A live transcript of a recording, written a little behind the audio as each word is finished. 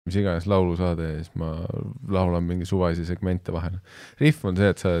mis iganes laulu saade ja siis ma laulan mingi suvaisi segmente vahel. Riff on see,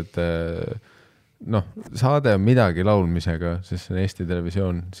 et sa oled saade on midagi laulmisega, sest see on Eesti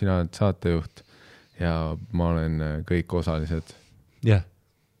Televisioon, sina oled saatejuht ja ma olen kõik osalised. Jah.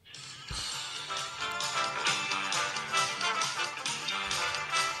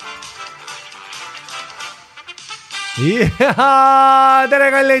 Tere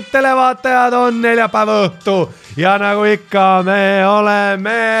kallid televaatajad, on neljapäeva õhtu ja nagu ikka me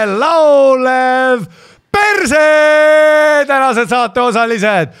oleme laulev perse tänased saate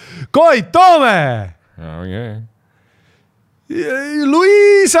osalised Koit Toome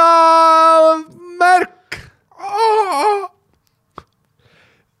Luisa Märk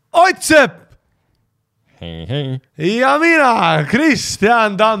Otsepp ja mina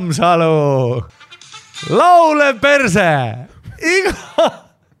Kristjan Tammsalu laulev perse iga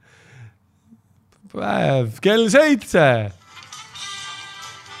päev kell 7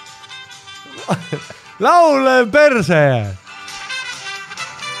 laulev perse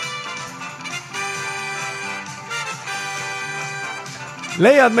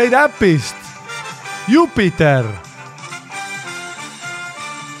leiad meid äpist Jupiter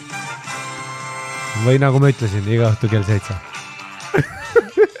või nagu ma ütlesin, iga õhtu kell 7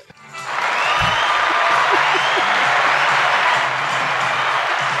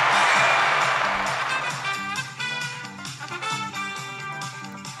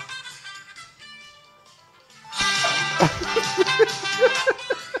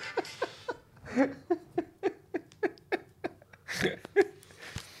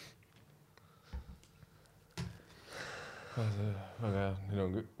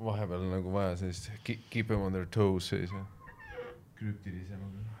 vahepeal nagu vaja sellist keep them on their toes sellise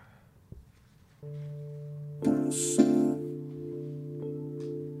krüptilisemaga.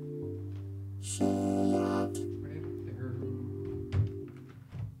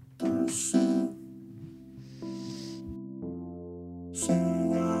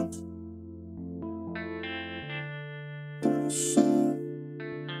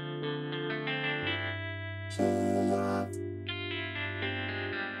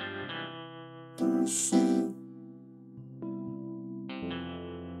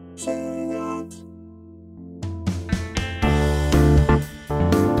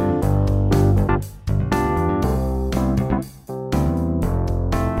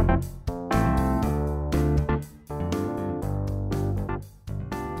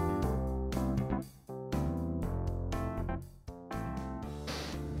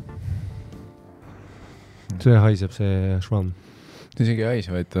 See haiseb see švamm. See isegi haise,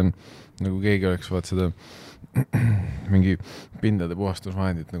 vaid on nagu keegi oleks vaat seda mingi pindade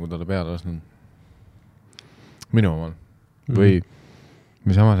puhastusvahendit nagu talle peale lasnud. Minu omal. Või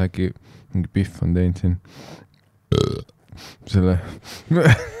mis samas äkki mingi Pihv on teinud siin selle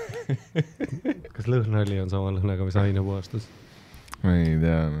Kas lõhnali on sama lõhnaga või see ainepuhastus? Ma ei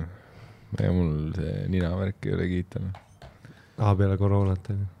tea. Ja mul see ninavärk ei ole kiitanud. Peale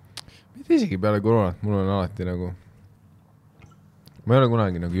koroonat. Mitte isegi peale koroonat, mul on alati nagu ma ei ole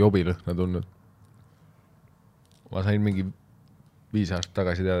kunagi nagu jobilõhna tulnud. Ma sain mingi 5 aastat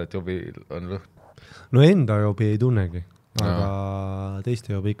tagasi teada, et jobi on lõhn. No enda jobi ei tunnegi, aga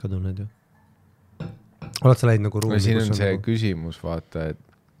teiste jobi ikka tunned ju. Oled sa läinud nagu ruumi? No siin on see nagu küsimus, vaata, et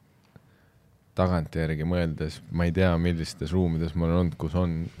tagantjärgi mõeldes, ma ei tea, millistes ruumides ma olen olnud, kus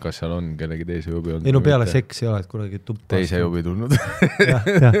on, kas seal on kellegi teise jobi olnud. Ei no peale seksi oled kunagi tuppa. Teise jobi tulnud.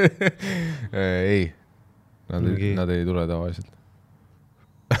 Ei, nad ei tule tavaliselt.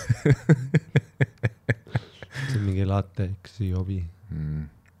 See on mingi lateksi jobi.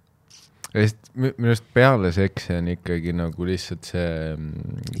 Minust peale seksi on ikkagi nagu lihtsalt see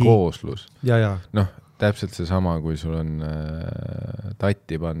kooslus. Ja. Noh, täpselt see sama, kui sul on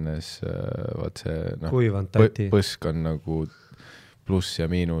tatti pannes, vaat see põsk on nagu pluss ja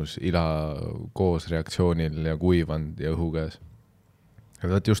miinus ila koos reaktsioonil ja kuivand ja õhu käes.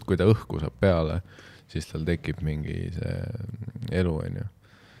 Ja vaat just kui ta õhku saab peale, siis tal tekib mingi see elu, on ju.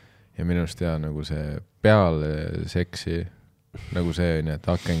 Ja minust nagu see peale seksi, nagu see on, et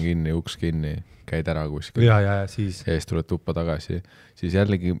aken kinni, uks kinni, käid ära kuskil. Ja siis. Ja siis tuled tuppa tagasi. Siis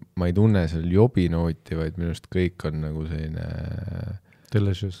jällegi ma ei tunne seal jobinooti, vaid minust kõik on nagu selline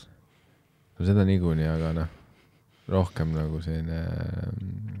delicious. No seda niikuinii, aga rohkem nagu selline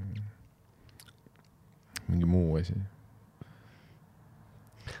mingi muu asi.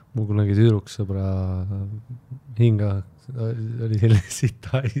 Mul kunagi tüdruks sõbra hinga oli selline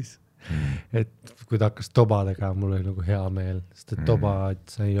sitais, et kui ta hakkas toba tegema, mul oli nagu hea meel, sest et toba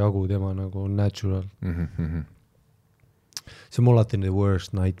sai jagu tema nagu natural. See mul alati the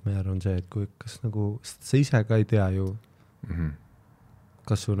worst nightmare on see, et kui kas nagu, sa ise ka ei tea ju,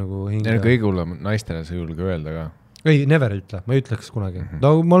 kas su nagu hinge... Kõige hullem naistele sa julge öelda ka. Ei, never ütle, ma ei ütleks kunagi.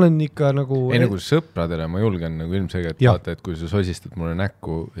 No ma olen ikka nagu... Ei, nagu sõpradele ma julgen nagu ilmselgelt vaata, et kui sa sosistad mulle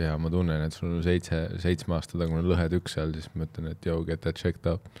näkku ja ma tunnen, et sul on 7 aasta tagune lõhed üks seal, siis ma ütlen, et yo, get that checked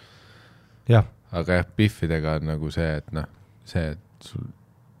out. Jah. Aga biffidega on nagu see, et see, et sul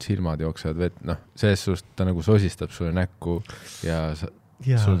silmad jooksevad vett, selles suust ta nagu sosistab sulle näkku ja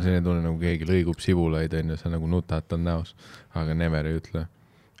sul on selline tunne, nagu keegi lõigub sibulaid, on ju, sa nagu nutad on näos, aga never ei ütle.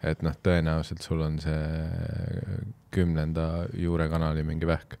 Et tõenäoliselt sul on see 10. juurekanali mingi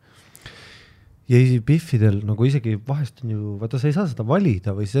vähk. Ja biffidel nagu isegi vahest on ju, vaata sa ei saa seda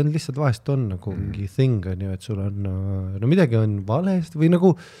valida või see on lihtsalt vahest on nagu mingi thing on ju, et sul on, no midagi on valest või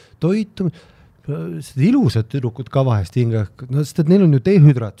nagu toitum, seda ilusad tüdrukud ka vahest hinga, sest et neil on ju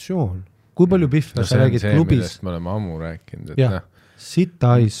dehydratsioon. Kui palju biffe sa räägid see, klubis? Millest me oleme ammu rääkinud, et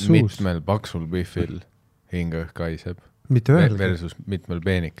sita ais suus. Mitmel paksul biffil hinga kaiseb. Mitte öelda. Versus mitmel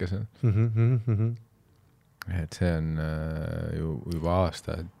peenikesel. Et see on juba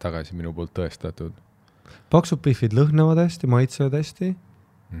aasta tagasi minu poolt tõestatud. Paksud biffid lõhnavad hästi, maitsevad hästi,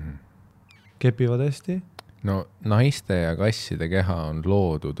 kepivad hästi. No naiste ja kasside keha on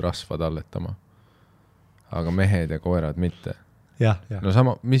loodud rasva talletama, aga mehed ja koerad mitte. Ja. No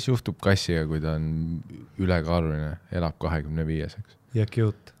sama, mis juhtub kassiga, kui ta on ülekaaluline, elab 25-seks? Ja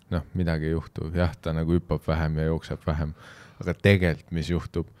cute. Midagi ei juhtu. Jah, ta nagu hüppab vähem ja jookseb vähem. Aga tegelikult, mis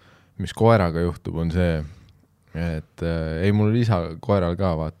juhtub, mis koeraga juhtub, on see, et ei, mul isa koeral ka,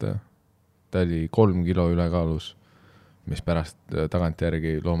 vaata. Ta oli 3 kilo ülekaalus, mis pärast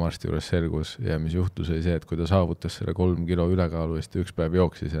tagantjärgi loomaarsti juures selgus ja mis juhtus oli see, et kui ta saavutas selle 3 kilo ülekaalu, siis üks päev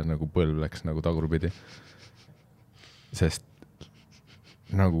jooksis ja nagu põlv läks nagu tagurpidi. Sest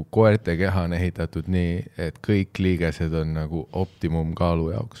nagu koerte keha on ehitatud nii, et kõik liigesed on nagu optimum kaalu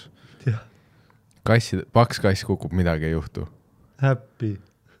jaoks. Jah. Paks kass kukub, midagi ei juhtu. Happy.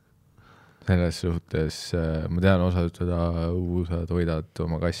 Selles suhtes, ma tean osad seda sa toidad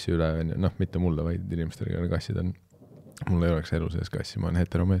oma kassi üle, mitte mulle, vaid inimestele, kelle kassid on. Mul ei oleks elu sees kassi, ma olen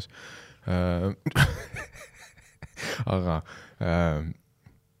heteromees. Aga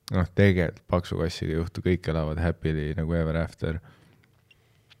tegelikult paksu kassiga ei juhtu, kõik elavad happily nagu ever after.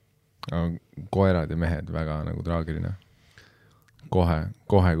 Koerad ja mehed väga nagu traagiline. Kohe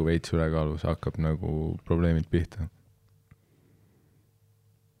kui veits ülekaalus hakkab nagu probleemid pihta.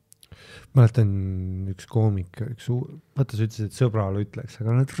 Mäletan üks koomik, vaata sa ütlesid, et sõbrale ütleks,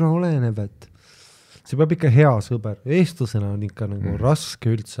 aga oleneb, et see peab ikka hea sõber. Eestlasena on ikka nagu raske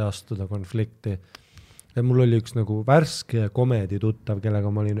üldse astuda konflikti. Ja mul oli üks nagu värske komedi tuttav,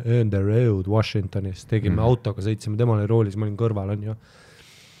 kellega ma olin on the road Washingtonis. Tegime autoga, sõitsime, tema oli roolis, ma olin kõrval, on ju.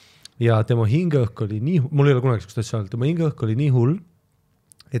 Ja tema hingeõhk oli nii, mul ei ole kunagi üks tõesti olnud, tema hingeõhk oli nii hull,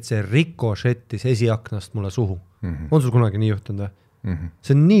 et see rikošettis esiaknast mulle suhu. On sul kunagi nii juhtunud või?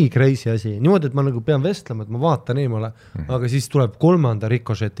 See on nii crazy asi. Niimoodi, et ma nagu pean vestlema, et ma vaatan eemale, aga siis tuleb 3.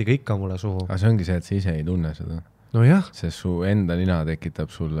 rikošetiga ikka mulle suhu. Aga see ongi see, et sa ise ei tunne seda. No jah. See su enda nina tekitab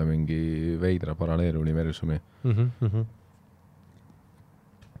sulle mingi veidra paralleeluniversumi.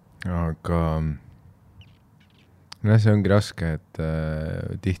 Aga see ongi raske, et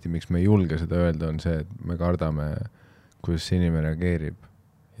tihti, miks me ei julge seda öelda, on see, et me kardame, kuidas see inimene reageerib.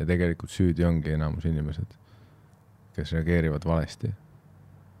 Ja tegelikult süüdi ongi enamus inimesed, kes reageerivad valesti.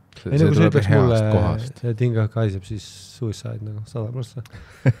 See tuleb heast kohast. Et hinga kaiseb, siis suicide nagu 100%.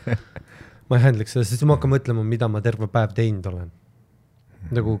 Ma ei händliks seda, sest ma hakkan mõtlema, mida ma terve päev teinud olen.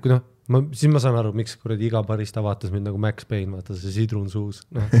 Nagu, siis ma saan aru, miks kuradi iga barista vaatas mind nagu Max Payne, vaata see sidrun suus.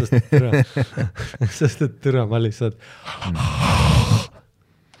 Sest et türa, ma lihtsalt...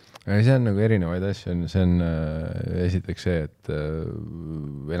 See on nagu erinevaid asju. See on esiteks see, et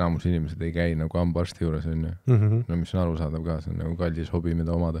enamus inimesed ei käi nagu hambaarsti juures, on ju. No mis on arusaadav ka, see on nagu kallis hobi,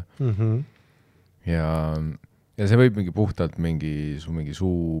 mida omada. Ja see võib mingi puhtalt mingi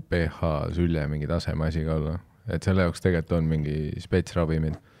suu, pH, sülle, mingi taseme asi ka olla. Et selle jaoks tegelikult on mingi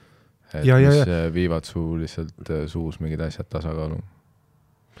spetsravimid, mis viivad suu lihtsalt suus mingid asjad tasakaalu.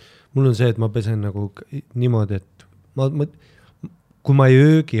 Mul on see, et ma pesen nagu niimoodi, et kui ma ei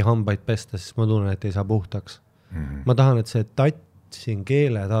öögi hambaid pesta, siis ma tunnen, et ei saa puhtaks. Ma tahan, et see tatt siin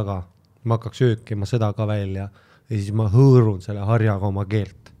keele taga, ma hakkaks öökima seda ka välja ja siis ma hõõrun selle harjaga oma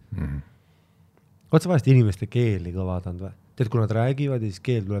keelt. Vaat sa vahest inimeste keeli ka vaadanud või? Tead, kui nad räägivad ja siis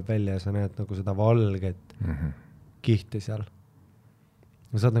keel tuleb välja ja sa näed nagu seda valget kihti seal.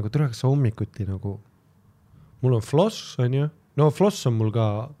 Ja saad nagu türaks hommikuti nagu, mul on floss, on ju? No floss on mul ka,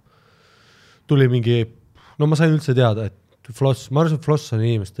 tuli mingi, no ma sain üldse teada, et floss, ma arvasin, et floss on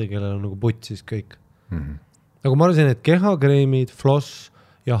inimestel, kellel on nagu putsis kõik. Nagu ma arvasin, et kehakreemid, floss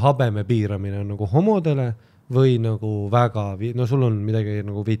ja habeme piiramine on nagu homodele või nagu väga, no sul on midagi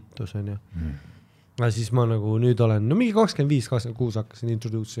nagu vittus, on ju. Ja siis ma nagu nüüd olen, no mingi 25-26 hakkasin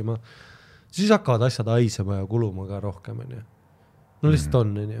introduusima, siis hakkavad asjad haisema ja kuluma ka rohkem, on ju. No lihtsalt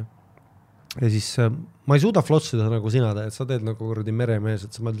on ju. Ja siis ma ei suuda flossida nagu sina teed, sa teed nagu kuradi meremees,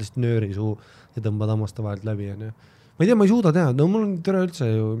 et sa mõtled lihtsalt nööri suu ja tõmbad hammaste vahelt läbi. Ja. Ma ei tea, ma ei suuda teha, no mul on tere üldse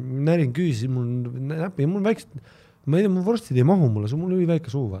ju, närin küüsi, mul näpi, mul on väiksed, ma ei tea, mul vorstid ei mahu mulle, mul on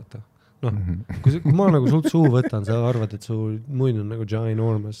väike suu, vaata. Noh, kui ma nagu sult suu võtan, sa arvad, et su muin on nagu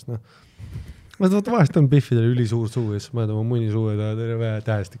ginormous, noh. Vaata vahest on Biffidel üli suur suu ja siis ma oma muini suu ja terve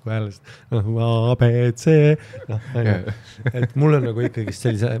tähestiku häälest. A, B, C. No, et mul on nagu ikkagi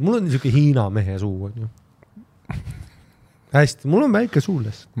sellise, mul on niisugune Hiina mehe suu. On ju. Hästi, mul on väike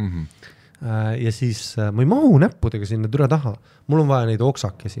suules. Ja siis ma ei mahu näppudega sinna türa taha. Mul on vaja neid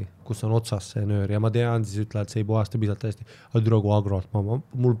oksakesi, kus on otsas see nöör ja ma tean, siis ütle, et see ei puhasta pisalt hästi. Aga türa kui agrot,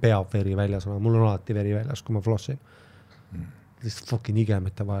 mul peab veri väljas, mul on alati veri väljas, kui ma flossin. Lihtsalt fucking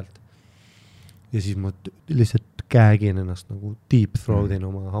igemete vahelt. Ja siis ma lihtsalt käegin ennast nagu deep throatin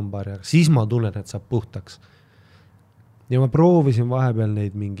oma hambaarjaga. Siis ma tunnen, et saab puhtaks. Ja ma proovisin vahepeal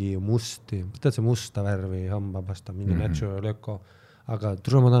neid mingi musti, tead see musta värvi hambapasta, mingi natural öko, aga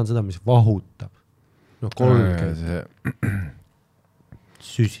ma tahan seda, mis vahutab. No 30.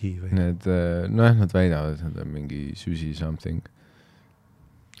 Süsi või? Nad väidavad, et nad on mingi süsi something.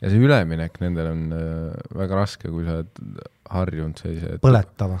 Ja see üleminek nendel on väga raske, kui sa oled harjunud sellise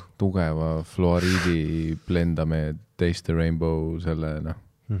põletava tugeva fluoriidi blendame Taste the Rainbow selle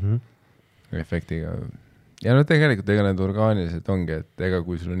efektiga. Ja no tegelikult ega need orgaanilised ongi, et ega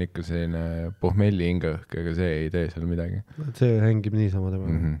kui sul on ikka selline pohmelli hingeõhk, ega see ei tee seal midagi. See hängib niisama tema.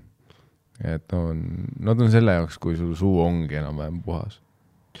 Et nad on selle jaoks, kui sul suu ongi enam-vähem puhas.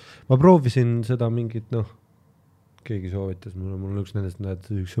 Ma proovisin seda mingit, keegi soovitas mulle, mul on üks nendest,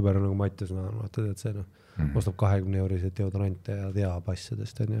 üks sõber nagu Mattias vaata, et see ostab 20 eurised deodorante ja teab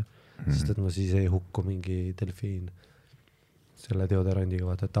asjadest, on ju. Sest et ma siis ei hukku mingi delfiin selle deodorandiga,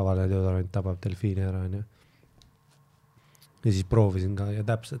 vaata, et tavaline deodorant tabab delfiini ära, on ju. Ja siis proovisin ka ja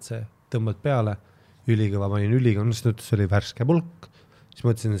täpselt see, tõmbad peale, ülikõva, panin ülikõva, sest see oli värske pulk, siis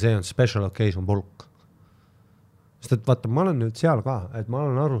mõtlesin, see on special occasion pulk. Sest et vaata, ma olen nüüd seal ka, et ma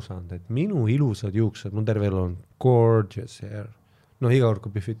olen aru saanud, et minu ilusad juuksed, mul terve elu on gorgeous hair. No iga kord,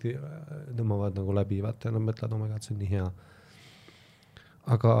 kui Biffid tõmbavad nagu läbi, vaata, ja nad mõtlevad, oh my god, see on nii hea.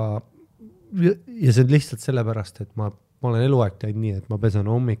 Aga, ja see on lihtsalt sellepärast, et ma olen eluaeg teinud nii, et ma pesen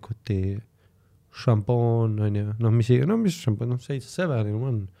hommikuti šampoon, on ju, mis šampoon, 7-7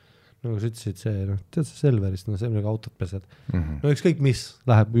 on, nagu sa ütlesid see, tead see Selverist, see on nagu autot pesed. No ükskõik mis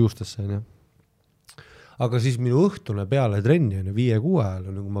läheb juustesse, on ju. Aga siis minu õhtune peale trenni on ju 5-6 ajal,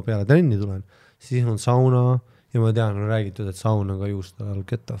 kui ma peale trenni tulen, siis on sauna ja ma tean, on räägitud, et sauna ka juuste ajal,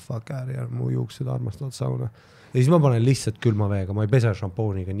 get the fuck out ja mu juuksed armastavad sauna. Ja siis ma panen lihtsalt külma veega, ma ei pese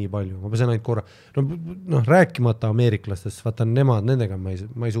šampooniga nii palju, ma pesen ainult korra. No rääkimata ameeriklastest, vaata nemad, nendega ma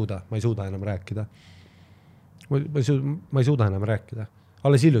ei suuda enam rääkida. Ma ei suuda enam rääkida.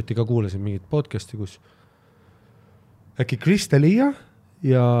 Alles hiljuti ka kuulasin mingit podcasti, kus äkki Kristelia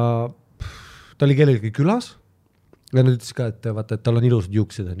ja ta oli kellelgi külas ja nad ütles ka, et vaata, et tal on ilusad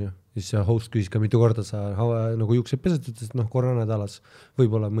juuksed, on ju. Siis see host küsis ka mitu korda sa nagu juuksed pesed, ütles, et korra nädalas,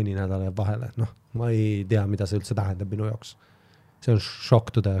 võib-olla mõni nädal jääb vahele. Ma ei tea, mida see üldse tähendab minu jaoks. See on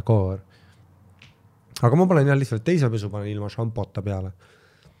shock to the core. Aga ma panen lihtsalt teise pesu panen ilma šampota peale.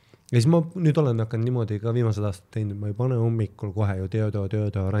 Ja siis ma nüüd olen hakanud niimoodi ka viimased aastad teinud, ma ei pane hommikul kohe ju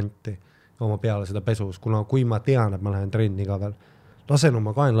deodoranti oma peale seda pesus, kuna kui ma tean, et ma lähen trenni ka veel, lasen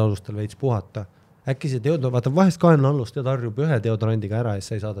oma kaenlaalustel veits puhata. Äkki see vaata vahest kaenlaalust ja tarjub ühe deodorandiga ära ja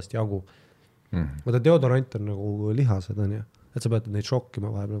sa ei saa tast jagu. Vaata deodorant on nagu lihased, on ju. Et sa pead neid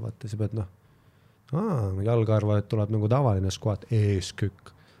šokkima vahepeal, vaata, sa pead jalgarva, et tuleb nagu tavaline squat, eeskükk.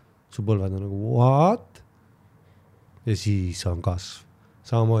 Su põlved on nagu what? Ja siis on kasv.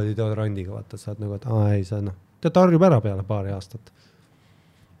 Samamoodi deodorandiga, vaata, saad nagu, et ei saa, ta tarjub ära peale paari aastat.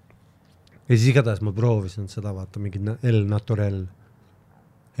 Ja siis igatahes ma proovisin seda, vaata, mingi El Naturel.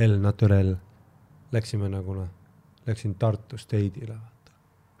 Läksime läksin Tartus teidile, vaata.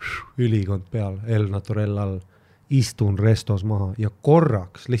 Ülikond peal, El Naturel all, istun restos maha ja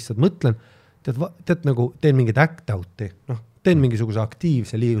korraks lihtsalt mõtlen, tead nagu teen mingit act-out'i, teen mingisuguse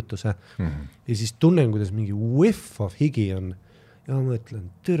aktiivse liigutuse ja siis tunnen, kuidas mingi whiff of higi on ja ma mõtlen,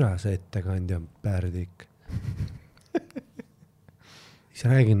 türa see ettekandja on pärdik. Siis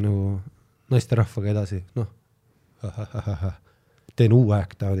räägin nagu naiste rahvaga edasi, teen uue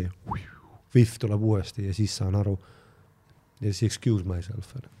act-out'i, viff tuleb uuesti ja siis saan aru ja siis excuse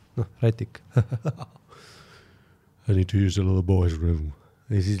myself, rätik. I need to use a little boy's room.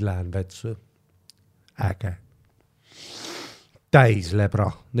 Ja siis lähen vetsu. äge. Täis lebra,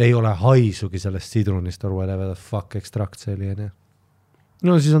 ei ole haisugi sellest sidrunist or whatever the fuck ekstrakt see oli.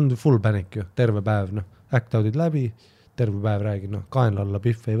 No siis on full panic ju, terve päev, act-out'id läbi, terve päev räägin, kaenla alla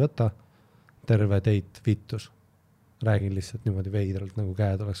pihv ei võta, terve teit vittus. Räägin lihtsalt niimoodi veidralt, nagu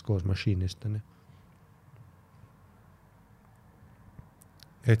käed oleks koos mašiinist.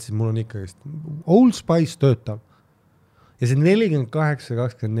 Et siis mul on ikkagi Old Spice töötab. Ja see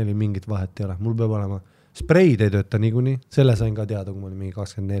 48-24 mingit vahet ei ole. Mul peab olema spreid ei tööta niikuinii, selle sain ka teada, kui ma olin mingi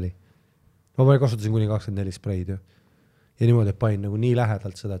 24. Ma kasutasin kuni 24 spreid ju. Ja niimoodi panin nagu nii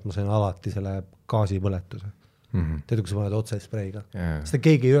lähedalt seda, et ma sain alati selle gaasipõletuse. Teedu, kui sa paned otse spreiga. Seda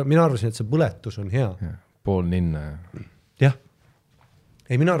keegi ei, mina arvasin, et see põletus on hea. Pool ninna. Jah.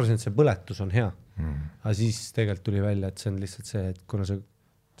 Ei, mina arvasin, et see põletus on hea. Aga siis tegelikult tuli välja, et see on lihtsalt see, et kuna see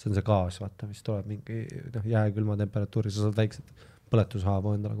on see gaas, vaata, mis tuleb mingi jääkülma temperatuuri, sa saad väiksed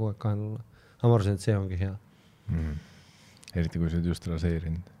põletushaabu endale kogu aeg kaenala. Aga ma arvasin, et see ongi hea. Eriti kui sa oled just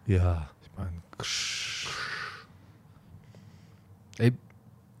raseerinud. Jaa. Siis panen ei,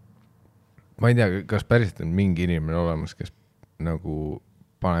 ma ei tea, kas päriselt on mingi inimene olemas, kes nagu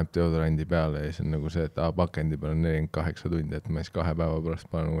paneb deodorandi peale ja see on nagu see, et pakendi peal on 48 tundi, et ma siis 2 päeva pärast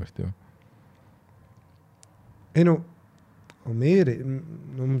panen uuesti. Ei no,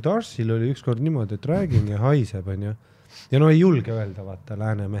 Darsil oli ükskord niimoodi, et räägin ja haiseb, on ju. Ja no ei julge öelda, vaata,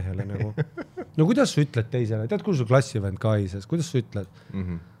 lääne mehele nagu. No kuidas sa ütled teisele? Tead, kui su klassivend ka haises? Kuidas sa ütled?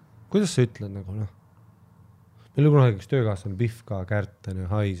 Kuidas sa ütled nagu, Meil oli kunagi üks töökaaslane Pihka Kärten ja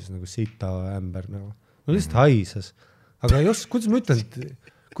haises nagu sita ämber nagu. No lihtsalt haises. Aga just, kuidas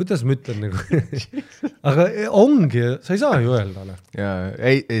ma ütlen nagu? Aga ongi, sa ei saa ju öelda. Jaa,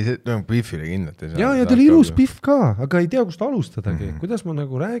 ei, see on Pihvile kindlalt ei saa. Ja ta oli ilus Pihv ka, aga ei tea, kust alustadagi. Kuidas ma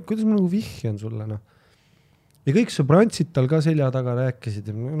nagu vihjan sulle, Ja kõik su brantsid tal ka selja taga rääkisid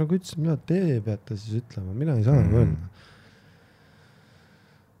ja nagu ütlesin, mida te peate siis ütlema, mina ei saa öelda.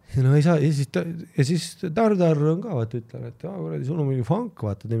 Ja no ei saa, ja siis Tardar on ka, vaata, ütlen, et sul on mingi funk,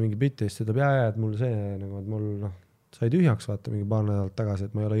 vaata, tee mingi bitti, siis ütleb, et mul see, nagu, et mul sai tühjaks, vaata, mingi paar nädalat tagasi,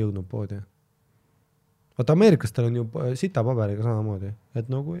 et ma ei ole jõudnud poodi. Vaata, Ameerikastel on ju sita paberiga samamoodi, et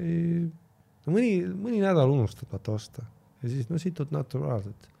nagu mõni nädal unustad, vaata, osta. Ja siis, situd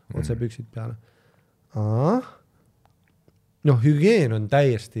naturaalselt, otse püksid peale. Hügieen on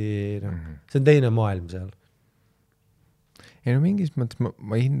täiesti, see on teine maailm seal. Ei no mingis mõttes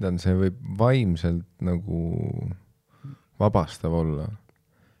ma hindan, see võib vaimselt nagu vabastav olla.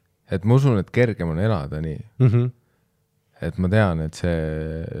 Et ma usun, et kergem on elada nii. Et ma tean, et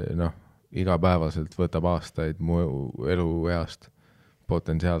see igapäevaselt võtab aastaid mu elueast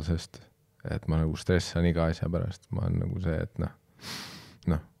potentsiaalsest, et ma nagu stressan iga asja pärast. Ma on nagu see, et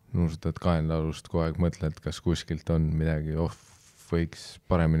nuusutad kaenlalust kogu aeg mõtled, kas kuskilt on midagi võiks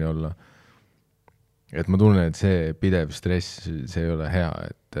paremini olla. Et ma tunnen, et see pidev stress, see ei ole hea,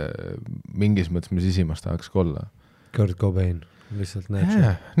 et mingis mõttes me sisimast tahaks olla. Kurt Cobain, lihtsalt näeb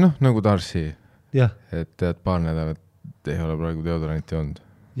see. Nagu Darsi. Jah. Et tead, paar nädalat ei ole praegu deodoranti olnud.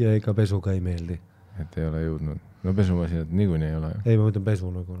 Ja ega pesu ka ei meeldi. Et ei ole jõudnud. No pesumasinad niikuinii ei ole. Ei, ma mõtlen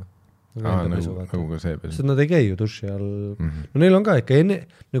pesu nagu. Nagu ka see pesu. Sest nad ei käi ju duši all. No neil on ka ikka enne,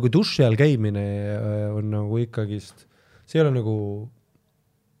 nagu duši all käimine on nagu ikkagist, see ei ole nagu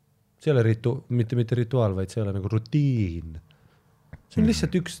see ei ole mitte rituaal, vaid see ei ole nagu rutiin. See on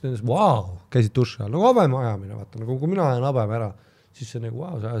lihtsalt üks nendest, käisid duši all, nagu habeme ajamine, vaata, nagu kui mina ajan habeme ära, siis see nagu,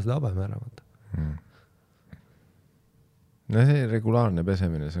 sa ajasid habeme ära, vaata. No see regulaarne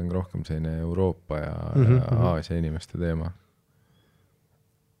pesemine, see on rohkem selline Euroopa ja Aasia inimeste teema.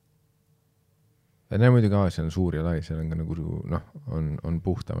 Ja muidugi Aasia on suur ja lai, seal on ka nagu, on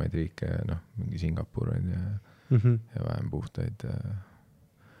puhtamaid riike, mingi Singapur ja vähem puhtaid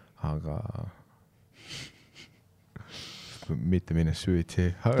aga mitte minnes süüdi.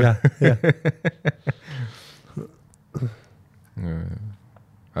 Jah.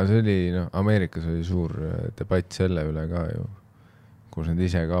 Aga see oli, Ameerikas oli suur debatt selle üle ka ju, kus nad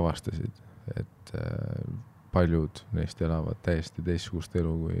ise ka avastasid, et paljud neist elavad täiesti teistsugust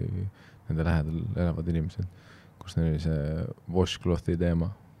elu kui nende lähedal elavad inimesed, kus neil oli see washclothi teema,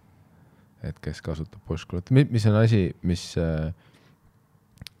 et kes kasutab washclothi, mis on asi, mis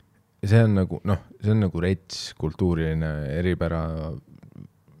see on nagu rets kultuuriline eripära,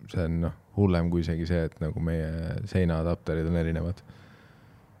 see on hullem kui isegi see, et nagu meie seinaadapterid on erinevad.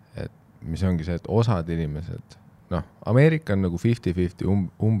 Et mis ongi see, et osad inimesed, Ameerika on nagu 50-50,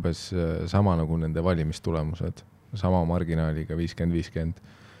 umbes sama nagu nende valimistulemused, sama marginaaliga 50-50,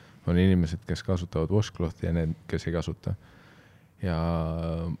 on inimesed, kes kasutavad washclothi ja need, kes ei kasuta. Ja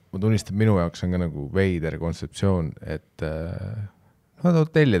ma tunnistan, minu jaoks on ka nagu veider kontseptsioon, et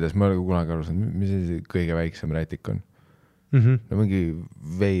hotellides ma olen kunagi aru saanud, mis see kõige väiksem rätik on. No mingi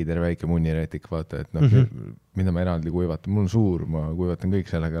veider väike munirätik, vaata, et mida ma eraldi kuivatan. Mul on suur, ma kuivatan kõik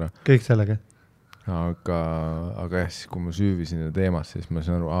sellega ära. Kõik sellega? Aga jah, siis kui ma süüvisin teemasse, siis ma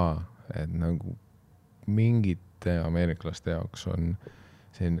saan aru, et nagu mingite ameeriklaste jaoks on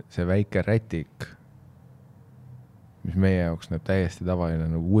see väike rätik, mis meie jaoks näeb täiesti tavaline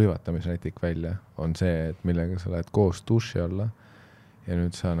nagu kuivatamisrätik välja, on see, et millega sa lähed koos duši alla ja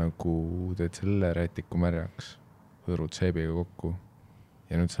nüüd sa nagu teed selle rätiku märjaks, hõõrud seebiga kokku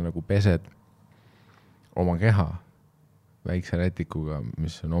ja nüüd sa nagu pesed oma keha väikse rätikuga,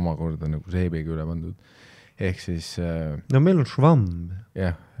 mis on omakorda nagu seebiga üle pandud. Ehk siis... No meil on švamm.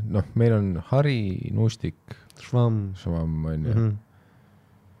 Jah, meil on hari, nustik, švamm on ju.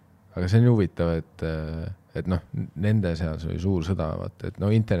 Aga see on huvitav, et nende seas oli suur sõda, vaata, et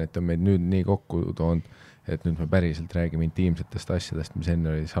internet on meid nüüd nii kokku toonud, et nüüd me päriselt räägime intiimsetest asjadest, mis enne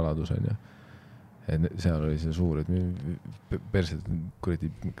oli saladus, on ju. Et seal oli see suur, et persed kuradi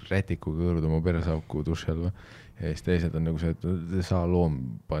rätikuga kõõrud oma persauku duši all ja siis teised on nagu see, et saa loom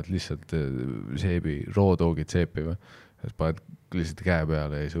paned lihtsalt seebi, roodoogid seepi või, et paned lihtsalt käe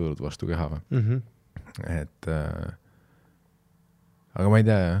peale ja siis hõõrud vastu keha või. Et aga ma ei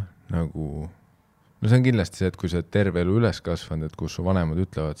tea jah, nagu see on kindlasti see, et kui sa terve elu üles kasvanud, et kus su vanemad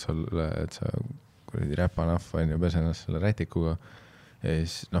ütlevad sulle, et sa kuradi räpanahv on ja pesenas selle rätikuga ja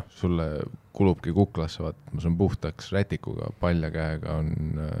siis sulle kulubki kuklasse, vaat, ma saan puhtaks rätikuga, palja käega on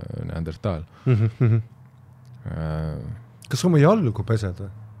neandertaal. Kas oma jalgu pesed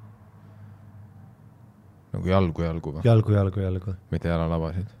või? Nagu jalgu või? Jalgu. Mitte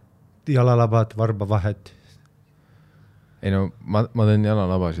jalalabasid? Jalalabad, varbavahed. Ei ma teen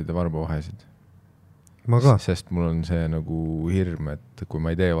jalalabasid ja varbavahesid. Ma ka. Sest mul on see nagu hirm, et kui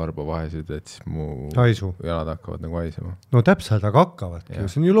ma ei tee varbavahesid, et siis mu jalad hakkavad nagu haisema. No täpselt, aga hakkavadki.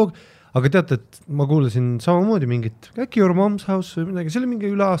 See on ju aga tead, et ma kuulasin samamoodi mingit, äkki Your Mom's House või midagi, see oli mingi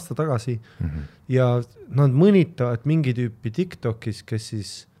üle aasta tagasi ja nad mõnitavad mingi tüüpi TikTokis, kes siis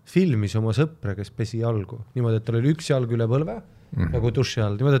filmis oma sõpra, kes pesi jalgu. Niimoodi, et tal oli üks jalg üle põlve, nagu duši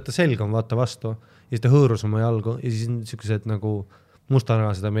all, niimoodi, et ta selg on vaata vastu ja siis ta hõõrus oma jalgu ja siis niisugused nagu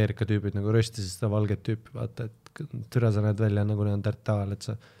mustanahased Ameerika tüübid nagu röstisid seda valget tüüpi, vaata, et türa sa näed välja nagu neandertaal, et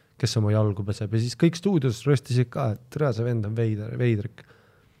sa, kes oma jalgu peseb ja siis kõik stuudios röstisid ka, et türa see vend on veidrik.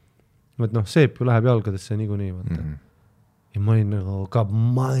 Et seep ju läheb jalgadesse niikuinii, vaata. Ja ma olin nagu ka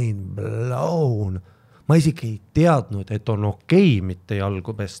mind blown. Ma isegi ei teadnud, et on okei mitte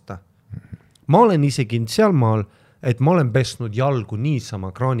jalgu pesta. Ma olen isegi seal maal, et ma olen pestnud jalgu niisama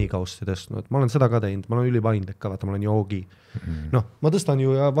kraanikausse tõstnud. Ma olen seda ka teinud, ma olen ülipaindlik ka, vaata, ma olen joogi. Ma tõstan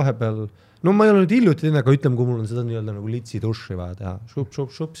ju ja vahepeal, ma ei ole nüüd hiljuti teinud, aga ütleme, kui mul on seda nii-öelda nagu litsi duši vaja teha.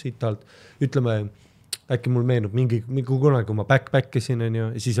 Šup, siit alt. Ütleme, äkki mul meenub mingi kunagi, kui ma backpackisin, ja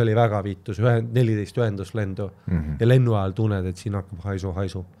siis oli väga viitus, 14 ühenduslendu ja lennu ajal tunned, et siin hakkab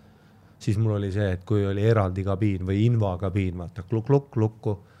haisu. Siis mul oli see, et kui oli eraldi kabiin või inva kabiin, vaata,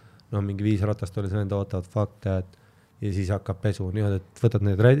 lukku, mingi 5 ratast oli see vend, ootavad fuck that ja siis hakkab pesu, niimoodi, et võtad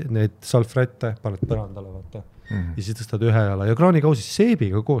need salfrette, paned põrandale, vaata ja siis tõstad ühe jala ja kraanikausis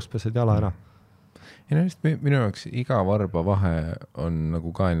seebiga koos pesed jala ära. Ja minu jaoks iga varba vahe on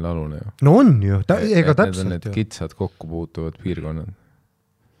nagu kaenlalune ju. No on ju, ega täpselt ju. Need on need kitsad kokku puutuvad piirkonnad.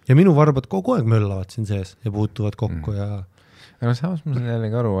 Ja minu varbad kogu aeg möllavad siin sees ja puutuvad kokku ja... samas ma saan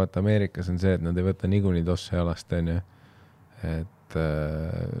jällegi aru, et Ameerikas on see, et nad ei võta niikuinii tosse jalast, on ju. Et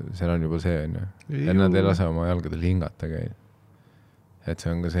seal on juba see, on ju. Et nad ei lase oma jalgadel hingata käi. Et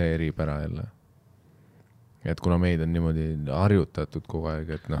see on ka see eripära jälle. Et kuna meid on niimoodi harjutatud kogu aeg,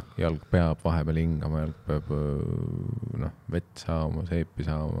 et jalg peab vahepeal hingama, jalg peab vett saama, seepi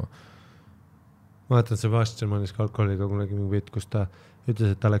saama. Ma vaatan Sebastian Manis alkoholiga kunagi mingi võit, kus ta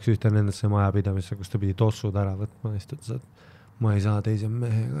ütles, et ta läks ühte nendesse majapidamisse, kus ta pidi tossud ära võtma. Ja siis et ma ei saa teise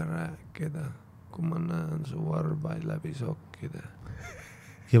mehega rääkida, kui ma näen su varbaid läbi sokkide.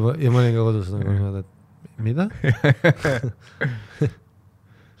 Ja ma olin ka kodus nagu niimoodi, et mida?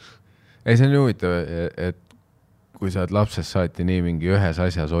 Ei, see on huvitav, et kui sa oled lapsest saati nii mingi ühes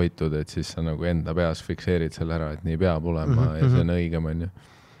asjas hoitud, et siis sa nagu enda peas fikseerid selle ära, et nii peab olema ja see on õigem, on ju.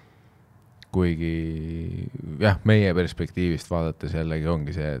 Kuigi, jah, meie perspektiivist vaadates jällegi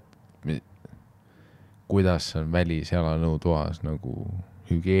ongi see, et kuidas on välis jalanõu toas nagu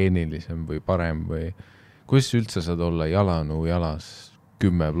hügieenilisem või parem või kus üldse saad olla jalanõu jalas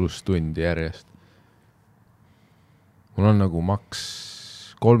 10+ tundi järjest. Mul on nagu maks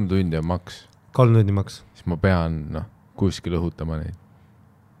 3 tundi on maks. 3 tundi maks. Siis ma pean kuskil õhutama neid.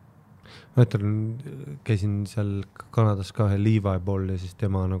 Ma ütlen, käisin seal Kanadas ka ühe Levi pool ja siis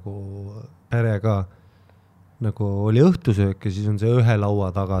tema nagu pere ka nagu oli õhtusöök ja siis on see ühe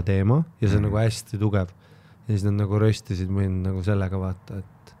laua taga teema ja see on nagu hästi tugev. Ja siis nad nagu röstisid mind nagu sellega vaata,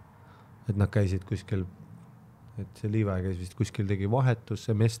 et nad käisid kuskil, et see Liiva käis vist kuskil tegi vahetus,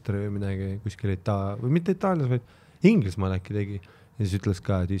 semestri või midagi, kuskil või mitte Itaalias, vaid Inglismaal äkki tegi. Ja siis ütles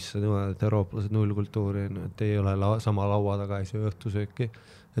ka, et et eurooplased nullkultuuri, et ei ole sama laua taga ei see õhtusööki,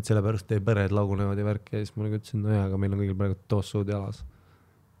 et sellepärast teie pered lagunevad ja värki ja siis ma nagu ütlesin, no jaa, aga meil on kõigil praegu tossud jalas.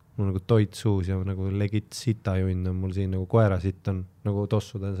 Mul nagu toit suus ja nagu legit sita junn on mul siin nagu koera sitt on nagu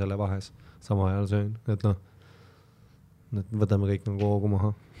tossud on selle vahes sama ajal söön, et noh, võtame kõik nagu hoogu maha.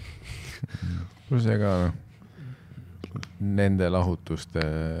 Plus ega nende lahutuste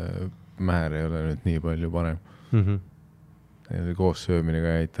määr ei ole nüüd nii palju parem. Koos söömine ka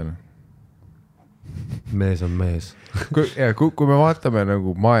ei aitanud. Mees on mees. Kui me vaatame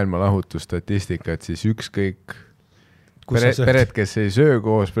nagu maailma lahutusstatistikat, siis ükskõik pered, kes ei söö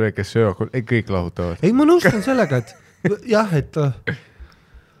koos, pered, kes söövad koos, kõik lahutavad. Ei, ma nõustun sellega, et jah,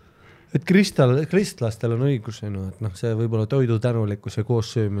 et kristlastel on õigus, et noh, see võib-olla toidu tänulikkus ja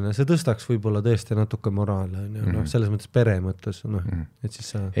koos söömine, see tõstaks võib-olla tõesti natuke moraale, noh, selles mõttes pere mõttes, noh, et siis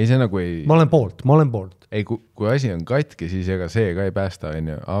sa... Ei, see nagu ei... Ma olen poolt. Ei, kui asi on katki, siis ega see ka ei päästa,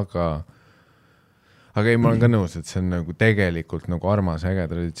 aga ei, ma olen ka nõus, et see on nagu tegelikult nagu armas äge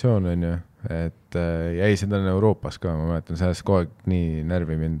traditsioon, et ei, seda on Euroopas ka, ma mäletan, sellest kogu aeg nii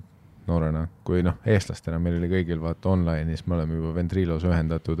närvi mind noorena, kui eestlastena meil oli kõigil vaata online'is, me oleme juba ventrilos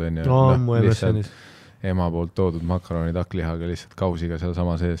ühendatud, lihtsalt ema poolt toodud makaroni takklihaga lihtsalt kausiga seal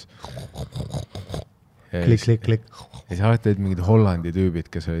sama sees. Klik. Ja siis alati olid mingid Hollandi tüübid,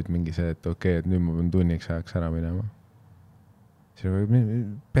 kes olid mingi see, et okei, et nüüd ma pean tunniks ajaks ära minema.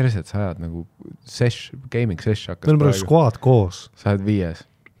 Perset sa ajad nagu gaming sesh hakkas praegu. Meil on squad koos. Sa oled 5.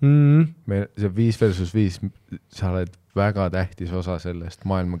 See 5 versus 5, sa oled väga tähtis osa sellest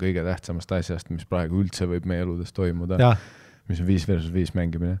maailma kõige tähtsamast asjast, mis praegu üldse võib meie eludes toimuda, mis on 5 versus 5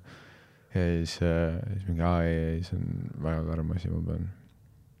 mängimine. Ja siis mingi, see on väga karm asi, ma pean.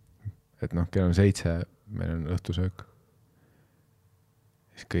 Et kell on 7, meil on õhtusöök.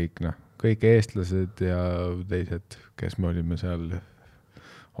 Siis kõik eestlased ja teised, kes me olime seal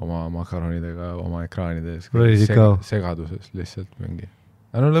oma makaronidega, oma ekraanides, segaduses lihtsalt mingi.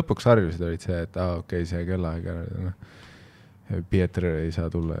 Aga lõpuks harjusid olid see, et okei, see kellaaeg ära. Pieter ei saa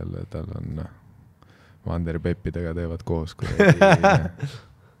tulla jälle, tal on Vander Peppidega teevad koos.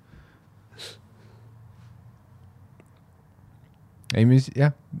 Ei, mis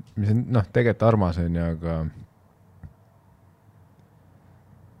on tegelikult armas on ja, aga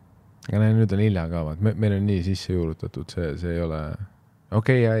nüüd on hilja ka, meil on nii sisse juurutatud, see ei ole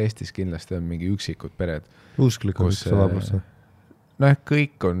okei, ja Eestis kindlasti on mingi üksikud pered. Usklikud, kus vabast.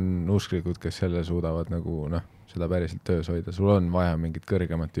 Kõik on usklikud, kes selle suudavad nagu, seda päriselt töös hoida. Sul on vaja mingit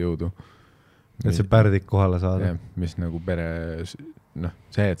kõrgemat jõudu. Et see pärdik kohale saada. Mis nagu pere,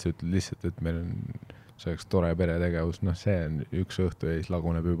 see, et sa ütled lihtsalt, et meil on see oleks tore peretegevus, see on üks õhtu ja siis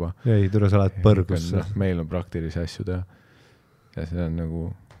laguneb juba. Ei, tule sa lähed põrgusse. Meil on praktilisi asju teha. Ja see on nagu,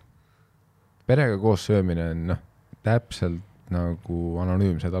 perega koos söömine on täpselt nagu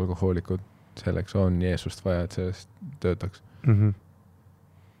anonüümsed alkohoolikud. Selleks on Jeesust vaja, et sellest töötaks.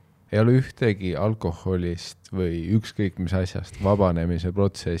 Ei ole ühtegi alkoholist või ükskõik mis asjast vabanemise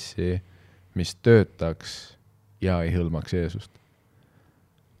protsessi, mis töötaks ja ei hõlmaks Jeesust.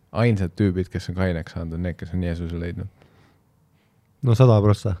 Ainsad tüübid, kes on kaineks saanud, on need, kes on Jeesuse leidnud.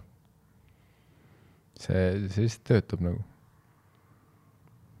 100%. See lihtsalt töötab nagu.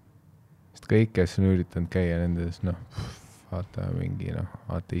 Sest kõik, kes on üritanud käia nendes, vaata mingi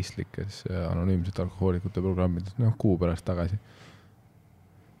ateistlikes anonüümsed alkohoolikute programmides, kuu pärast tagasi.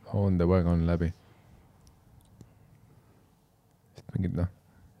 On the wagon läbi. Sest mingid,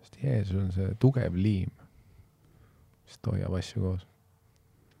 sest Jeesus on see tugev liim. Sest hoiab asju koos.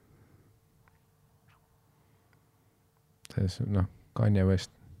 See Kanye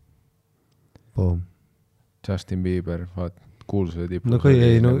West. Boom. Justin Bieber, kuulsuse tipus.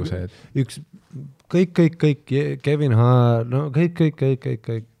 Nagu see, et... Kõik, Kevin Hart,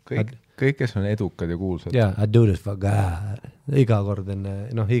 kõik. Kõik, kes on edukad ja kuulsad. Yeah, I do this for God. Iga kord enne,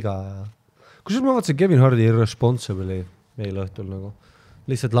 Kusjuures ma vaatasin Kevin Hardi Irresponsible'i meil õhtul nagu.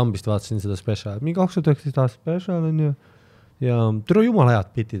 Lihtsalt lambist vaatasin seda special. Mingi 2019 special on ju. Ja tule jumala head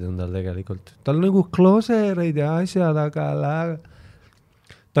bitid on tal tegelikult. Tal nagu klosereid ja asjad, aga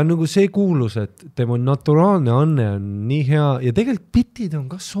ta on nagu see kuulus, et tema naturaalne anne on nii hea ja tegelikult bitid on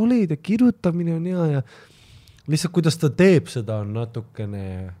ka solid ja kirjutamine on hea ja lihtsalt kuidas ta teeb seda on natukene,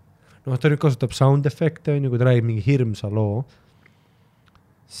 ta nüüd kasutab sound effekte, kui ta räägib mingi hirmsa loo,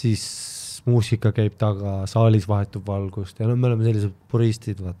 siis muusika käib taga, saalis vahetub valgust ja no me oleme sellised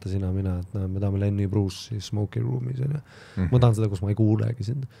puristid, vaata sina, mina, et no, me tahame Lenny Bruce'i Smoky Roomis ja ma tahan seda, kus ma ei kuulegi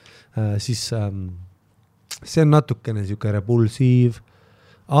sind. Siis see on natukene siuke repulsiiv,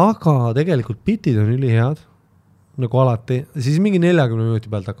 aga tegelikult bitid on ülihead, nagu alati, siis mingi 40 minuti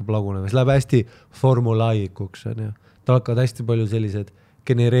pealt hakkab lagunema, siis läheb hästi formulaikuks, ta hakkavad hästi palju sellised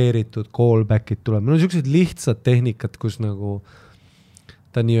genereeritud callback'id tulema, no siuksed lihtsad tehnikad, kus nagu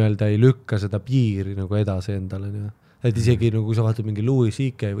ta nii-öelda ei lükka seda piiri nagu edasi endale. Et isegi nagu kui sa vaatad mingi Louis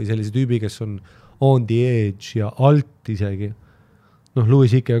CK või sellise tüübi, kes on on the edge ja alt isegi, noh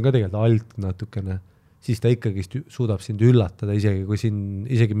Louis CK on ka tegelikult alt natukene, siis ta ikkagi suudab sind üllatada isegi, kui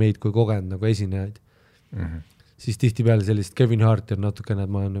isegi meid kui kogenud nagu esinejaid. Siis tihti peale sellist Kevin Harti on natukene,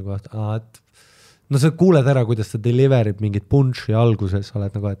 et ma olen nagu, et no sa kuuled ära, kuidas ta deliverib mingit punchi alguses,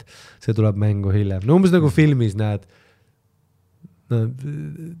 oled nagu, et see tuleb mängu hiljem. No umbes nagu filmis näed, no,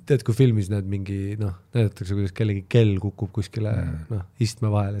 tead, kui filmis näed mingi, noh, näedatakse, kuidas kellegi kell kukub kuskile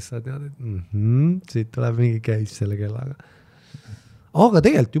istme vahele, sa tead, et siit tuleb mingi käis selle kellaga. Aga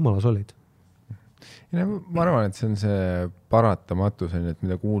tegelikult jumalas olid. Ja, ma arvan, et see on see paratamatus, et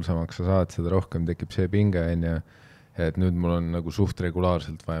mida kuulsamaks sa saad, seda rohkem tekib see pinge, et nüüd mul on nagu suht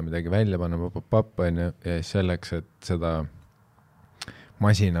regulaarselt vaja midagi välja panna, ja selleks, et seda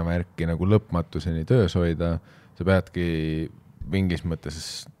masinavärki nagu lõpmatuseni töös hoida, sa peadki mingis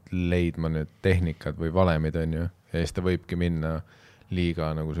mõttes leidma nüüd tehnikad või valemid, on ju, ja siis ta võibki minna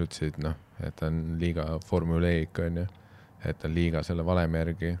liiga, nagu sa ütlesid, noh, et ta on liiga formuleik, on ju, et ta on liiga selle valemi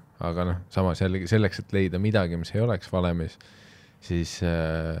järgi, aga noh, samas jällegi selleks, et leida midagi, mis ei oleks valemis, siis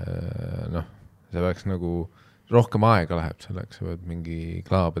noh, see peaks nagu rohkem aega läheb selleks, sa pead mingi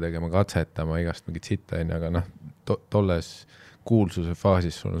klaabe tegema, katsetama, igast mingit sitta, on ju, aga noh, tolles kuulsuse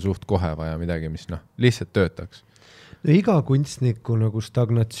faasis sul on suht kohe vaja midagi, mis noh, lihtsalt töötaks. Iga kunstniku nagu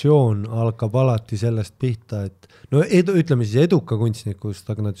stagnatsioon algab alati sellest pihta, et no ütleme siis eduka kunstniku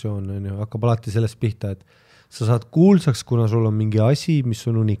stagnatsioon on ju, hakkab alati sellest pihta, et sa saad kuulsaks, kuna sul on mingi asi, mis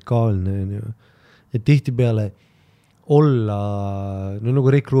on unikaalne on ju. Et tihti peale olla, no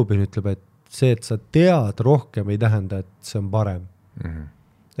nagu Rick Rubin ütleb, et see, et sa tead rohkem, ei tähenda, et see on parem.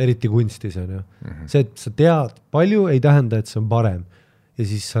 Eriti kunstis on ju. See, et sa tead palju, ei tähenda, et see on parem. Ja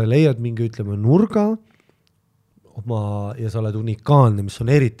siis sa leiad mingi, ütleme, nurga ja sa oled unikaalne, mis on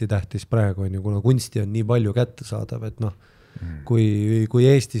eriti tähtis praegu, on ju, kuna kunsti on nii palju kätte saadav, et noh, kui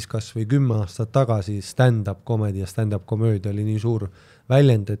Eestis kas või 10 aastat tagasi stand-up comedy ja stand-up komöödia oli nii suur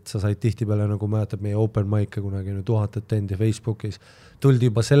väljend, et sa said tihti peale, nagu mäletad meie open mic'e kunagi 1000 attendi Facebookis, tuldi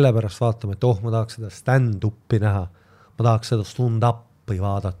juba sellepärast vaatama, et ma tahaks seda stand-upi näha, ma tahaks seda stand-upi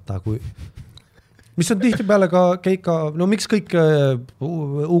vaadata, mis on tihti peale ka keika, no miks kõik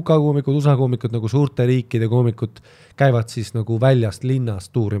UK-koomikud, USA-koomikud nagu suurte riikide koomikud käivad siis nagu väljast linnast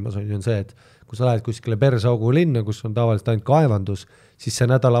tuurimas, on see, et kui sa lähed kuskile Persaugu linna, kus on tavaliselt ainult kaevandus, siis see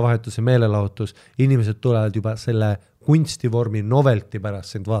nädalavahetuse meelelahutus, inimesed tulevad juba selle kunstivormi novelti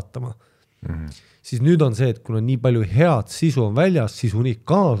pärast sind vaatama. Siis nüüd on see, et kuna nii palju head sisu on väljas, siis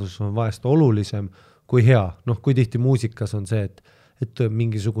unikaalsus on vahest olulisem kui hea. Noh, kui tihti muusikas on see, et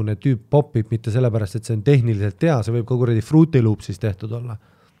mingisugune tüüp popib mitte sellepärast, et see on tehniliselt hea, see võib ka kuradi Fruity Loopsis tehtud olla.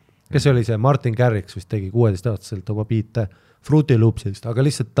 Kes oli see Martin Garrix, vist tegi 16-aastaselt oma biite Fruity Loopsist, aga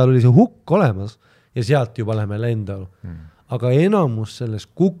lihtsalt tal oli see hukk olemas ja sealt juba läheme lendalu. Aga enamus sellest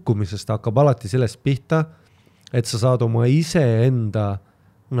kukkumisest hakkab alati sellest pihta, et sa saad oma iseenda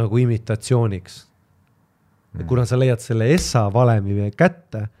nagu imitatsiooniks. Ja kuna sa leiad selle essa valemi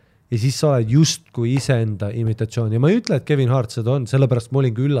kätte, ja siis sa oled just kui iseenda imitatsioon. Ja ma ei ütle, et Kevin Hart seda on, sellepärast ma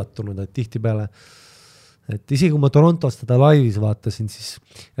olingi üllatunud, et tihti peale, et isegi kui ma Torontos teda laivis vaatasin, siis,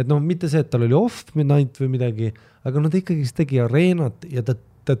 et noh, mitte see, et tal oli off midagi või midagi, aga no ta ikkagi tegi areenat ja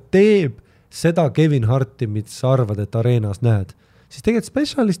ta teeb seda Kevin Harti, mis sa arvad, et areenas näed. Siis tegelikult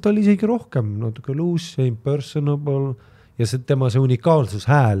spetsialist oli isegi rohkem, natuke loose ja impersonable ja tema see unikaalsus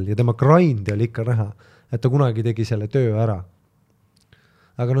hääl ja tema grind oli ikka näha, et ta kunagi tegi selle töö ära.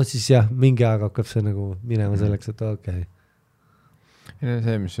 Aga no siis jah, mingi aeg hakkab see nagu minema selleks, et okei. Ja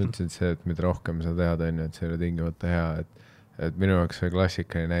see, mis ütlesid see, et mida rohkem sa tead, on, et see ei ole tingimata hea, et minu jaoks see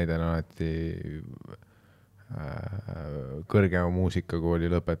klassikani näide on alati kõrgema muusikakooli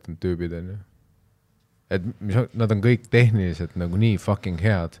lõpetanud tüübid, on ju. Et nad on kõik tehniliselt nagu nii fucking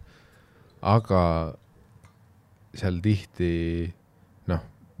head, aga seal tihti, noh,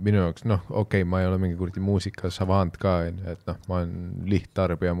 minu jaoks, noh, okei, ma ei ole mingi kurdi muusika savant ka, et noh, ma olen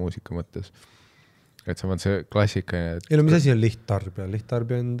lihttarbija muusika mõttes. Et see on see klassikaline. Ei no, mis asi on lihttarbija?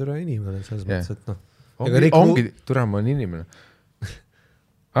 Lihttarbija on türa inimene, selles mõttes, et noh. Ongi, türa, ma olen inimene.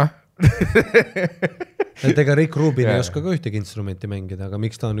 et ega Rick Rubin ei oska ka ühtegi instrumenti mängida, aga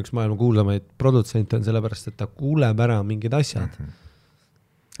miks ta on üks maailma kuulamaid produtsente on sellepärast, et ta kuuleb ära mingid asjad.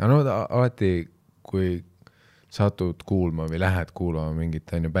 Aga no alati, kui satud kuulma või lähed kuulama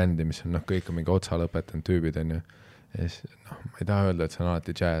mingit bändi, mis on kõik on mingi otsa lõpetanud tüübid, on ju. Ja siis, ma ei taha öelda, et see on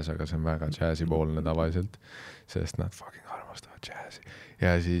alati jazz, aga see on väga jazzipoolne tavaliselt, sest nad fucking armastavad jazzi.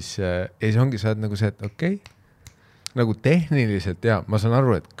 Ja siis ongi sa oled nagu see, et okei, nagu tehniliselt, ma saan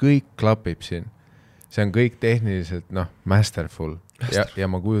aru, et kõik klapib siin. See on kõik tehniliselt, masterful.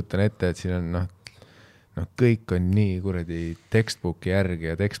 Ja ma kujutan ette, et siin on, kõik on nii kuradi textbooki järgi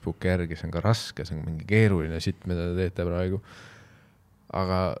ja textbooki järgi, see on ka raske, see on mingi keeruline sitt, mida te teete praegu.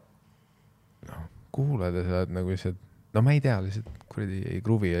 Aga kuulada sa oled nagu lihtsalt, ma ei tea, lihtsalt kuradi ei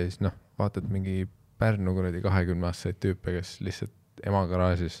kruvi ja siis vaatad mingi Pärnu kuradi 20-aastaseid tüüpe, kes lihtsalt ema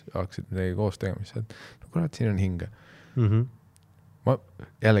garaažis hakkasid midagi koos tegema, siis kurat, siin on hinge. Ma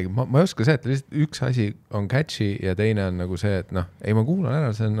ei oska see, et lihtsalt üks asi on catchy ja teine on nagu see, et ei ma kuulan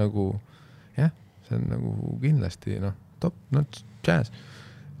ära, see on nagu see on nagu kindlasti top notch jazz,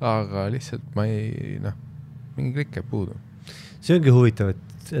 aga lihtsalt ma ei mingi klikk jääb puudu. See ongi huvitav, et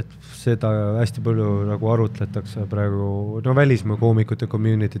seda hästi palju nagu arutletakse praegu, välismaa koomikute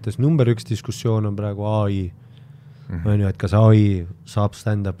communitytes number 1 diskussioon on praegu AI. On ju, et kas AI saab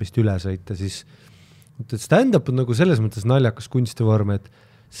stand-upist üle sõita, siis stand-up on nagu selles mõttes naljakas kunstivorm, et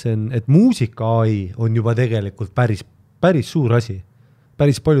see on, et muusika AI on juba tegelikult päris suur asi.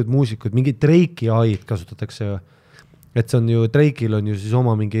 Päris paljud muusikud, mingi Drake'i AI-d kasutatakse ju. Et see on ju, Drake'il on ju siis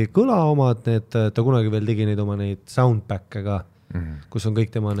oma mingi kõla omad, ta kunagi veel tegi neid oma neid soundback'e ka, kus on kõik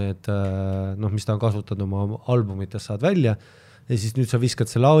tema need, mis ta on kasutanud oma albumites saad välja ja siis nüüd sa viskad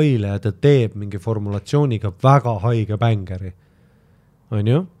selle AI-le ja ta teeb mingi formulatsiooniga väga haige bängeri. On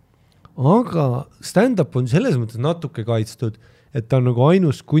ju? Aga stand-up on selles mõttes natuke kaitstud, et ta on nagu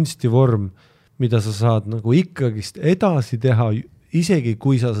ainus kunstivorm, mida sa saad nagu ikkagist edasi teha, isegi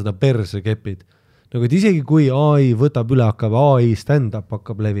kui sa seda perse kepid. Nagu et isegi kui AI võtab üle, hakkab AI stand-up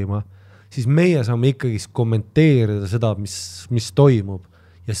hakkab levima, siis meie saame ikkagist kommenteerida seda, mis toimub.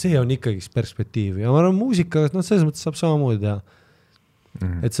 Ja see on ikkagist perspektiivi. Ja ma arvan, muusika, selles mõttes saab samamoodi teha.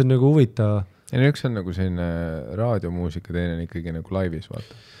 Et see on nagu huvitav. Ja üks on nagu selline raadiomuusika, teine on ikkagi nagu laivis,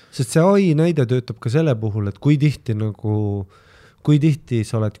 vaata. Sest see AI näide töötab ka selle puhul, et kui tihti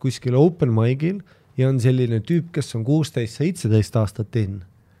sa oled kuskil open mic'il ja on selline tüüp, kes on 16-17 aastat in.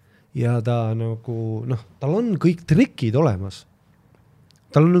 Ja ta nagu, tal on kõik trikid olemas.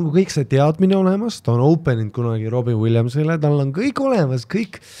 Tal on nagu kõik see teadmine olemas, ta on openinud kunagi Robin Williamsile, tal on kõik olemas,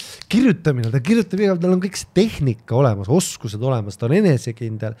 kõik kirjutamine, ta kirjutab igal, tal on kõik see tehnika olemas, oskused olemas, ta on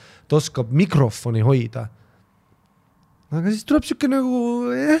enesekindel, ta oskab mikrofoni hoida. Aga siis tuleb siuke nagu,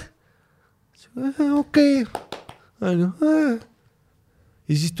 okei.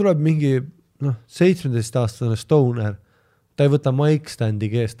 Ja siis tuleb mingi 17-aastane stoner, ta ei võta mic standi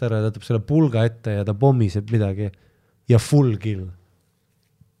keest ära, ta tõtab selle pulga ette ja ta pommiseb midagi ja full kill.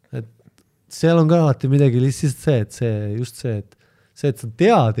 Et seal on ka alati midagi lihtsalt see, et sa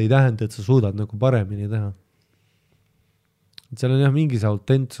tead, ei tähenda, et sa suudad nagu paremini teha. Et seal on mingi see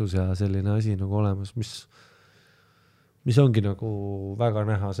autentsus ja selline asi nagu olemas, mis ongi nagu väga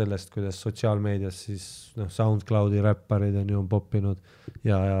näha sellest, kuidas sotsiaalmeedias siis SoundCloudi räpparid on poppinud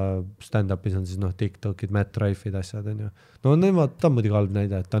ja stand-upis on siis TikTokid, Matt Rife-id asjad on ju. Ta on muidugi halb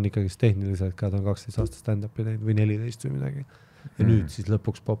näide, et ta on ikkagi tehniliselt ka, ta on 12 aastat stand-upi näinud või 14 või midagi. Ja nüüd siis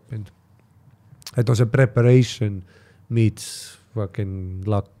lõpuks poppinud. Et see preparation meets fucking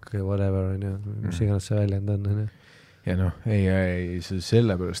luck ja whatever on ju, mis iganes see väljend on. Ja AI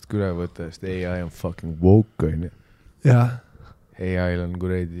sellepärast küle võtta, sest AI on fucking woke on ju. Ja. AI-l on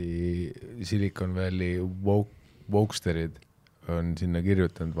kuredi Silicon Valley wokesterid on sinna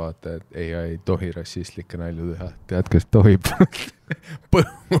kirjutanud, vaata, et AI ei tohi rassistlikke nalju teha. Tead, kes tohib?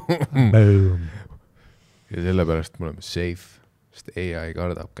 Ja sellepärast me oleme safe, sest AI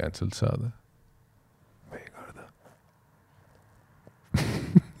kardab cancelled saada. Me ei karda.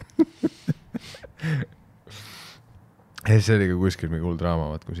 See oli ka kuskil mingi hull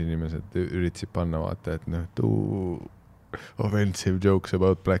draama, kus inimesed üritasid panna, vaata, et offensive jokes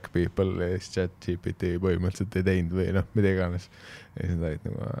about black people ja siis ChatGPT põhimõtteliselt ei teinud või mida iganes. Ja siis nad olid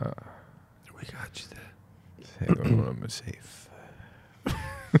nagu we got you there. See on oleme safe.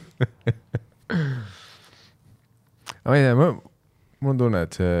 Ma ei tea, mul on tunne,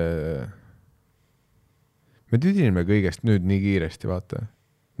 et me tüdineme kõigest nüüd nii kiiresti, vaata.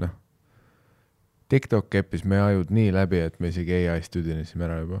 TikTok keppis me ajud nii läbi, et me isegi AI-st tüdinesime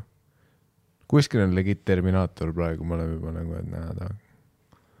ära juba. Kuskil on legit Terminaator praegu, ma olen juba nagu, et ta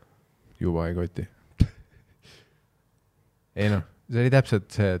juba ei koti. Ei see oli täpselt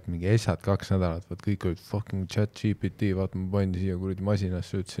see, et mingi esad 2 nädalat, vaat kõik olid fucking chat GPT, vaat ma panin siia kuradi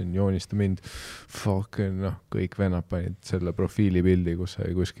masinasse, ütlesin joonista mind, fucking kõik vennad panid selle profiilipildi, kus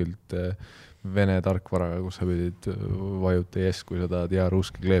sai kuskilt Vene tarkvaraga, kus sa pidid vajuta yes, kui sa tahad ja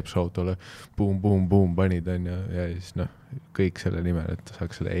ruski kleeps autole, boom, panid on ja siis kõik selle nimel, et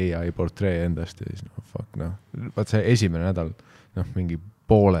saaks selle AI portree endast ja siis vaat see esimene nädal, mingi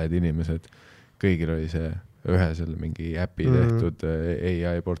pooled inimesed, kõigil oli see ühe selle mingi äpi tehtud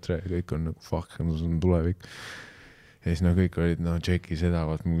AI portree, kõik on fuck, see on tulevik. Ja siis kõik olid, tšeki seda,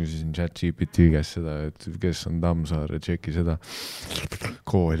 vaat ma küsisin chat GPT käest seda, et kes on Tammsaar ja tšeki seda.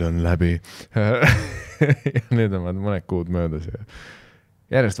 Kool on läbi. Ja need on mõned kuud möödas ja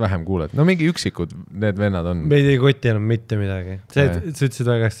järjest vähem kuuled. Mingi üksikud need vennad on. Meid ei koti enam mitte midagi. Sa ütlesid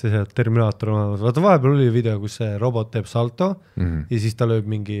väga hästi see Terminaator olemas. Vaata vahepeal oli video, kus see robot teeb salto ja siis ta lööb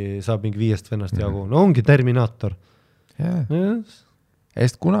saab mingi 5 vennast jagu. No ongi Terminaator. Yes.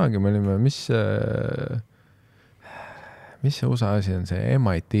 Eest kunagi me olime, mis see USA asi on, see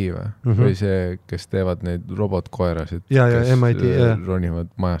MIT või see, kes teevad neid robotkoerasid, kes MIT,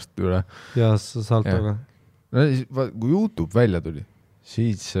 ronivad majast üle. Ja saltoga. Kui YouTube välja tuli,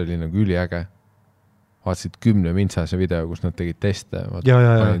 siis see oli üliäge. Vaatasid 10 mintsase video, kus nad tegid teste.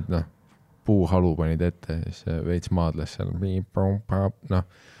 Panid, puuhalu panid ette ja siis veits maadles seal.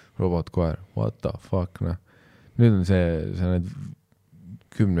 Robotkoer, what the fuck. Nüüd on see need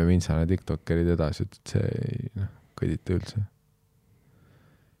 10 mintsane TikTokerid edasi, et see ei kõdita üldse.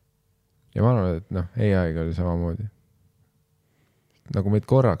 Ja ma arvan, et AI-ga oli samamoodi. Nagu meid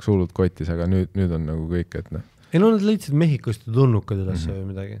korraks hullult kotis, aga nüüd on kõik, et Ei nad leidsid Mehhikost ja tulnukad üles või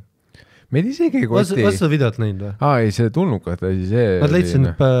midagi. Meid isegi koti. Vastu videot näinud või? Ei, see tulnukad oli see. Nad leidsid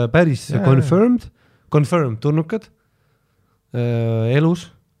päris confirmed tulnukad elus.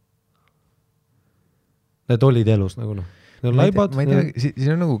 Need olid elus nagu laibad. Ma ei tea,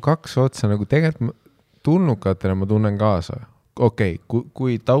 siin on 2 otsa, tegelikult tulnukatele ma tunnen kaasa. Okei,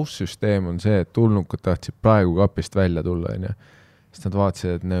 kui taustsüsteem on see, et tulnukad tahtsid praegu kapist välja tulla, siis nad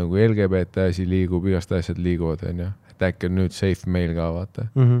vaatasid, et kui LGBT asi liigub, igast asjad liiguvad, et äkki on nüüd safe mail ka, vaata.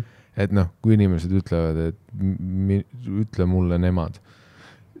 Et kui inimesed ütlevad, et ütle mulle nemad,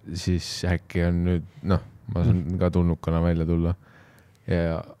 siis äkki on nüüd, ma saan ka tulnukana välja tulla.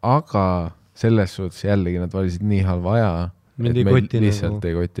 Aga selles suhtes jällegi nad valisid nii halva aja, et meil lihtsalt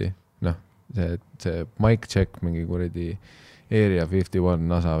ei koti. See mic check mingi kuradi Area 51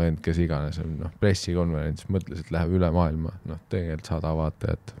 NASA vend, kes iganes on pressikonverents, mõtles, et läheb üle maailma. Tegelikult 100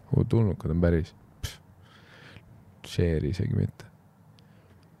 vaatajat. Tulnukad on päris. Share isegi mitte.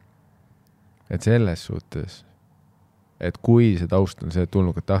 Et selles suhtes, et kui see taust on see, et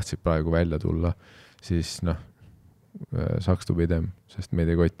tulnukad tahtsid praegu välja tulla, siis saks tubidem, sest meid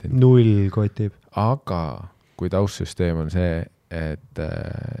ei kotinud. 0 kotib. Aga kui taustsüsteem on see, et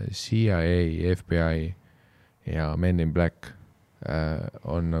CIA, FBI ja Men in Black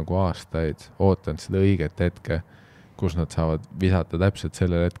on aastaid ootanud seda õiget hetke, kus nad saavad visata täpselt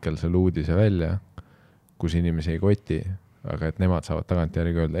sellel hetkel selle uudise välja, kus inimesi ei koti, aga et nemad saavad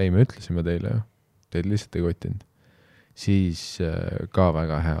tagantjärgi öelda, ei, me ütlesime teile ju, teid lihtsalt ei kotinud. Siis ka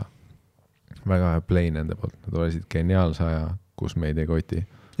väga hea play nende poolt, nad olid geniaalse aja, kus meid ei koti.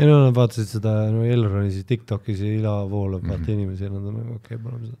 Ja nad vaatasid seda Elronis TikTokis ja ilavoolab vaata inimesi ja nad on okei,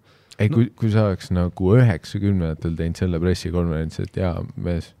 paneme seda. Ei, kui sa oleks 90-ndatel teinud selle pressikonverentsi, et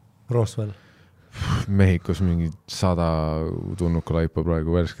mees Roswell. Mehhikos mingi 100 tulnukalaipa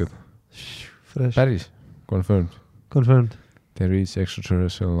praegu värsked. Fresh. Päris, confirmed. There is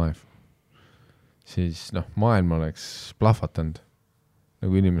extraterrestrial life. Siis maailm oleks plahvatanud.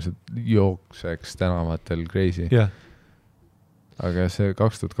 Nagu inimesed jookseks tänavatel crazy. Yeah. Aga see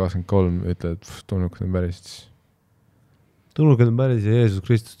 2023 ütleb, et tulnukad on päris. Tulnukad on päris ja Jeesus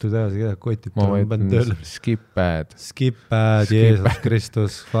Kristus tuli tagasi, keda kotib. Skip bad, Jeesus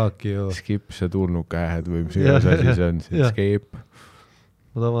Kristus, fuck you. Skip see tulnukad või mis asi see on, skip.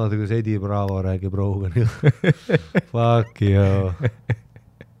 Ma tahan vaadata, kus Eddie Bravo räägib Rogani. Fuck you.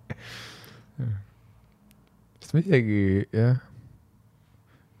 Sest ma isegi, jah.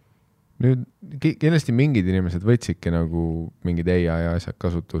 Nüüd kindlasti mingid inimesed võtsidki mingid AI asjad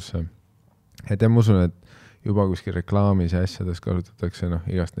kasutusse. Et ma usun, et juba kuskil reklaamis ja asjades kasutatakse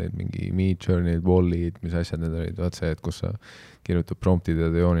igast neid mingi Midjourney'd, Wall-E'd, mis asjad need olid. Vaat see, et kus sa kirjutab promptid ja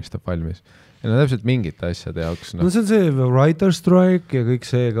ta joonistab valmis. Ja täpselt mingite asjade jaoks. No see on see writer strike ja kõik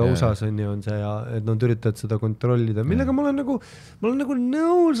see ka USA-s on see, et nad üritavad seda kontrollida. Millega ma olen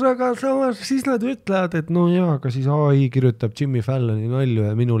nõus, aga samas siis nad ütlevad, et aga siis AI kirjutab Jimmy Falloni nalju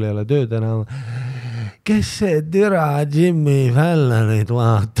ja minul ei ole tööd enam. Kes see türa Jimmy Fallonit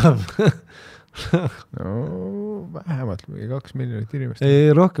vaatab? vähemalt 2 miljonit inimest.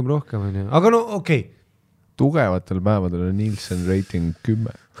 Ei, rohkem on ju. Aga no okei. Tugevatel päevadel on Nielsen rating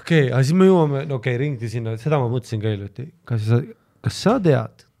 10. Okei, aga siis me jõuame, ringti sinna, seda ma mõtlesin ka hiljuti. Kas sa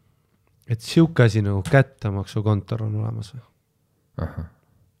tead, et siuke asi nagu kättemaksukontor on olemas või? Aha.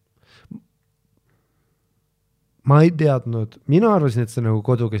 Ma ei teadnud, mina arvasin, et see nagu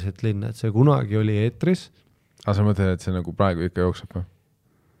kodukeset linna, et see kunagi oli eetris. Aga sa mõtled, et see nagu praegu ikka jookseb või?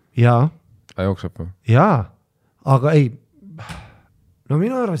 Jaa. Jookseb või? Jaa, aga ei. No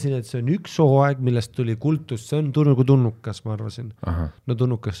mina arvasin, et see on üks hooaeg, millest tuli kultus, see on nagu tunnukas, ma arvasin. Aha. No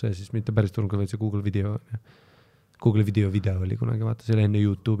tunnukas see siis, mitte päris tunnukas, vaid see Google video oli kunagi, vaata, see oli enne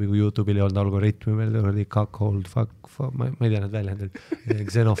YouTube'i, kui YouTube'il ei olnud algoritmi, meil oli cuckold, fuck, ma ei tea need väljendid,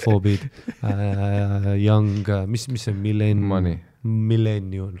 xenofoobid, young, mis see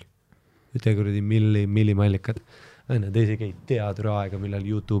millennial, kuradi millimallikad, teisegi ei tea türa aega, millal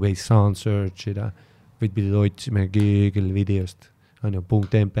YouTube ei saanud searchida, vaid pidid otsime Google videost. On ju,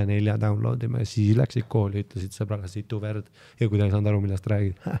 .mp4 downloadime ja siis läksid kooli, ütlesid sõbraga situ verd ja kui ta ei saanud aru, millest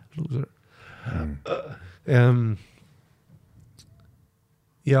räägid, loser.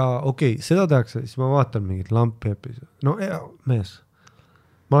 Ja okei, seda tehakse, siis ma vaatan mingit lampi episoodi. No mees,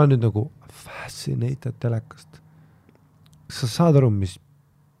 ma olen nüüd nagu fascinated telekast. Kas sa saad aru, mis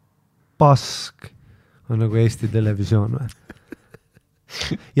pask on nagu Eesti televisioon või?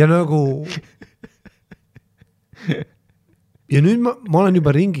 Ja nagu... Ja nüüd ma olen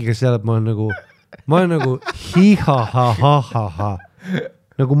juba ringiga seal, et ma olen nagu hiha-ha-ha-ha-ha.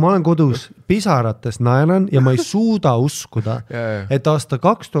 Nagu ma olen kodus pisarates naeran ja ma ei suuda uskuda, et aasta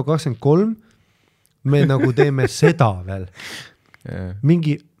 2023 me nagu teeme seda veel.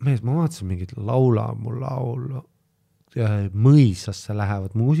 Mingi, mees, ma vaatasin mingit laula, mul laulu, mõisasse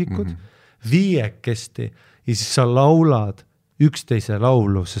lähevad muusikud, viiekesti ja siis sa laulad üksteise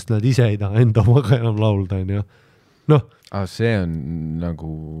laulu, sest nad ise ei taha enda omaga enam laulda, on ju. Noh. See on nagu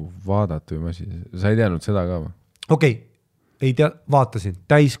vaadata või asi. Sa ei teadnud seda ka või? Okei, ei tea, vaatasin.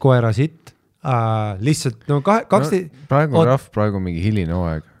 Täiskoera sitt. Lihtsalt, no 12... praegu on rahv, praegu on mingi hiline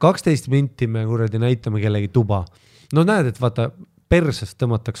hooaeg. 12 minti me kuradi näitame kellegi tuba. No näed, et vaata, persest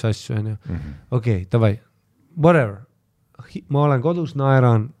tõmmatakse asju, on ju. Okei, davai. Whatever. Ma olen kodus,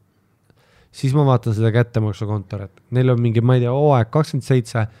 naeran. Siis ma vaatan seda kättemaksukontoret. Neil on mingi, ma ei tea, hooaeg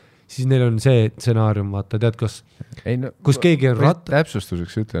 27... siis neil on see stsenaarium, vaata, tead, kus keegi on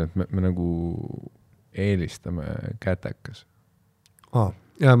täpsustuseks ütlen, et me nagu eelistame kätekas.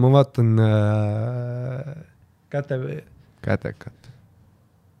 Ja ma vaatan kätekat.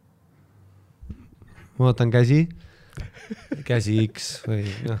 Ma vaatan käsi X või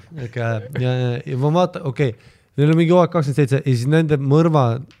ja ma vaatan, okei, neil on mingi hooaeg 27 ja siis nende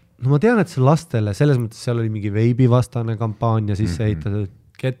mõrva, no ma tean, et see lastele, selles mõttes seal oli mingi veibivastane kampaania sisse ehitatud,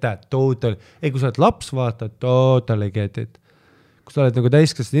 get total, kui sa oled laps, vaatad, totally get it. Kui sa oled nagu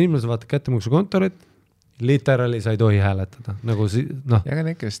täiskasvanud inimesed, vaatad kättemaksukontorit, literaali sa ei tohi hääletada. Nagu Ja ka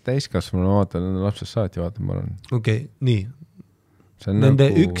need, kes täiskasvanud vaatad, nende lapsest saati vaatad, ma arvan. Okei, nii. Nende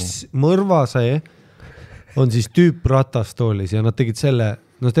nagu... üks mõrvase on siis tüüp ratastoolis ja nad tegid selle,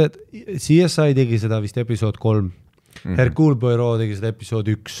 no tead, CSI tegi seda vist episood 3. Hercule Poirot tegi seda episood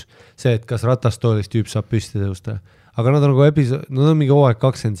 1. See, et kas ratastoolis tüüp saab püsti tõusta. Aga nad on nagu nad on mingi hooaeg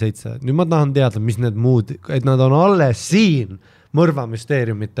 27. Nüüd ma tahan teada, mis need muud, et nad on alles siin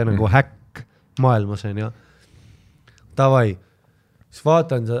mõrvamüsteeriumite nagu häkk maailmas on ja davai. Siis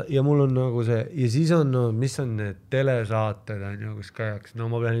vaatan seda ja mul on nagu see ja siis on, no, mis on need telesaated on ju, kus käiaks,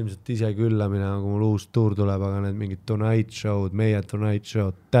 no ma pean ilmselt ise külla minema, kui mul uus tuur tuleb, aga need mingid Tonight Show'd, meie Tonight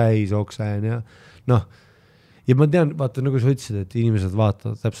Show'd täis oksen ja noh. Ja ma tean, vaata nagu sa ütlesid, et inimesed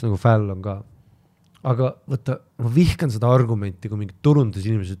vaatavad, täpselt nagu Fallon ka. Aga võtta, ma vihkan seda argumenti, kui mingid turundus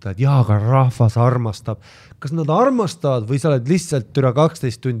inimesed ütlevad, aga rahvas armastab. Kas nad armastavad või sa oled lihtsalt türa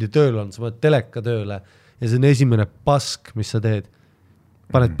 12 tundi tööl on, sa paned teleka tööle ja see on esimene pask, mis sa teed.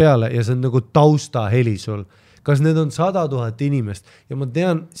 Paned peale ja see on nagu tausta heli sul. Kas need on 100 000 inimest ja ma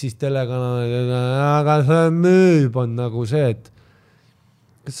tean siis telekanal, aga see müüb on nagu see, et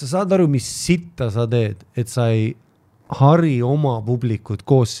kas sa saad aru, mis sitta sa teed, et sa ei hari oma publikut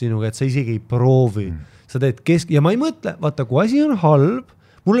koos sinuga, et sa isegi ei proovi. Sa teed ja ma ei mõtle, vaata, kui asi on halb,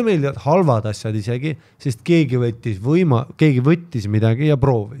 mulle meeldivad halvad asjad isegi, sest keegi võttis midagi ja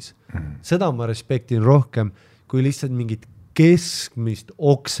proovis. Seda ma respektin rohkem, kui lihtsalt mingit keskmist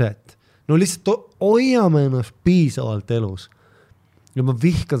okset. No lihtsalt hoiame ennast piisavalt elus. Ja ma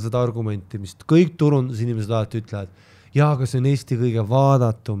vihkan seda argumenti, mis kõik turundusinimesed alati ütlevad, aga see on Eesti kõige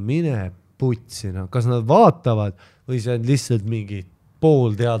vaadatum, mine putsina. Kas nad vaatavad või see on lihtsalt mingi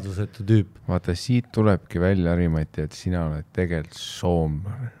poolteadvusetu tüüp? Vaata, siit tulebki välja, Harimati, et sina oled tegelikult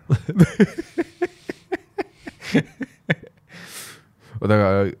soomlane. Oota,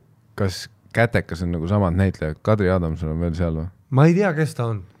 aga kas Kätekas on nagu samad näitlejad? Kadri Adamson on veel seal või? Ma ei tea, kes ta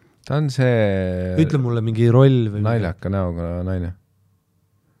on. Ta on see... Ütle mulle mingi roll või... Naljaka näoga naine.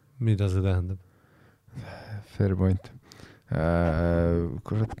 Mida see tähendab? Fair point.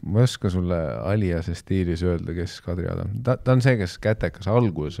 Kurat, ma ei oska sulle Aliase stiilis öelda, kes Kadri Adam. Ta on see, kes Kätekas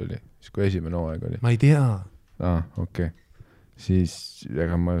alguses oli, siis kui esimene hooaeg oli. Ma ei tea. Okei. Siis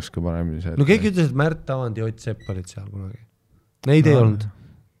ega ma ei oska paremini see... No keegi ütles, et Märt Tavand ja Ott Sepp olid seal kunagi. Neid ei olnud.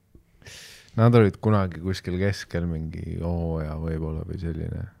 Nad olid kunagi kuskil keskel mingi hooaja võib-olla või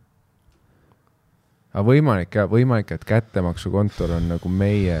selline. Aga võimalik, et kättemaksukontor on nagu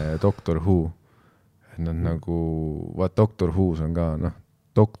meie Doctor Who. Nad nagu, Doctor Who's on ka,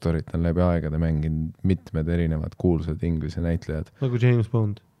 doktorit on läbi aegade mänginud mitmed erinevad kuulsad inglise näitlejad. Nagu James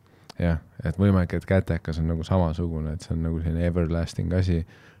Bond. Jah, et võimalik, et Kätekas on nagu samasugune, et see on nagu selline everlasting asi,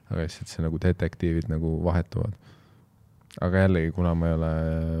 aga lihtsalt see nagu detektiivid nagu vahetuvad. Aga jällegi, kuna ma ei ole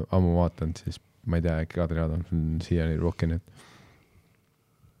ammu vaatanud, siis ma ei tea, äkki Kadri Adam on siiani rockinud.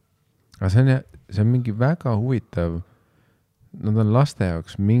 Aga see on mingi väga huvitav, nad on laste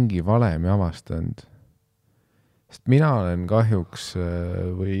jaoks mingi valemi avastanud. Sest mina olen kahjuks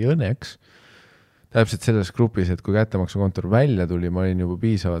või õnneks täpselt selles grupis, et kui kättemaksukontor välja tuli, ma olin juba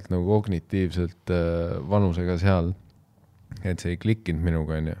piisavalt nagu kognitiivselt vanusega seal, et see ei klikkinud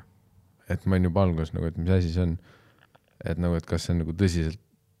minuga, on ju. Et ma olin juba alguses nagu, et mis asi see on. Et nagu, et kas see on nagu tõsiselt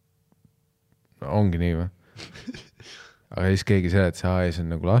ongi nii või? Aga siis keegi seletas, et see on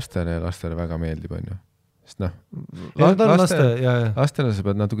nagu lastele ja lastele väga meeldib, on ju. Sest lastele sa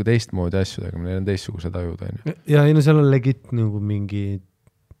pead natuke teistmoodi asju tegema, neil on teistsugused ajud, on ju. Ja seal on legit nagu mingi,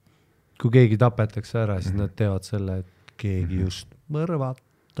 kui keegi tapetakse ära, siis nad teevad selle, et keegi just mõrvad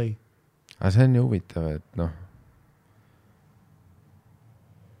tõi. Aga see on ju huvitav, et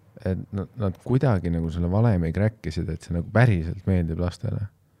et nad kuidagi nagu selle valemi kräkkisid, et see nagu päriselt meeldib lastele.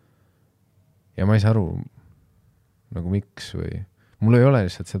 Ja ma ei saa aru nagu miks või... Mul ei ole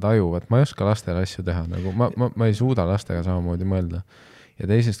lihtsalt seda aju, et ma ei oska lastele asju teha, nagu ma ei suuda lastega samamoodi mõelda. Ja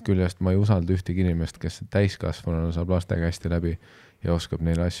teisest küljest ma ei usalda ühtegi inimest, kes täiskasvanuna saab lastega hästi läbi ja oskab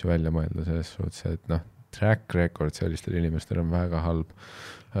neile asju välja mõelda selles suhtes, et track record sellistel inimestel on väga halb.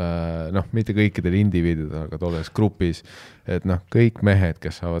 Mitte kõikidel indiviididel, aga tolles grupis, et kõik mehed,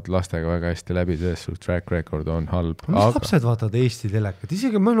 kes saavad lastega väga hästi läbi, selles suhtes track record on halb. Mis lapsed vaatavad Eesti telekat?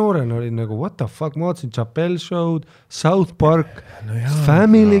 Isegi ma noorena olin nagu, what the fuck, ma vaatasin Chappelle Show'd, South Park,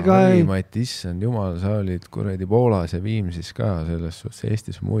 Family Guy. Issand jumal, sa olid kuradi Poolas ja Viimsis ka, selles suhtes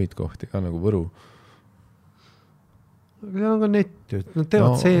Eestis muid kohti ka nagu Võru. Aga seal on ka net ju, nad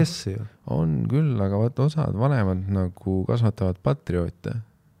teevad CS-i ju. On küll, aga osad vanemad nagu kasvatavad patrioote.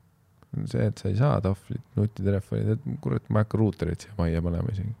 See, et sa ei saa tahvlit, nutitelefonid, et kurat, ma hakka ruuterit siia majja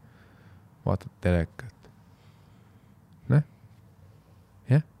panema isegi. Vaatad telekat.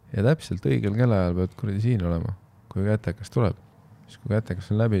 Jah, ja täpselt õigel kellaajal pead kuradi siin olema, kui kätekas tuleb. Siis kui kätekas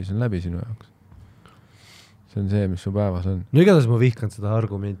on läbi sinu jaoks. See on see, mis su päevas on. No igatahes ma vihkan seda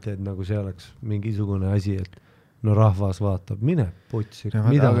argumenti, et nagu see oleks mingisugune asi, et rahvas vaatab, mine putsi,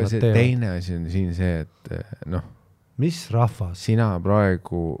 mida nad teevad. Teine asi on siin see, et mis rahvas? Sina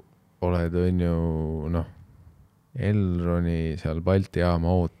praegu oled on ju Elroni seal Balti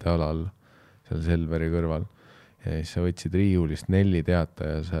jaama ootealal seal Selveri kõrval ja siis sa võtsid riiulist 4 teata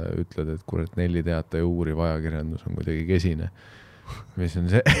ja sa ütled, et kurat 4 teata ja uuriv ajakirjandus on kuidagi kesine. Mis on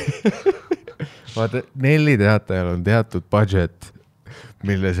see? Vaata, 4 teatajal on teatud budget,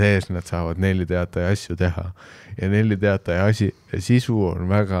 mille sees nad saavad 4 teataja asju teha ja 4 teataja sisu on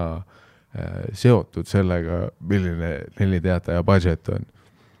väga seotud sellega, milline 4 teataja budget on.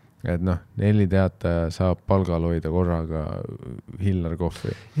 Et 4 teataja saab palgal hoida korraga Hillar kohvi.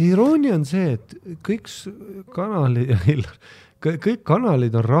 Iroonia on see, et kõik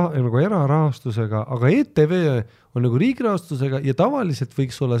kanalid on nagu erarahastusega, aga ETV on nagu riigirahastusega ja tavaliselt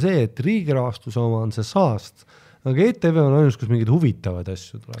võiks olla see, et riigirahastuse oma on see saast, aga ETV on ainus, kus mingid huvitavad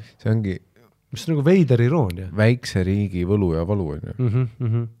asju tuleb. See ongi... Mis on nagu veider iroonia. Väikse riigi võlu ja valu on ju.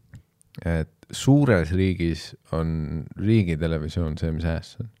 Et suures riigis on riigitelevisioon see, mis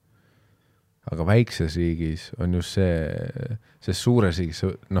ääs on. Aga väikses riigis on just see suures riigis,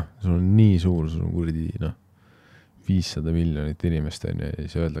 sul on nii suur, sul on kuradi 500 miljonit inimest on ja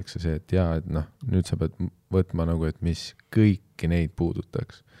siis öeldakse see, et jaa, et nüüd sa pead võtma nagu, et mis kõiki neid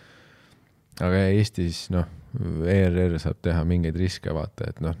puudutaks. Aga Eestis, ERR saab teha mingeid riske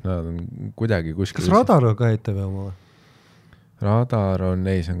vaata, et nad on kuidagi kuskil... Kas Radar on ka ETV oma? Radar on,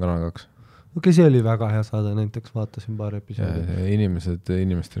 ei, see on Kanal 2. Okei, see oli väga hea saade, näiteks vaatasin paar episoodi.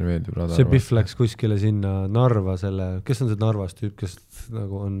 Inimestele meeldib Radar. See Pihv läks kuskile sinna Narva kes on see Narvas tüüp, kes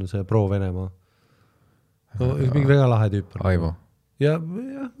nagu on see pro-Venemaa? Mingi väga lahe tüüp. Aivo.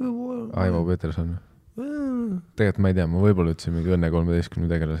 Aivo Peterson. Tegelikult ma ei tea, ma võib-olla ütlesin mingi Õnne 13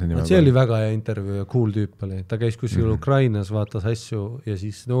 tegelase nime. See oli väga hea intervjuu ja cool tüüp oli. Ta käis kuskil Ukrainas, vaatas asju ja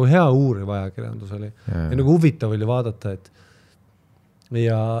siis hea uuriv ajakirjandus oli. Ja nagu huvitav oli vaadata, et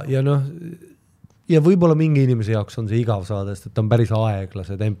ja võib-olla mingi inimese jaoks on see igav saada, sest et ta on päris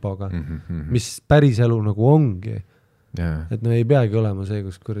aeglase tempoga, mis päris elu nagu ongi. Et ei peagi olema see,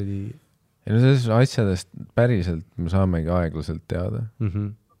 kus kuradi... Ja selles asjadest päriselt me saamegi aeglaselt teada.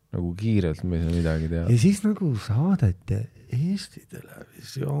 Nagu kiirelt me ei saa midagi teada. Ja siis nagu saadeti Eesti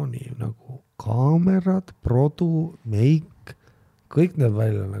televisiooni nagu kaamerad, produ, meik, kõik need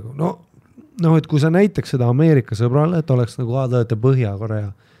välja nagu. No, et kui sa näitaks seda Ameerika sõbrale, et oleks nagu, te olete Põhja-Korea,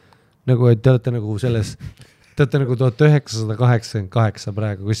 nagu, et te olete nagu selles, te olete nagu 1988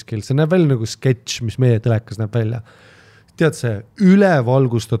 praegu kuskil, see näeb välja nagu sketš, mis meie telekas näeb välja. Tead see,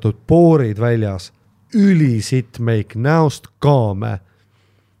 ülevalgustatud poorid väljas, ülisitt meik, näost kaame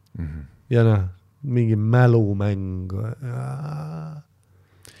ja mingi mälumäng.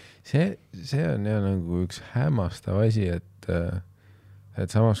 See on ja nagu üks hämmastav asi,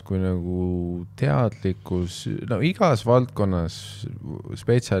 et samas kui nagu teadlikkus, igas valdkonnas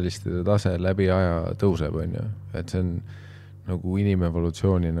spetsialistide tase läbi aja tõuseb, on ju, et see on nagu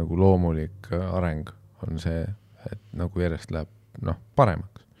inimevolutsiooni nagu loomulik areng on see, et nagu järjest läheb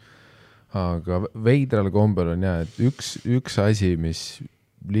paremaks. Aga veidral kombel on et üks asi, mis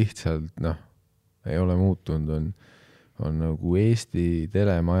lihtsalt ei ole muutunud, on nagu Eesti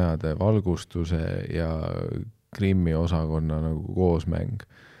telemajade valgustuse ja Krimmi osakonna nagu koosmäng.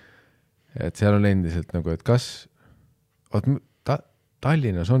 Et seal on endiselt nagu, et kas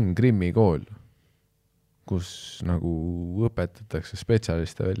Tallinnas on Krimmi kool, kus nagu õpetatakse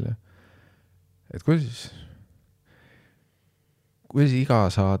spetsialiste välja. Et kuidas iga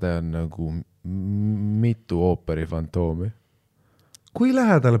saade on nagu mitu ooperi fantoomi? Kui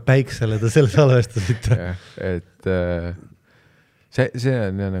lähedale päiksele te selle salvestasite? Et see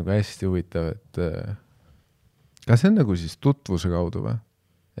on nagu hästi huvitav, et kas see on nagu siis tutvuse kaudu või?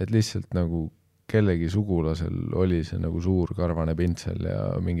 Et lihtsalt nagu kellegi sugulasel oli see nagu suur karvane pintsel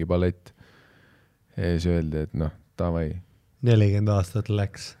ja mingi ballett. Ja siis öeldi, et tavai. 40 aastat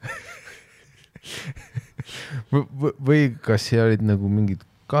läks. Või kas see olid nagu mingid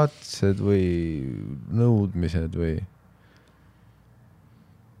katsed või nõudmised või...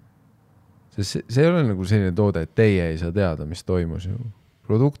 See ei ole nagu selline toode, et teie ei saa teada, mis toimus.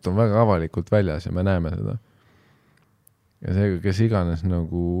 Produkt on väga avalikult väljas ja me näeme seda. Ja seega, kes iganes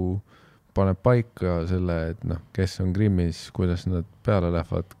nagu paneb paika selle, et kes on Krimmis, kuidas nad peale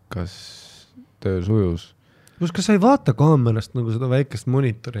lähevad, kas töö sujus. Kas sa ei vaata kaamerast nagu seda väikest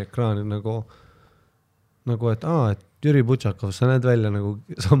monitori ekraani nagu et Jüri Butšakov, sa näed välja nagu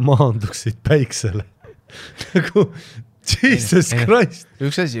sa maanduksid päiksele. Nagu Jesus Christ.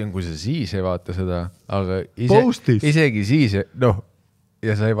 Üks asi on, kui sa siis ei vaata seda, aga isegi siis,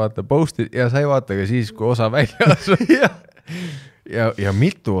 ja sa ei vaata postit ja sa ei vaata ka siis, kui osa väljas ja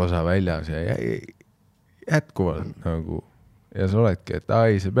mitu osa väljas ja jätkuvalt nagu, ja sa oledki, et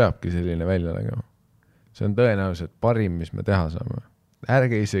see peabki selline välja nägema. See on tõenäoliselt parim, mis me teha saame.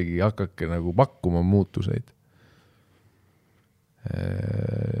 Ärge isegi hakake nagu pakkuma muutuseid.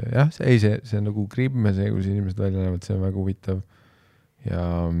 See on nagu Krimm ja see, kus inimesed välja näevad, see on väga huvitav.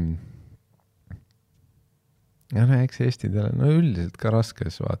 Ja eks Eesti tele, üldiselt ka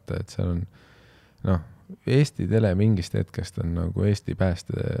raskes vaata, et seal on, Eesti tele mingist hetkest on nagu Eesti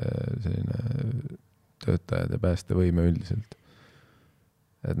pääste selline töötajad ja päästevõime üldiselt.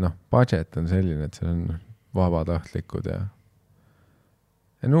 Et budget on selline, et seal on vabatahtlikud ja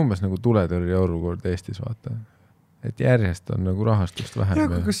umbes nagu tuletõrje olukord Eestis vaata. Et järjest on nagu rahastust vähem. Ja,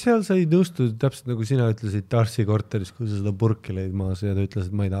 kas seal sai nõustuda täpselt nagu sina ütlesid Tarsi korteris, kui sa seda purki lõid maas ja ta ütles,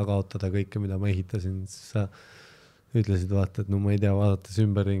 et ma ei taha kaotada kõike, mida ma ehitasin. Sa ütlesid vaata, et ma ei tea, vaadates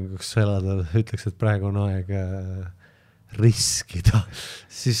ümberringi, kus elada, ütleks, et praegu on aeg riskida.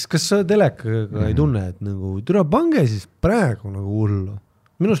 Siis kas sa telekaga ei tunne, et nagu türa pange siis praegu nagu hullu.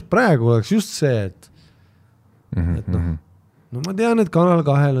 Minust praegu oleks just see, et ma tean, et Kanal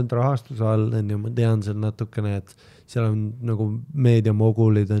 2 on rahastuse all, ja ma tean seal natukene, et seal on nagu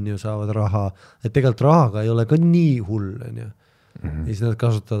meediamogulid on ju saavad raha, et tegelikult rahaga ei ole ka nii hull, on ju. Ja siis nad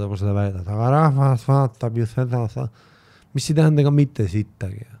kasutavad oma seda välja, aga rahvas vaatab ju seda, mis ei tähenda ka mitte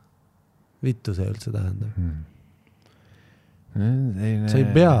sittagi. Vittu see üldse tähendab. Sa ei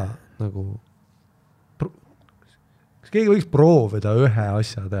pea nagu kas keegi võiks proovida ühe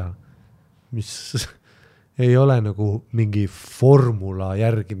asja teha, mis ei ole nagu mingi formula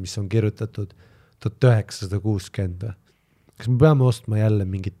järgi, mis on kirjutatud 1960. Kas me peame ostma jälle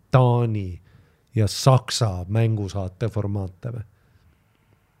mingi Taani ja Saksa mängusaate formaate või?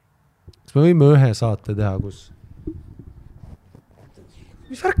 kas me võime ühe saate teha, kus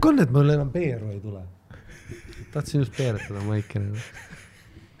mis värk on, et mul enam peeru ei tule? Tahtsin just peeretada maikene.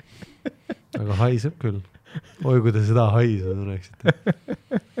 Aga haiseb küll. Oi, kui te seda haisu tunneksite.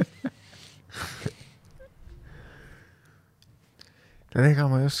 Ega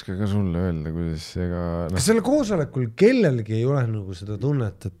ma ei oska ka sulle öelda, kuidas ega... Kas selle koosolekul kellelgi ei ole nagu seda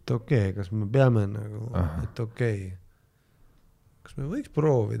tunnet, et okei, kas me peame nagu, et okei. Kas me võiks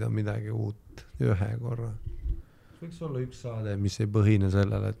proovida midagi uut ühe korra? Võiks olla üks saade, mis ei põhine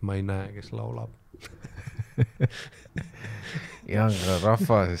sellele, et ma ei näe, kes laulab. Ja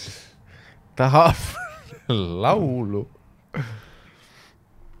rahvas tahab laulu.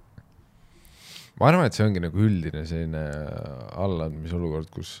 Ma arvan, et see ongi nagu üldine selline allandmisolukord,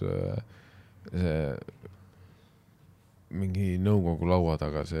 kus see mingi nõukogu laua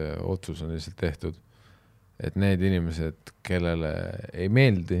taga see otsus on lihtsalt tehtud. Et need inimesed, kellele ei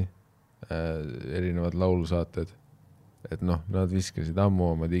meeldi erinevad laulusaated, et noh, nad viskasid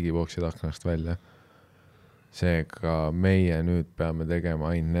ammu oma digiboksid aknast välja. Seega meie nüüd peame tegema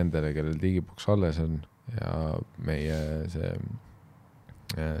ainult nendele, kellel digiboks alles on ja meie see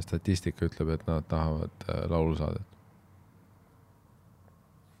statistika ütleb, et nad tahavad laulusaadet.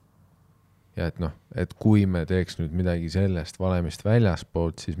 Ja et noh, et kui me teeks nüüd midagi sellest valemist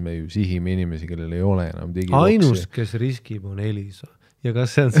väljaspoolt, siis me ju sihime inimesi, kellel ei ole enam digiboksi. Ainus, kes riskib, on Elisa. Ja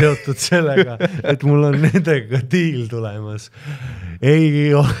kas see on seotud sellega, et mul on nendega diil tulemas? Ei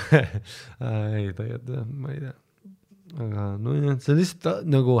ole. Ei, tegelikult, ma ei tea. Aga no jah, see lihtsalt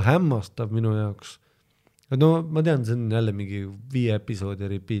nagu hämmastab minu jaoks. No ma tean, see on jälle mingi 5 episoodi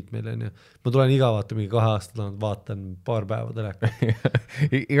repeat meil on ja ma tulen iga vaata mingi 2 aasta tagant, vaatan paar päeva teleka.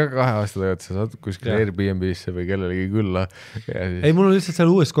 Iga 2 aasta tagant sa saad kuskil Airbnb-sse või kellelegi külla. Ei, mul on lihtsalt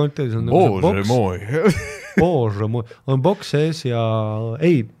seal uues kontekstis on Bože moi. On boks sees ja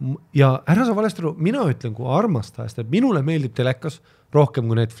ei, ja ära sa valesti aru, mina ütlen kui armastajast, et minule meeldib telekas rohkem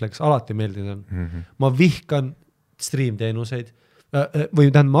kui Netflix, alati meeldib on. Ma vihkan stream-teenuseid või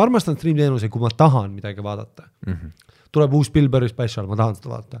tähendab, ma armastan stream-teenuseid, kui ma tahan midagi vaadata. Tuleb uus Spielbergi special, ma tahan seda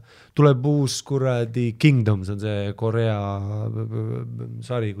vaadata. Tuleb uus kuradi Kingdom, see on see Korea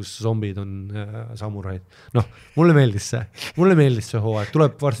sari, kus zombid on samuraid. Noh, mulle meeldis see hooaeg.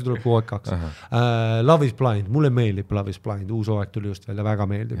 Varsti tuleb hooaeg 2. Love is Blind, mulle meeldib Love is Blind. Uus hooaeg tuli just välja, väga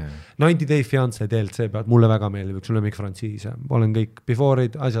meeldib. 90 Day Fiancé DLC pealt, mulle väga meeldib. Üks lemmik frantsiis. Olen kõik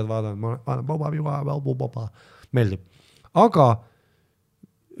before'id, asjad vaadanud. Meeldib. Aga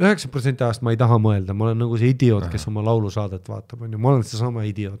 9% ajast ma ei taha mõelda, ma olen nagu see idioot, kes oma laulusaadet vaatab. Ma olen see sama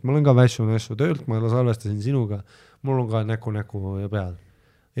idioot, ma olen ka vässu töölt, ma salvestasin sinuga, mul on ka näku ja peal.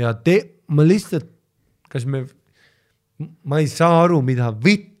 Ja ma lihtsalt, ma ei saa aru, mida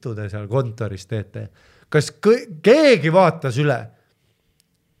vittu te seal kontoris teete. Kas keegi vaatas üle?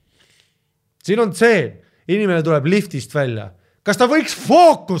 Siin on tseen, inimene tuleb liftist välja. Kas ta võiks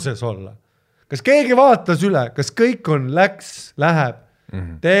fookuses olla? Kas keegi vaatas üle? Kas kõik on läheb?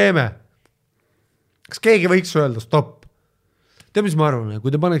 Teeme. Kas keegi võiks öelda stopp? Tead, mis ma arvan,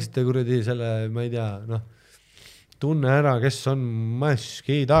 kui te paneksite kuradi selle, ma ei tea, tunne ära, kes on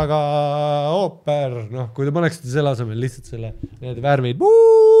maski taga, ooper, kui te paneksite selle asemel lihtsalt selle, need värvid,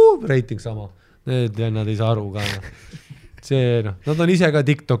 reiting sama, need nad ei saa aru ka. See, nad on ise ka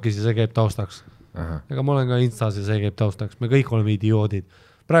TikTokis ja see käib taustaks. Ega ma olen ka Instas ja see käib taustaks. Me kõik oleme idioodid.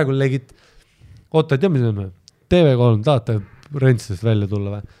 Praegu legid, oota, tead, mis on? TV3, tahate Rentsest välja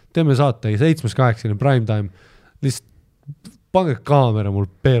tulla või? Teeme saate 7-8 prime time, lihtsalt pange kaamera mul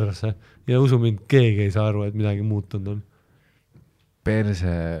perse ja usu mind, keegi ei saa aru, et midagi muutunud on.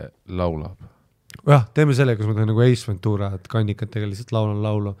 Perse laulab. Jah, teeme selle, kus ma teen nagu Ace Ventura, et kannikatega lihtsalt laulan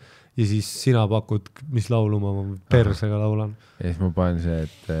laulu ja siis sina pakud, mis laulu ma persega laulan. Ja siis ma panen see,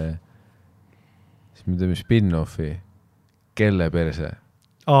 et siis me teeme spin-offi Kelle perse?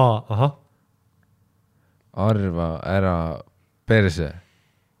 Ahah. Arva ära perse.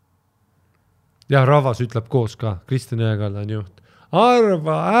 Ja rahvas ütleb koos ka. Kristjan Jõekald on juht.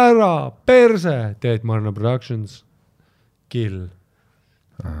 Arva ära perse. Teet Marna Productions. Kill.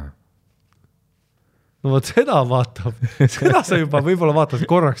 No võt seda vaatab. Seda sa juba võib-olla vaatad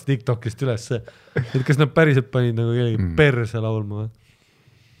korraks TikTokist üles. Et kas nad päriselt panid nagu kellegi perse laulma?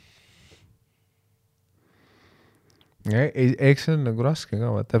 Eks see on nagu raske ka.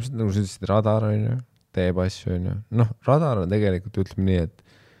 Täpselt nagu sa ütlesid, radar on ju. Teeb asju on ju. Noh, radar on tegelikult ütleme nii, et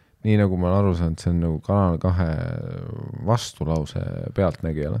nii nagu ma olen aru saanud, see on nagu Kanal 2 vastulause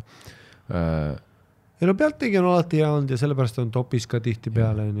pealtnägijale. Ja no pealtnägija on alati hea olnud ja sellepärast on topis ka tihti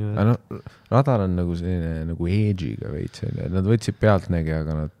peale. No, radar on nagu selline nagu edgiga veits. Nad võtsid pealtnägija,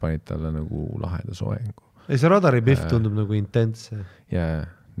 aga nad panid talle nagu laheda soengu. Ei, see radari piff tundub nagu intense. Ja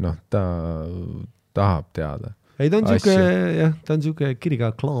noh, ta tahab teada. Ei, ta on siuke, jah, ta on siuke kiriga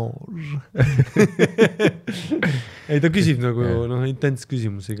klaus. Ei, ta küsib nagu, intens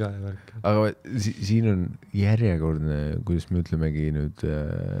küsimusi ka. Aga siin on järjekordne, kuidas me ütlemegi nüüd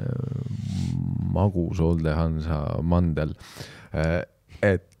magusoolde Hansa mandel,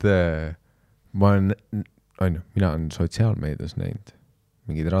 et mina olen sotsiaalmeedias näinud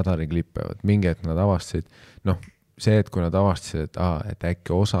mingid radariklippe, mingi, et nad avastasid, see, et kui nad avastasid, et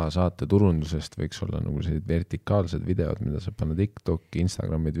äkki osa saate turundusest võiks olla nagu sellised vertikaalsed videod, mida sa panna TikToki,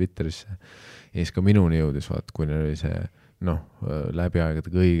 Instagrami, Twitterisse. Ja siis ka minuni jõudis, kui neil oli see, läbi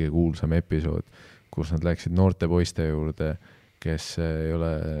aegade kõige kuulsam episood, kus nad läksid noorte poiste juurde, kes ei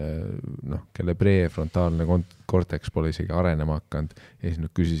ole, kelle prefrontaalne korteks pole isegi arenema hakanud. Ja siis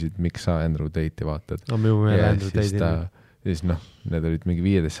nad küsisid, miks sa Andrew Tate'i vaatad. Ja siis need olid mingi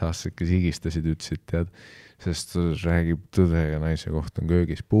 15-aastased, kes higistasid, ütlesid, tead, sest räägib tõdega naise kohta on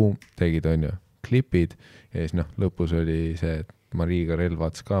köögis, puum, tegid on ju klipid ja siis lõpus oli see, et Marii Karel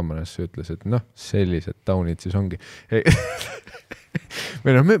vaatas kaamerasse ütles, et sellised taunid siis ongi.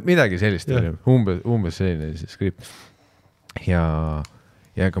 Või midagi sellist oli, umbes selline siis skript. Ja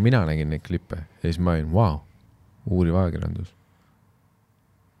ka mina nägin neid klippe ja siis ma olin, wow, uuriv ajakirjandus.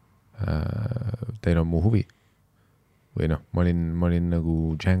 Teil on mu huvi. Või ma olin nagu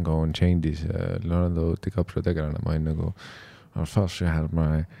Django Unchained'is Leonardo DiCaprio tegelane, ma olin nagu first you had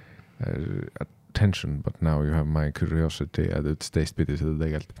my attention, but now you have my curiosity ja ta ütles teistpidi seda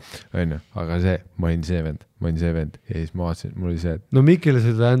tegelikult. Aga ma olin see vend ja siis ma vaatasin, mul oli see, et Mikile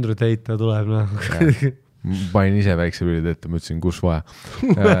seda Andrew Tate tuleb panin ise väikse pillid ette, ma ütlesin, kus vaja.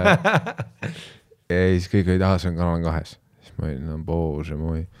 Ja siis kõik olid, see on kanal 2. Siis ma olin, bože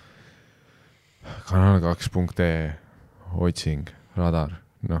moi. Kanal 2.ee otsing, radar,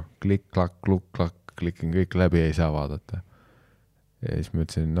 klikk, klakk, klukk, klakk, klikin kõik läbi, ei saa vaadata. Ja siis ma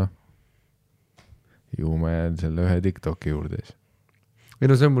ütlesin, ju ma jään selle ühe TikToki juurde. Ei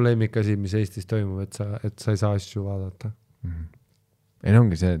see on mul lemmikasi, mis Eestis toimub, et sa ei saa asju vaadata. Ei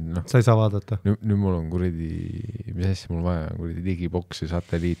ongi see, sa ei saa vaadata. Nüüd mul on mis asja mul vaja on, digiboksi,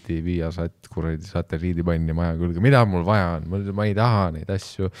 satelliiti, viiasat, satelliidipanni maja külge. Mida mul vaja on? Ma ei taha neid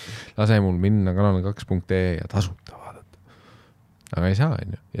asju. Lase mul minna kanal 2.ee ja tasuta vaadata. Aga ei saa,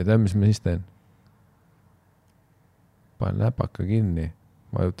 ja tead, mis ma siis teen? Panen läpaka kinni,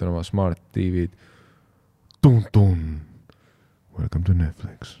 vajutan oma smart TV-d. Tun-tun. Welcome to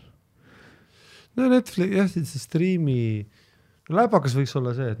Netflix. Netflix, jah, see striimi. Läpakas võiks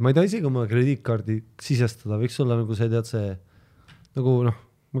olla see, et ma ei tea isegi oma krediitkaardi sisestada, võiks olla nagu see, tead see, nagu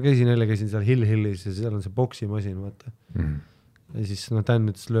ma käisin seal Hillis ja seal on see boksimasin, vaata. Ja siis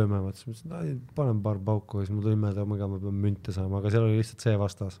tän ütles lööme, vaatasin, panen paar pauku ja siis mul tuli meelde, ma pean münte saama, aga seal oli lihtsalt see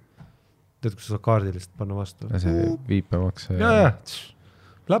vastas. Tead, kus sa kaardi lihtsalt panna vastu. Ja see viipemaks. Ja.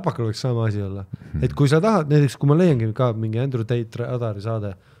 Läpakal võiks sama asi olla. Et kui sa tahad, näiteks kui ma leiangi ka mingi Andrew Tate radari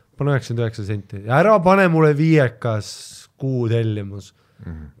saade, pane 99 senti. Ja ära pane mulle 5-kas kuutellimus.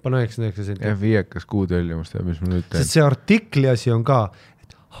 Pane 99 senti. Ja 5-kas kuutellimus teab, mis ma nüüd teen. Sest see artikli asi on ka,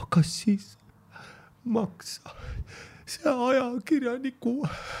 et aga siis maksa see ajakirjaniku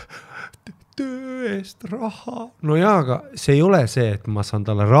töö eest raha. No jaa, aga see ei ole see, et ma saan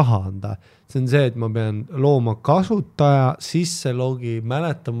talle raha anda. See on see, et ma pean looma kasutaja, sisse logi,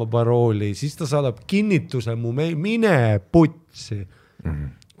 mäletama parooli, siis ta saadab kinnituse mu mine putsi.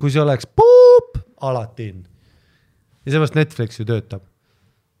 Kui see oleks alatin. Ja seepärast Netflix ju töötab.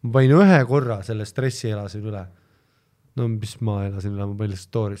 Ma panin ühe korra selle stressi elasin üle. Mis ma elasin üle, ma palju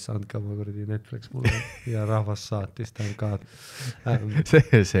stories andke oma kuradi Netflix mulle ja rahvas saatis ka.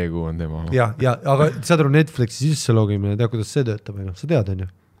 see kuu on tema. Ja, aga saad aru Netflixi sisse logimine, tea, kuidas see töötab, sa tead, on ju,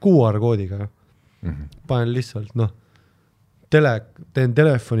 QR-koodiga. Panen lihtsalt, teen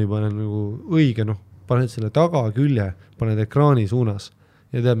telefoni, panen nagu õige, panen selle taga külje, panen ekraani suunas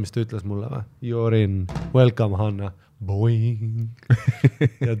ja tead, mis ta ütles mulle või? You're in, welcome Hanna, boing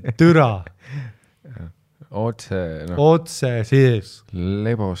ja türa. Otse siis.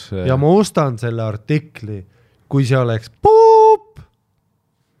 Lebos. Ja ma ostan selle artikli, kui see oleks puup.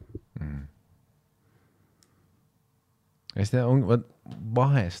 Ja seda on,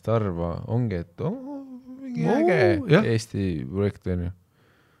 vahest arva ongi, et mingi äge Eesti projekt on ju.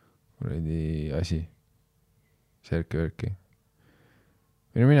 Kuradi asi. Serki-verki.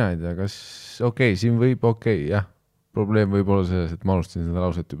 Või mina ei tea, kas siin võib jah. Probleem võib olla selles, et ma alustasin seda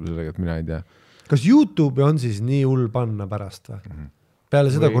lauset juba sellega, et mina ei tea. Kas YouTube on siis nii hull panna pärast või?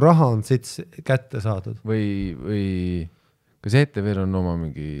 Peale seda, kui raha on sits kätte saadud. Või kas ETV-l on oma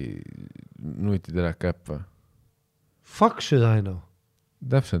mingi nutiteleka äpp või? Fuck should I know?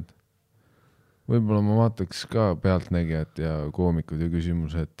 Täpselt. Võib-olla ma vaataks ka pealtnägijat ja koomikud ja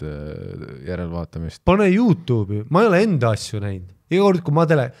küsimused järelvaatamist. Pane YouTube'i, ma ei ole enda asju näinud. Iga kord, kui ma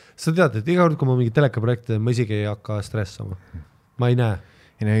sa tead, et iga kord, kui ma mingi telekaprojekti teen, ma isegi ei hakka stressama. Ma ei näe.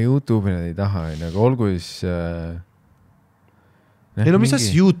 Ei näe YouTube'i nad ei taha, aga olgu siis... ei no mis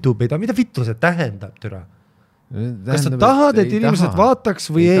asja YouTube ei taha, mida vittu see tähendab, türa? Kas sa tahad, et inimesed vaataks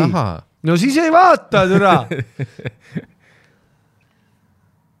või ei? No siis ei vaata, türa!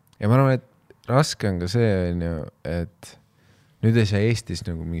 Ja ma arvan, et raske on ka see, et nüüd ei saa Eestis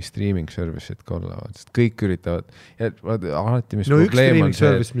nagu mingi streaming service'id ka olla, sest kõik üritavad ja alati, mis probleem on see... No üks streaming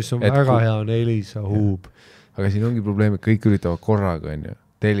service, mis on väga hea, on Elisa Hub. Aga siin ongi probleem, et kõik üritavad korraga, on ju.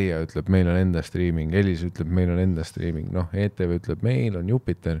 Telia ütleb, meil on enda streaming, Elisa ütleb, meil on enda streaming, ETV ütleb, meil on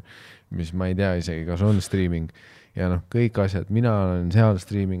Jupiter, mis ma ei tea isegi, kas on streaming ja kõik asjad, mina olen seal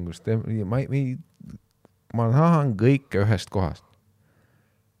streamingust, ma tahan kõike ühest kohast.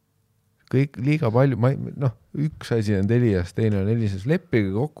 Kõik liiga palju, üks asi on Telias, teine on Elisas,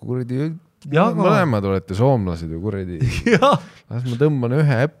 leppige kokku, kuradi, mõlemad olete soomlased ju, kuradi. Las ma tõmban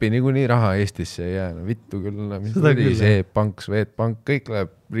ühe äppi, niikuinii raha Eestisse ei jää, vittu küll, mis oli see pank, Svetpank, kõik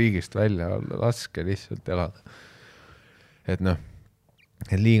läheb riigist välja, laske lihtsalt elada. Et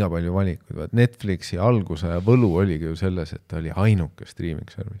liiga palju valikuid. Netflixi alguse ja võlu oligi ju selles, et ta oli ainuke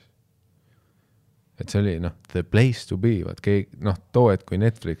streaming service. Et see oli, the place to be, too, et kui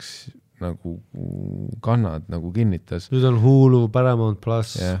Netflix nagu kannad nagu kinnitas. Nüüd on Hulu, Paramount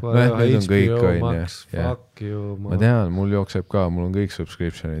Plus, HBO Max, fuck you. Ma tean, mul jookseb ka, mul on kõik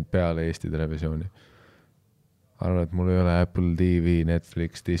subscriptionid peale Eesti televisiooni. Arvan, et mul ei ole Apple TV,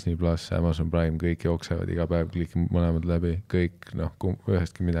 Netflix, Disney Plus, Amazon Prime, kõik jooksevad iga päev, klikin mõlemad läbi, kõik,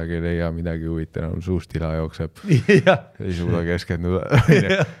 ühestki midagi ei leia, midagi huvita, suust ila jookseb. Ei suuda keskenduda.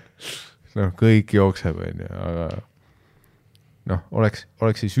 Kõik jookseb, aga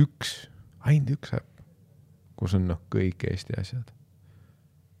oleks siis ainult üks äpp, kus on kõik Eesti asjad.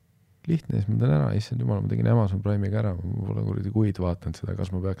 Lihtne, siis ma teen ära, issand jumal, ma tegin Amazon Prime'iga ära, ma pole kuradi kuid vaatanud seda, kas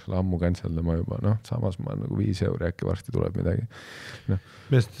ma peaks ammu canceldama juba, samas ma nagu 5 € äkki varsti tuleb midagi.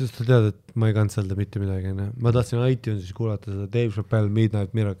 Meest, sa tead, et ma ei cancelda mitte midagi. Ma tahtsin iTunesis kuulata seda Dave Chappelle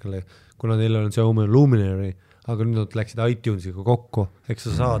Midnight Miracle'i, kuna neil on see oma Luminary, aga nüüd nad läksid iTunesiga kokku, eks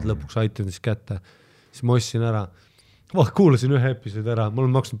sa saad lõpuks iTunesis kätte. Siis ma ostsin ära. Ma kuulasin ühe episoodi ära, ma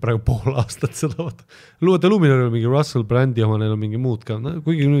olen maksnud praegu pool aastat seda. Luuata Luminari on mingi Russell Brandi oma, neil on mingi muud ka.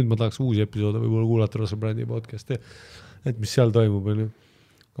 Kuigi nüüd ma tahaks uusi episoode võib-olla kuulata Russell Brandi podcasti, et mis seal toimub.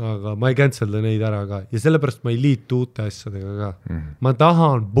 Aga ma ei cancelda neid ära ka. Ja sellepärast ma ei liitu uute asjadega ka. Ma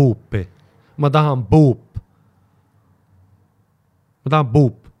tahan buupi. Ma tahan buup.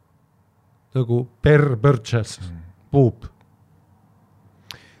 Nagu per purchase. Buup.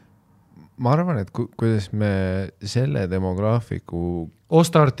 Ma arvan, et kuidas me selle demograafiku...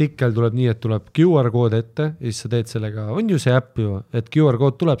 Osta artikkel tuleb nii, et tuleb QR-kood ette ja siis sa teed sellega, on ju see äpp ju, et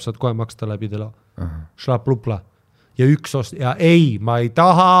QR-kood tuleb, saad kohe maksta läbi tela. Šlaplupla. Ja üks ja ei, ma ei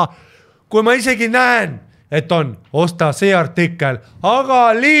taha, kui ma isegi näen, et on osta see artikkel,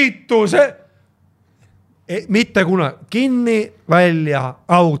 aga liitu see... Mitte kuna kinni, välja,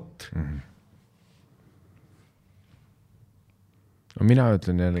 out. Mina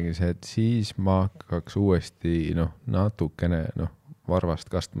ütlen jällegi see, et siis ma hakkaks uuesti natukene varvast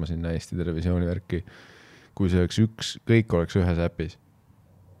kastma sinna Eesti televisiooni värki, kui see oleks kõik oleks ühes äpis.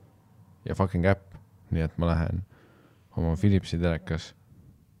 Ja fucking äpp, nii et ma lähen oma Philipsi telekas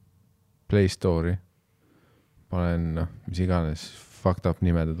Play Store'i, panen mis iganes fucked up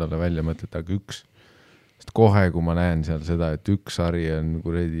nimede talle välja mõtled, aga üks. Sest kohe, kui ma näen seal seda, et üks sari on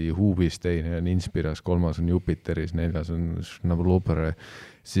kuredi Hubis, teine on Inspiras, 3 on Jupiteris, 4 on Snabulopere,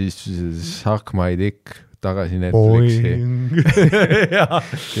 siis suck my dick tagasi Netflixi.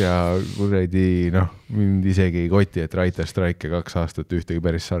 ja kuredi, mind isegi ei koti, et Writer Strike 2 aastat ühtegi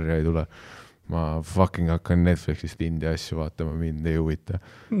päris sarja ei tule. Ma fucking hakkan Netflixist indie asju vaatama, mind ei huvita.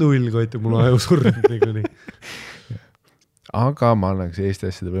 0 koti, mul aju surnud nii. Aga ma annaks Eesti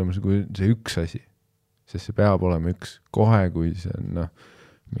asjade võimaluse, kui see üks asi. Sest see peab olema üks kohe, kui see on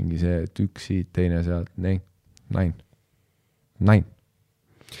mingi see, et üks siit, teine sealt, nein.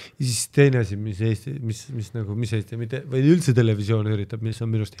 Ja siis teine asi, mis Eesti, või üldse televisioon üritab, mis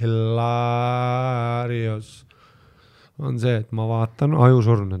on minust hilarios, on see, et ma vaatan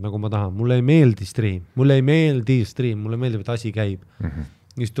ajusurnud, nagu ma tahan. Mulle ei meeldi stream, mulle meeldib, et asi käib.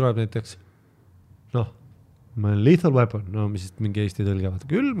 Siis tuleb näiteks, ma olen Lethal Weapon, mis mingi Eesti tõlge vaata,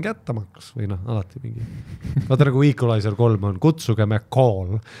 külm kättamakas või alati mingi. Vaata nagu Equalizer 3 on, kutsuge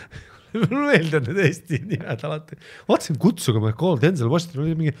McCall. Mulle meeldivad need Eesti nimed alati. Vaatasin, kutsuge McCall, Denzel Washington,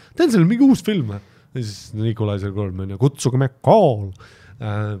 Denzel on mingi uus film. Ja siis Equalizer 3 on ja kutsuge McCall.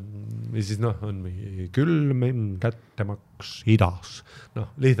 ja siis on mingi külm kättemaks idas.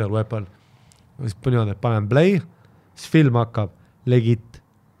 Lethal Weapon. Siis panen play, siis film hakkab, legit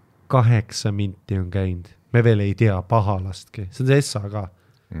 8 minti on käinud. Me veel ei tea pahalastki. See on see Essa ka.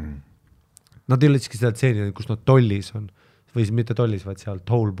 Nad ei ole isegi seda tseeni, kus nad tollis on. Või siis mitte tollis, vaid seal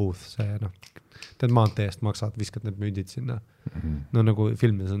toll booth. See, tead maanteest maksad, viskad need mündid sinna. Nagu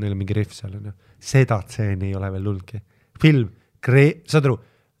filmides on neil mingi riff seal. Seda tseeni ei ole veel lulgi. Film, saad aru,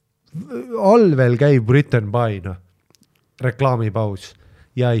 all veel käib written by, reklaamipaus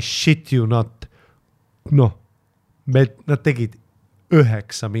ja I shit you not. Nad tegid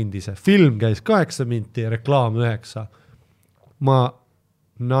 9 mindise. Film käis 8 minti, reklaam 9. Ma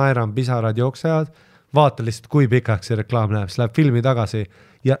naeran, pisarad jooksevad, vaata lihtsalt, kui pikaks see reklaam läheb. See läheb filmi tagasi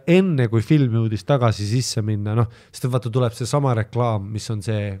ja enne, kui film jõudis tagasi sisse minna, sest vaata tuleb see sama reklaam, mis on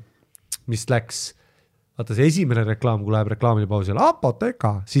see, mis läks, vaata see esimene reklaam, kui läheb reklaamipausile,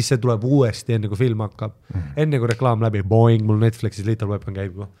 apoteka, siis see tuleb uuesti enne, kui film hakkab. Enne, kui reklaam läbi, boing, mul Netflixis Little Weapon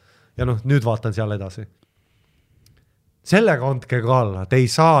käib. Ja nüüd vaatan seal edasi. Sellega andke ka alla, te ei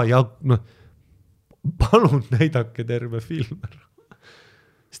saa ja palun näidake terve film.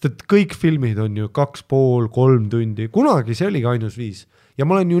 Sest et kõik filmid on ju 2,5–3 tundi. Kunagi see oligi ainus viis. Ja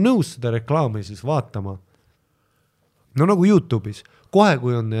ma olen ju nõus seda reklaami siis vaatama. Nagu YouTube'is. Kohe,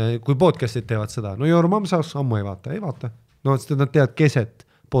 kui podcastid teevad seda, Your Mom's House ammu ei vaata. Sest nad teevad keset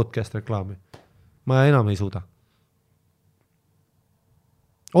podcast reklaami. Ma enam ei suuda.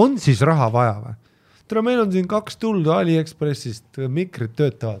 On siis raha vaja või? Meil on siin 2 tuldu AliExpressist, mikrid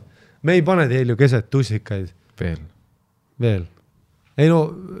töötavad. Me ei pane teil ju keset tussikaid. Veel. Ei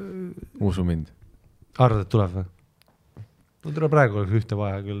usu mind. Arvad, et tuleb või? Tule praegu oleks ühte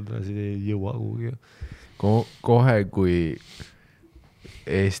vaja küll, ei jõua kuhugi. Kohe, kui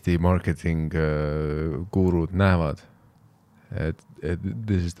Eesti marketing gurud näevad, et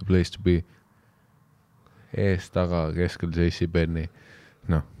this is the place to be, eest taga keskel J.C. Penny,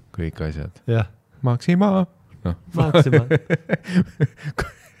 kõik asjad. Jah. Maxima. Maxima.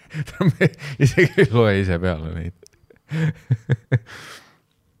 Isegi ei loe ise peale neid.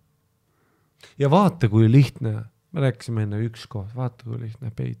 Ja vaata, kui lihtne, me rääkisime enne üks koht, vaata, kui lihtne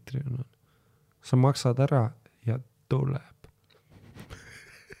Patreon on. Sa maksad ära ja tuleb.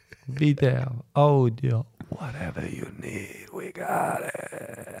 Video, audio, whatever you need, we got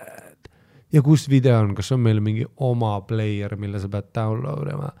it. Ja kus video on, kas on meil mingi oma player, mille sa pead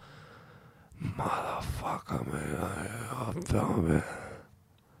downloadima? Motherfucker, me.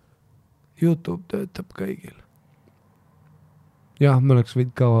 YouTube töötab kõigil. Jah, me oleks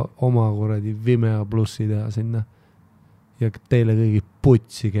võid ka oma kuradi Vimeo plussi teha sinna ja teile kõigi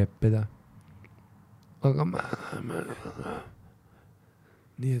putsi keppida. Aga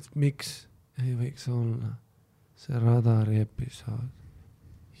nii et miks ei võiks olla see radari episood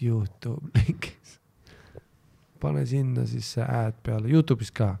YouTube linkis? Pane sinna siis see ad peale.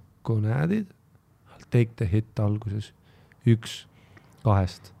 YouTube'is ka, kui on adid, I'll take the hit alguses. 1-2,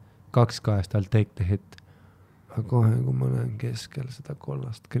 2-2, I'll take the hit. Aga kohe, kui ma näen keskel seda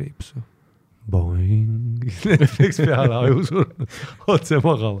kollast kriipsu. Boing. Netflix peale aju surnud. Otse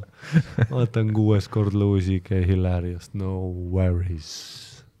magama. Vaatan 6 kord Louis C.K. hilarious. No worries.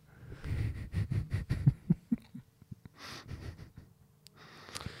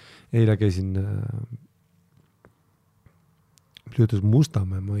 Eile käisin lüütus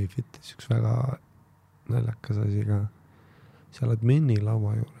Mustamäe MyFitis üks väga naljakas asi ka. Seal admini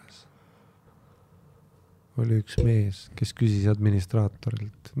laua juures oli üks mees, kes küsis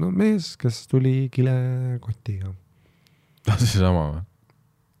administraatorilt. Mees, kes tuli kilekotiga. See sama või?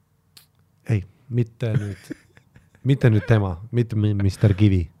 Ei, mitte nüüd tema, mitte Mr.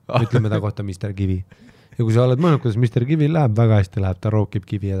 Kivi. Ütleme ta kohta Mr. Kivi. Ja kui sa oled mõelnud, kuidas Mr. Kivi läheb, väga hästi läheb, ta rookib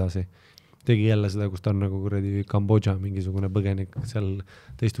Kivi edasi. Tegi jälle seda, kus ta on nagu kuradi Kambodža mingisugune põgenik,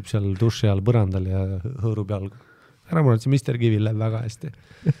 ta istub seal duši all põrandal ja hõõrub jalgu. Ära mulle, et see Mr. Kivi läheb väga hästi.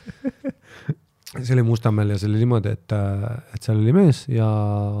 See oli Mustamäel ja see oli niimoodi, et seal oli mees ja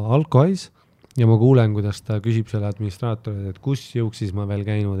alkohais ja ma kuulen, kuidas ta küsib selle administraatorile, et kus jõuksis ma veel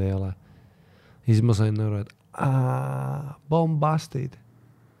käinud ei ole. Ja siis ma sain aru, et bombastid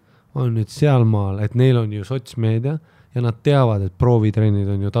on nüüd seal maal, et neil on ju sotsmeedia ja nad teavad, et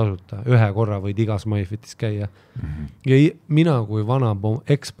proovitrennid on ju tasuta. Ühe korra võid igas MyFitis käia. Ja mina kui vana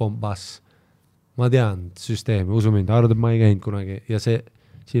ex-bombas, ma tean süsteemi, usu mind, arvad, et ma ei käinud kunagi ja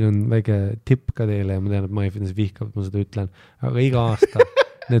siin on väike tipp ka teile ja ma tean, et MyFitness vihkab, et ma seda ütlen, aga iga aasta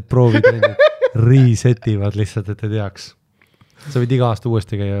need proovitrennid resetivad lihtsalt, et te teaks. Sa võid iga aasta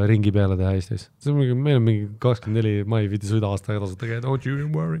uuesti käia ringi peale teha Eestis. Meil on mingi 24 MyFitis sõida aastaga tasuta käia, don't you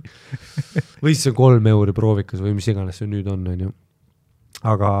worry. Või siis see 3 euri proovikas või mis iganes see nüüd on ju.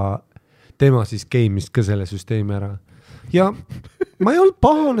 aga tema siis game'ist ka selle süsteemi ära. Ja ma ei olnud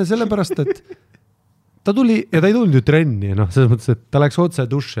pahane sellepärast, et ta tuli, ja ta ei tulnud ju trenni, selles mõttes, et ta läks otse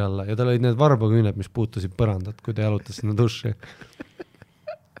duši alla ja tal olid need varbaküüned, mis puutusid põrandat, kui ta jalutas sinna duši.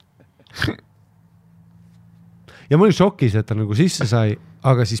 Ja ma olin šokis, et ta nagu sisse sai,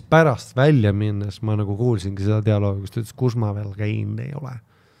 aga siis pärast välja minnes ma nagu kuulsingi seda dialoogi, kus ta ütles, kus ma veel käinud ei ole.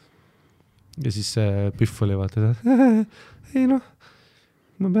 Ja siis Pihv oli vaata, ei ma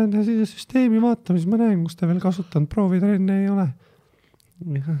pean siia süsteemi vaatama, siis ma näen, kus ta veel kasutanud proovitrenni ei ole.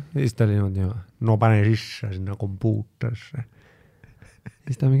 Ja siis ta oli niimoodi, no pane sisse sinna kompuuterisse.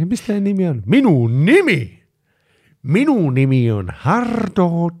 Siis ta mingi, mis teie nimi on? Minu nimi on Hardo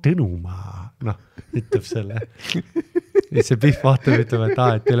Tõnumaa. Ütleb selle. Ja see Pihv vaatab, ütleb,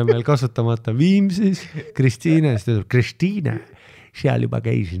 et teil on meil kasutamata Viimsis, Kristiine, siis ta ütleb, Kristiine, seal juba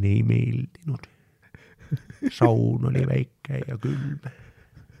käisin, ei meeldinud. Saun oli väike ja külm.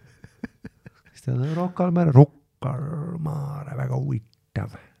 Siis ta on Rokkalmaare, väga huvitav.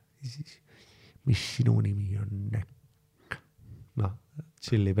 Siis, mis sinu nimi on?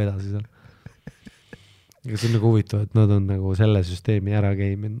 Chillib edasi seal. Ja see on nagu huvitav, et nad on nagu selle süsteemi ära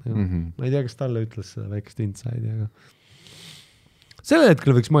käinud. Ma ei tea, kas talle ütles seda väikest inside, aga sellel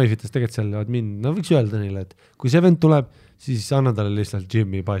hetkel võiks Maifitas tegelikult seal mind, võiks öelda neile, et kui see vend tuleb, siis anna talle lihtsalt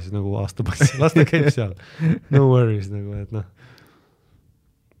Jimmy passi nagu aastapassi, las ta käib seal. No worries nagu, et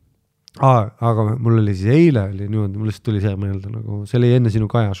aga mul oli siis eile oli niimoodi, mul lihtsalt tuli see meelde nagu, see oli enne sinu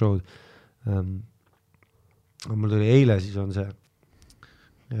Kaja show'd. Mul tuli eile siis on see,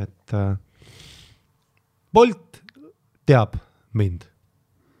 et Bolt teab mind.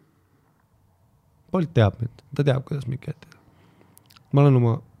 Bolt teab mind. Ta teab, kuidas Mikki ette. Ma olen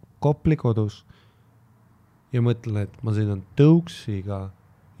oma Kopli kodus ja mõtlen, et ma sõidan tõuksiga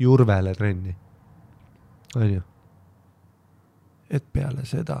Jurvele trenni. On ju? Et peale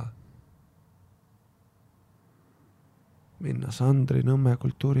seda minna Sandri Nõmme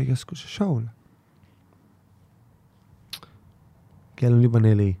kultuurikeskuse show'le. Kell on juba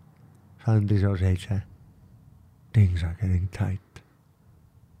 4. Sandri show 7. Things are getting tight.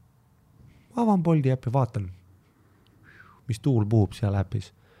 Ma avan Bolti äppi, vaatan, mis tuul puhub seal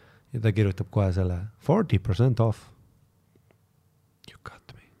äpis. Ja ta kirjutab kohe selle 40% off. You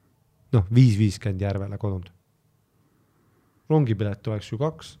got me. 5.50 Järvele kodunud. Rongipilet oleks ju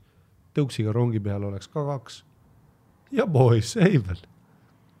 2. Tõuksiga rongi peal oleks ka 2. Ja boys save.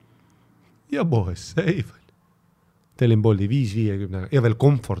 Telin Bolti 5.50 ja veel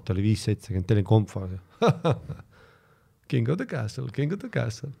komfort oli 5.70. Telin komfort. King of the Castle.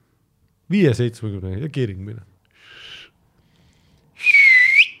 5.70 ja kiring mine.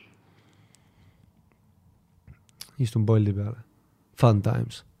 Istun Bolti peale. Fun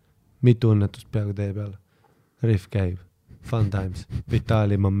times. Mitu õnnetust peaaegu tee peale. Riff käib. Fun times.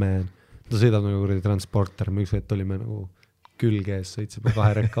 Vitali, my man. Ta sõidab nagu kuradi transporter. Me üks hetk olime nagu külge ees, sõitsime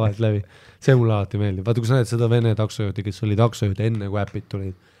 2 rekka vahelt läbi. See mulle alati meeldib. Vaata, kui sa näed seda vene taksojuhti, kes oli taksojuht enne, kui äpid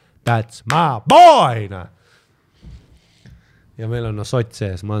tulid. That's my boy! Ja meil on sott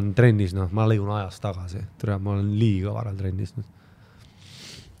sees. Ma olen trennis, ma leiun ajast tagasi. Ma olen liiga varal trennis.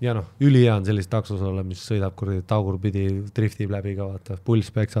 Ja ülihea on sellist taksos olla, mis sõidab kuradi tagurpidi, driftib läbi ka vaata.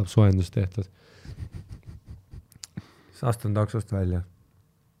 Pulss peksab, soojendus tehtud. Siis astun taksost välja.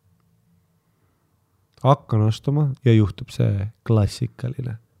 Hakkan astuma ja juhtub see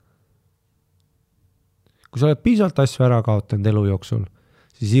klassikaline. Kui sa oled piisavalt asju ära kaotanud elu jooksul,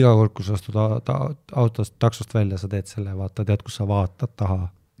 siis iga kord, kui sa astud autost, taksost välja, sa teed selle, vaata, tead, kus sa vaatad taha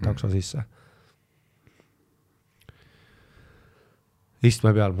takso sisse.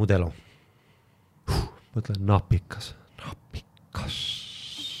 Istme peal mudelo. Mõtlen, napikas.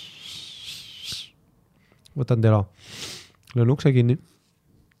 Võtan telo. Lõin ukse kinni.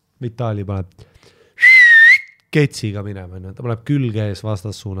 Vitali paneb ketsiga minema, ta paneb külge ees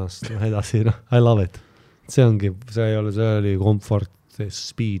vastassuunast edasi, I love it. See oli komfort,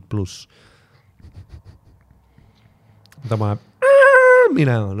 speed pluss. Ta paneb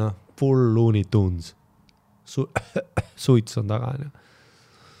minema, full Looney Tunes. Suits on taga.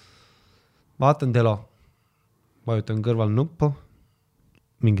 Vaatan telo, vajutan kõrval nuppu,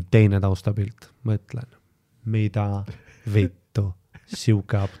 mingi teine taustapilt, mõtlen, mida vittu,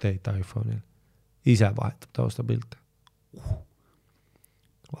 siuke update iPhone'il. Ise vahetab taustapilte.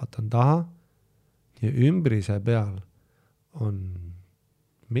 Vaatan taha ja ümbrise peal on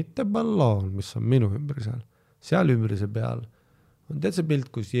mitte balloon, mis on minu ümbrisel. Seal ümbrise peal on tead see pilt,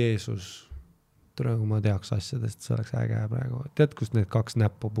 kus Jeesus, kui ma teaks asjadest, see oleks äge praegu. Tead, kus need 2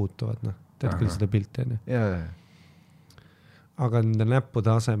 näppu puutuvad, tead küll seda pilti on ju? aga nende näppude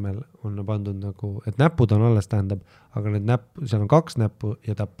asemel on pandud nagu, et näpud on alles tähendab, aga need seal on 2 näppu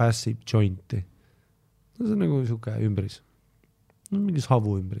ja ta passib jointi. See on nagu siuke ümbris. Mingi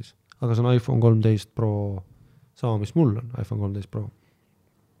savu ümbris. Aga see on iPhone 13 Pro, sama mis mul on, iPhone 13 Pro.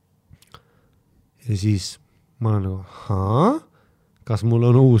 Ja siis ma olen nagu, kas mul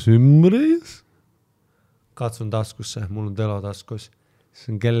on uus ümbris? Katsun taskusse, mul on telo taskus.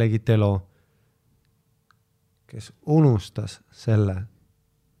 See on kellegi telo, kes unustas selle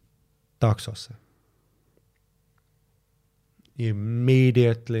taksosse.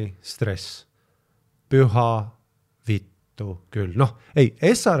 Immediately stress. Püha vittu küll. Noh, ei,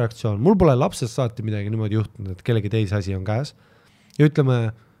 essa reaktsioon. Mul pole lapsest saati midagi niimoodi juhtunud, et kellegi teise asi on käes. Ja ütleme,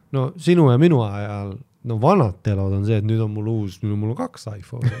 no sinu ja minu ajal, no vanad telod on see, et nüüd on mul uus, nüüd on mul 2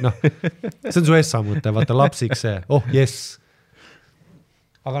 iPhone. No, see on su essa mõte, vaata lapsiks see, yes.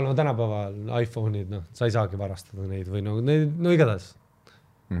 Aga no tänapäeval iPhone'id, no sa ei saagi varastada neid või no igatahes.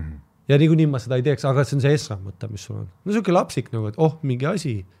 Ja nii ma seda ei teeks, aga see on see essa mõte, mis sul on. No siuke lapsik nagu, et mingi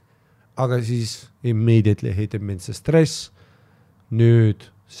asi, aga siis immediately hitib mind see stress. Nüüd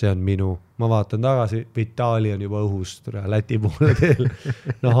see on minu. Ma vaatan tagasi, Vitali on juba õhust, Läti poole teel.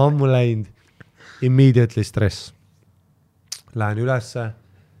 No ammu läinud. Immediately stress. Lähen ülesse,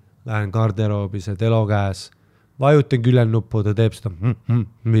 lähen garderoobi, see telo käes, vajutan küljel nuppu, ta teeb seda,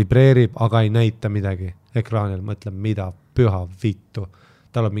 vibreerib, aga ei näita midagi. Ekraanil mõtlen, mida püha vittu.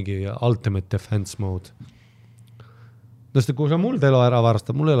 Tal on mingi ultimate defense mode. Kui sa mul telo ära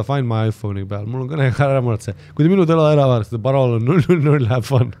varastad, mul ei ole Find My iPhone'i peal, mul on kõne ära mõelda see. Kui te minu telo ära varastad, parool on 000 have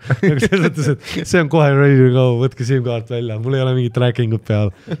fun. See on kohe ready to go, võtke SIM-kaart välja, mul ei ole mingit trackingut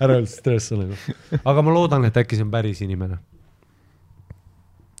peal, ära üldse stress on. Aga ma loodan, et äkki see on päris inimene.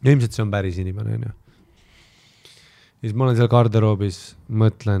 Ja ilmselt see on päris inimene. Ja siis ma olen seal garderoobis,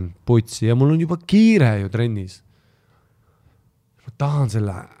 mõtlen putsi ja mul on juba kiire ju trennis. Ma tahan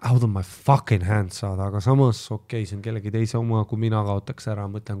selle out of my fucking hand saada, aga samas okei, see on kellegi teise oma, kui mina kaotaks ära,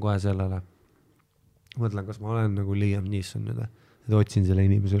 mõtlen kohe sellele. Mõtlen, kas ma olen nagu Liam Neeson nüüd, et otsin selle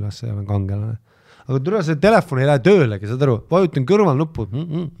inimese üles ja olen kangelane. Aga tule see telefon ei lähe töölegi, saad aru, vajutan kõrval nuppu,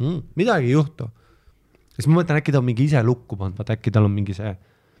 midagi ei juhtu. Siis ma mõtlen, äkki ta on mingi ise lukku pandud, äkki tal on mingi see,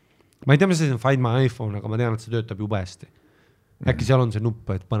 ma ei tea, mis see on Find My iPhone, aga ma tean, et see töötab juba hästi. Äkki seal on see nupp,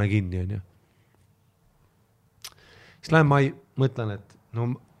 et pane kinni, on ju. Siis lähen ma mõtlen, et no,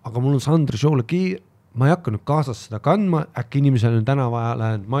 aga mul on Sandri show'le ma ei hakka nüüd kaasas seda kandma, äkki inimesel on täna vaja,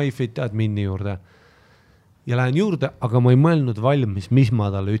 lähen MyFit admini juurde ja lähen juurde, aga ma ei mõelnud valmis, mis ma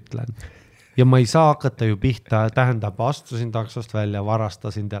talle ütlen. Ja ma ei saa hakata ju pihta, tähendab, astusin taksost välja,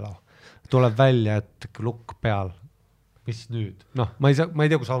 varastasin telo. Tuleb välja, et lukk peal. Mis nüüd? Noh, ma ei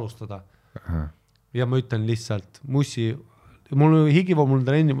tea, kus alustada. Ja ma ütlen lihtsalt, mussi, mul higivo, mul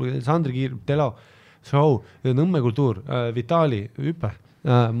trenni, Sandri kiirb telo, show, Nõmme kultuur, Vitali, hüpe,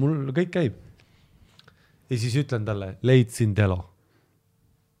 mul kõik käib. Ja siis ütlen talle, leidsin telo.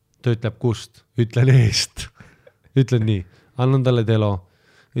 Ta ütleb kust, ütlen eest. Ütlen nii, annan talle telo.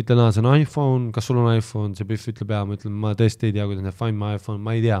 Ütlen, see on iPhone, kas sul on iPhone? See Pihv ütleb, ma ütlen, ma tõesti ei tea, kuidas need Find My iPhone,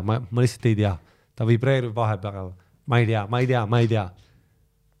 ma ei tea, ma lihtsalt ei tea. Ta vibreerib vahepeal, ma ei tea.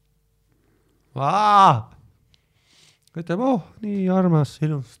 Ütleb, nii armas,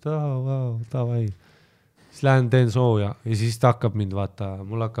 ilust, tavai. Siis lähen teen sooja ja siis ta hakkab mind vaata,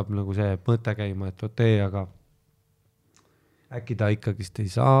 mul hakkab nagu see mõte käima, et aga äkki ta ikkagist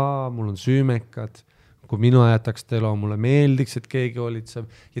ei saa, mul on süümekad, kui minu jätaks telo, mulle meeldiks, et keegi olitseb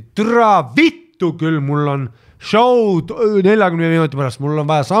ja türa vittu küll, mul on show 40 minuti pärast, mul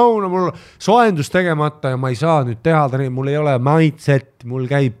on vaja sauna, mul on soendus tegemata ja ma ei saa nüüd teha, mul ei ole mindset, mul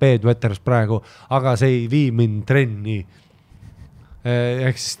käib bedwetters praegu, aga see ei vii mind trenni.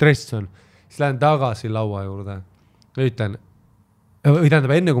 Ehk siis stress on. Siis lähen tagasi laua juurde. Ütlen,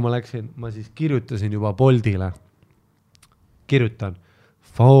 tähendab, enne kui ma läksin, ma siis kirjutasin juba Boltile. Kirjutan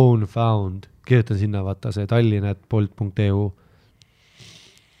phone found. Kirjutan sinna vaata see tallinn@bolt.eu.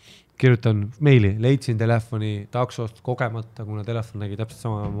 Kirjutan meili. Leidsin telefoni taksost kogemata, kuna telefon nägi täpselt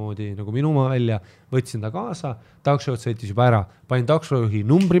samamoodi nagu minu oma välja. Võtsin ta kaasa. Taksojad sõitis juba ära. Panin taksojuhi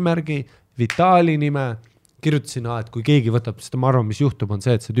numbrimärgi, Vitali nime. Kirjutasin, et kui keegi võtab, sest ma arvan, mis juhtub, on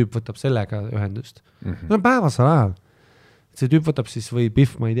see, et see tüüp võtab sellega ühendust. No päevasel ajal. See tüüp võtab siis või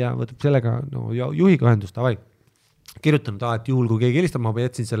Pihv, ma ei tea, võtab sellega juhiga ühendust. Avai. Kirjutan, et juhul, kui keegi helistab, ma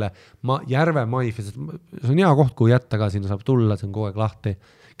jätsin selle Järve MyFitness. See on hea koht, kui jätta ka, sinna saab tulla, see on kogu aeg lahti.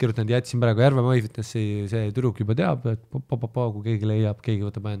 Kirjutan, et jätsin praegu Järve MyFitnessi, see tüdruk juba teab, et kui keegi leiab, keegi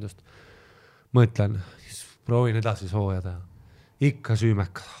võtab ühendust. Mõtlen, siis proovin edasi sooja teha. Ikka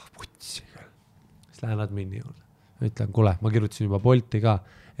süümek. Putsi. Lähen admini juurde. Ütlen, kuule, ma kirjutasin juba Bolti ka,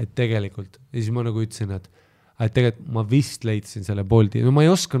 et tegelikult, ja siis ma nagu ütlesin, et et tegelikult ma vist leidsin selle Bolti, no ma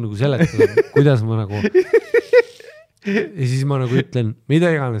ei oska nagu seletada, kuidas ma nagu ja siis ma nagu ütlen, mida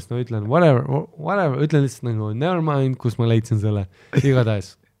iganes, no ütlen whatever, ütlen lihtsalt nagu never mind, kus ma leidsin selle,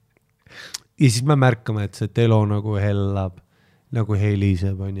 igatahes. Ja siis me märkame, et see telo nagu hellab, nagu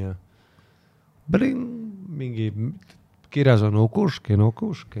heliseb, on ju. Mingi kirjas on Okuškin.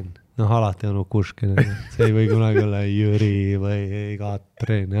 Noh, alati on Okuškin, see ei või kunagi olla Jüri või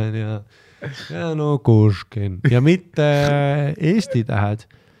Katrin, ja no Okuškin. Ja mitte eesti tähed,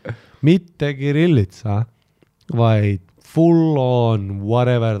 mitte kirillitsa, vaid full on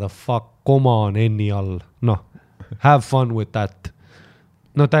whatever the fuck, koma on N-i all. Noh, have fun with that.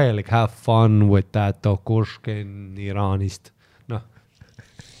 No täielik have fun with that Okuškin Iraanist. Noh.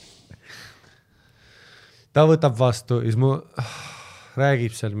 Ta võtab vastu, siis mu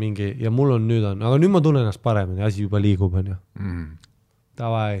räägib seal mingi, ja mul on nüüd on, aga nüüd ma tunnen ennast paremini, asi juba liigub, on ju.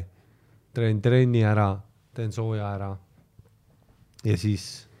 Davai, trenni ära, teen sooja ära. Ja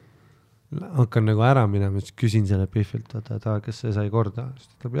siis hakkan nagu ära minema, siis küsin selle Biffilt, kas see sai korda. Siis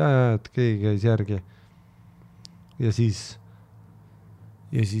ta ütleb, ja, et keegi käis järgi. Ja siis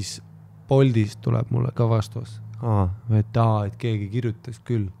Boltist tuleb mulle ka vastus. Et keegi kirjutas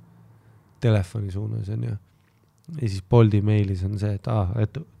küll telefoni suunas, on ju. Ja siis Bolti mailis on see, et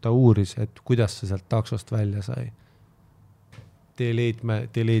ta uuris, et kuidas see sealt taksost välja sai. Delete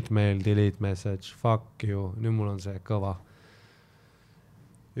mail, delete message, fuck you. Nüüd mul on see kõva.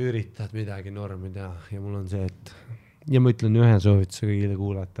 Üritad midagi normida ja mul on see, et ja ma ütlen ühe soovituse kõigile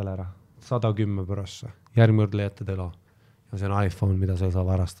kuulajatele ära. 110 prossa. Järgmine kord leiate telo. Ja see on iPhone, mida sa ei saa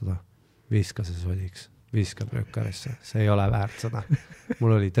varastada. Viska see sodiks. Viska prökkarisse. See ei ole väärt seda.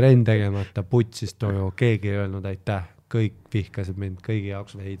 Mul oli trenn tegemata, putsist toju, keegi ei öelnud aitäh. Kõik vihkasid mind, kõigi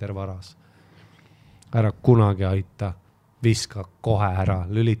jaoks veider varas. Ära kunagi aita. Viska kohe ära,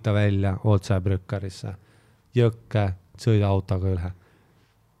 lülita välja, otse prökkarisse. Jõkke, sõida autoga üle.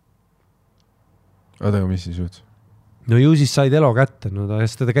 Aga mis siis juhtus? No ju siis sai telo kätte, no ta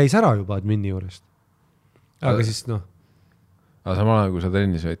käis ära juba admini juurest. Aga siis noh. Aga samal ajal, kui sa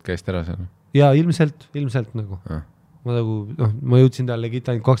trennis võid, käist ära seal? Jaa, ilmselt nagu. Ma nagu, ma jõudsin talle legit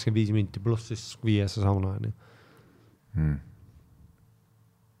ainult 25 minti, pluss siis 5 sauna.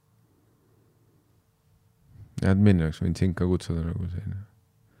 Ja admini oleks võinud sind ka kutsuda nagu selline.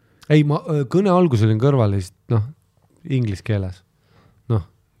 Ei, ma kõne algus olin kõrval inglis keeles.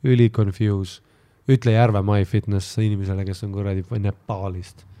 Üli confuse. Ütle Järve MyFitness inimesele, kes on kuradi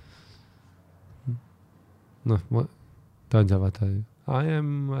Nepaalist. Ta on seal vaata. I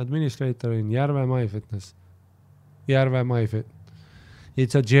am administrator in Järve MyFitness. Järve MyFitness.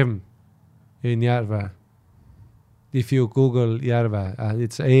 It's a gym in Järve. If you Google Järve,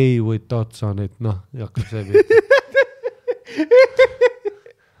 it's A with dots on it. Jakkab see pilt.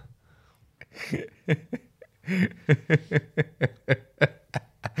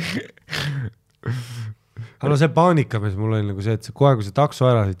 Aga see paanika, mis mul oli nagu see, et kohe kui see takso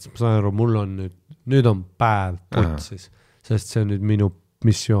ära siit, siis ma saan aru, mul on nüüd on päev putsis, sest see on nüüd minu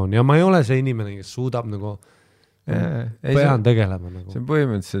missioon. Ja ma ei ole see inimene, kes suudab nagu pean tegelema. Nagu. See on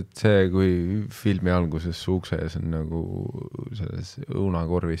põhimõtteliselt see, kui filmi alguses su ukses on nagu selles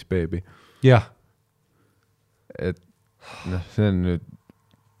õunakorvis beebi. Jah. Et see on nüüd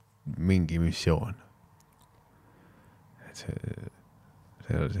mingi missioon. Et see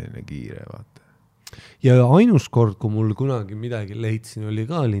on selline kiire, vaata. Ja ainus kord, kui mul kunagi midagi leidsin, oli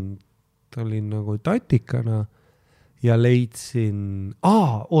ka olin nagu tatikana ja leidsin,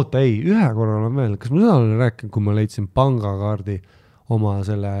 ühe korral on veel, kas ma seda olen rääkinud, kui ma leidsin pangakaardi oma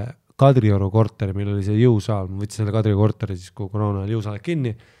selle Kadrioru korteri, meil oli see jõusaal, ma võtsin selle Kadrioru korteri siis, kui koroona oli jõusaal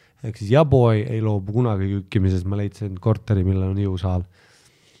kinni, ehk siis Jaboi ei loobu kunagi kükkimises, ma leidsin korteri, millel on jõusaal.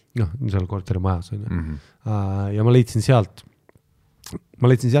 Seal korteri majas on ju. Ja ma leidsin sealt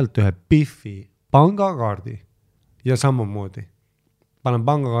ühe Biffi pangakaardi ja samamoodi. Panen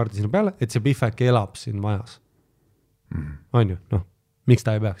pangakaardi sinna peale, et see Biff äkki elab siin majas. On ju, miks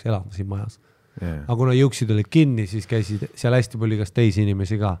ta ei peaks elama siin majas? Aga kuna jõuksid olid kinni, siis käisid seal hästi palju kas teisi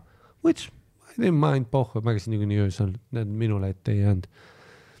inimesi ka. Which, I didn't mind pohhu, ma käisin niikuinii öösel, need minule ette ei jäänud.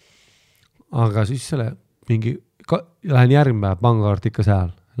 Aga siis selle lähen järgmine päev pangakaart ikka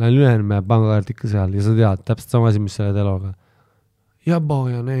seal. Lähen ülejärgmine pangakaart ikka seal ja sa tead, täpselt sama asi, mis selle teloga. Ja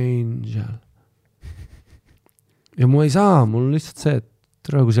boy on angel. Ja mu ei saa, mul on lihtsalt see, et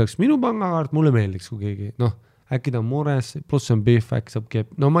kui see oleks minu pangakaart, mulle meeldiks kui keegi. Äkki ta on mures, pluss on Biff, äkki saab keeb.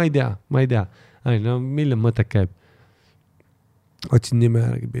 Ma ei tea. Miljon mõtet käib. Otsin nime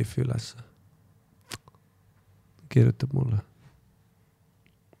järgi Biffi üles. Kirjutab mulle.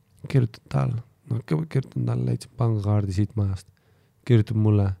 Kirjutab talle, leidsin pangakaardi siit majast. Kirjutab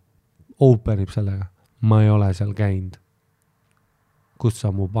mulle, openib sellega. ma ei ole seal käinud. Kus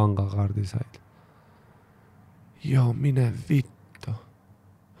sa mu pangakaardi said? Joo, mine vittu.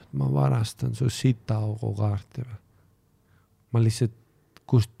 Ma varastan su sitaaugu kaarti või? Ma lihtsalt,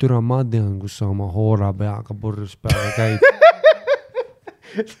 kus türa ma tean, kus sa oma hoora peaga purjus peale käid.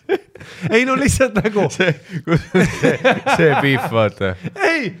 Ei no lihtsalt nagu see beef, vaata.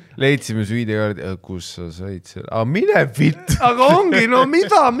 Ei! Leidsime su videokaardi, kus sa said selle. Mine vitt! Aga ongi, no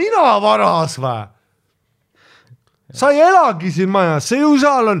mida mina varas või? Sa ei elagi siin majas, see ju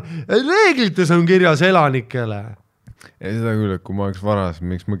seal on, reeglites on kirjas elanikele. Ja seda küll, et kui ma oleks varas,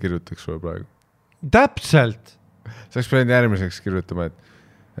 miks ma kirjutaks sulle praegu? Täpselt. Sa oleks pidanud järgmiseks kirjutama,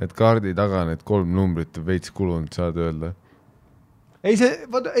 et kaardi taga need 3 numbrit veits kulunud, saad öelda. Ei see,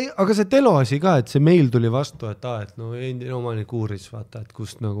 aga see teloasi ka, et see meil tuli vastu, et no endine omanik uuris, vaata, et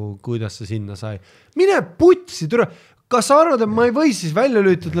kust nagu, kuidas see sinna sai. Mine putsi, türa. Kas sa arvad, et ma ei või siis välja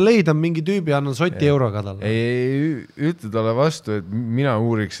lüütada, leida mingi tüübi, annan soti euroga talle? Ei, ütle talle vastu, et mina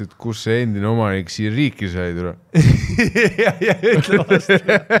uuriks, et kus see endine omanik siia riiki sai, türa. ja ütle vastu.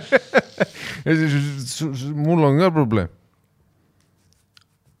 Mul on ka probleem.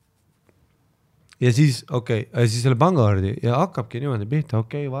 Ja siis, siis selle pangakaardi ja hakkabki niimoodi pihta,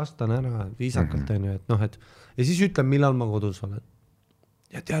 vastan ära, viisakalt on ju, et noh, et ja siis ütlen, millal ma kodus olen.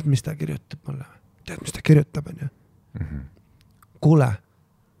 Ja tead, mis ta kirjutab mulle? Tead, mis ta kirjutab, on ju? Kuule,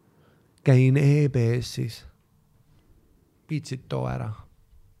 käin EBS-is. Piitsid too ära.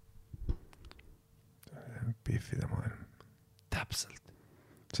 Piffida maailm. Täpselt.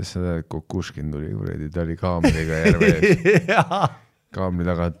 Sest sa tead, Kukuškin tuli kuredi, ta oli kaamriga järve ees. Kaamri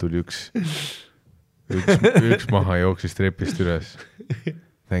tagant tuli üks maha jooksis trepist üles.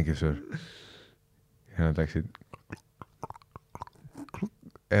 Thank you, sir. Ja nad läksid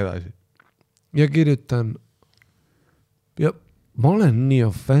edasi. Ja kirjutan ja ma olen nii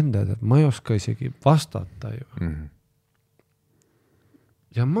offended, et ma ei oska isegi vastata ju.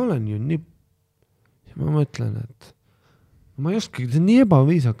 Ja ma olen ju nii ja ma mõtlen, et ma ei oska, see on nii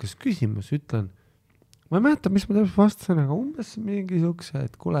ebaviisakas küsimus, ütlen ma ei mäleta, mis ma täpselt vastasin, aga umbes mingi sukse,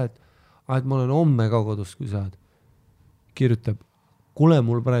 et kuule, et ma olen homme ka kodus, kui saad. Kirjutab, kuule,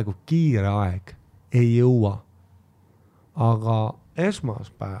 mul praegu kiire aeg, ei jõua. Aga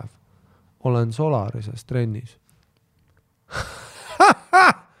esmaspäev olen Solarises trennis.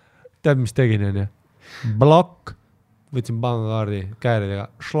 Tead, mis tegin, on ju? Blokk, võtsin pangakaardi kääridega,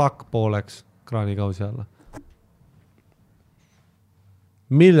 šlak pooleks kraanikausi alla.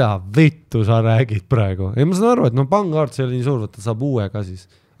 Mida vittu sa räägid praegu? Ei, ma saan aru, et no pangakaart see oli nii suur, võtta saab uue ka siis.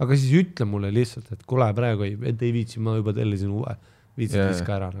 Aga siis ütle mulle lihtsalt, et kuule praegu ei viitsi, ma juba tellisin uue. Viitsid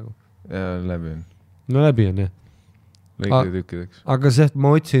viska ära nagu. Ja läbi on. No läbi on, jah. Lõike tükkideks. Aga see, et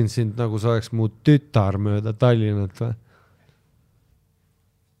ma otsin sind nagu sa oleks mu tütar mööda Tallinnat või?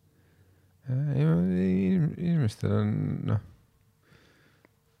 Inimestel on, noh,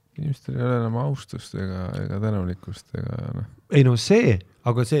 inimestel ei ole enam austust ega tänulikkust ega, noh. Ei no see,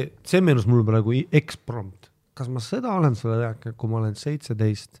 aga see meenus mul praegu eksprompt. Kas ma seda olen sulle rääkinud, kui ma olen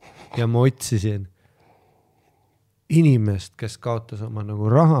 17 ja ma otsisin inimest, kes kaotas oma nagu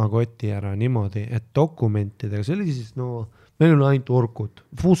rahakoti ära niimoodi, et dokumentidega, see oli siis, no, meil on ainult Orkut,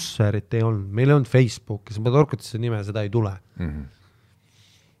 Fusserit ei olnud, meil ei olnud Facebooki, sa pead Orkutisse nime, seda ei tule.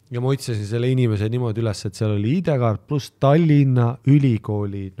 Ja ma otsisin selle inimese niimoodi üles, et seal oli ID-kaart pluss Tallinna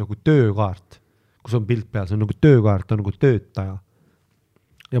ülikooli nagu töökaart, kus on pilt peal, see on nagu töökaart, on nagu töötaja.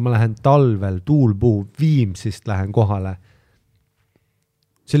 Ja ma lähen talvel, tuulpuu, Viimsist lähen kohale.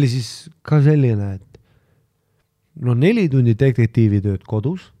 See oli siis ka selline, et no 4 tundi detektiivitööd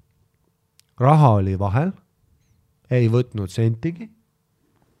kodus, raha oli vahel, ei võtnud sentigi.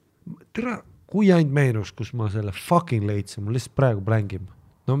 Tere, kui ainult meenus, kus ma selle fucking leidsin, mul lihtsalt praegu blängib.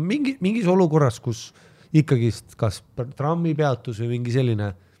 No mingis olukorras, kus ikkagi kas trammi peatus või mingi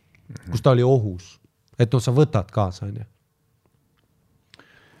selline, kus ta oli ohus, et no sa võtad kaasa, on ju.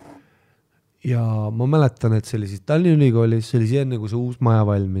 Ja ma mäletan, et see oli siis Tallinna ülikoolis, see oli siis enne, kui see uus maja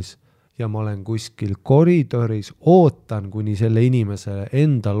valmis ja ma olen kuskil koridoris, ootan, kuni selle inimese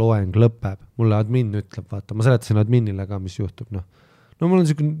enda loeng lõpeb. Mulle admin ütleb, vaata, ma seletasin adminile ka, mis juhtub, noh. No mul on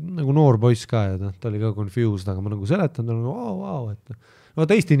selline nagu noor poiss ka ja ta oli ka confused, aga ma nagu seletan, ta on nagu, wow, et no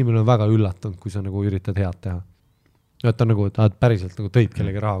teist inimene on väga üllatunud, kui sa nagu üritad head teha. Et on nagu, et päriselt nagu tõid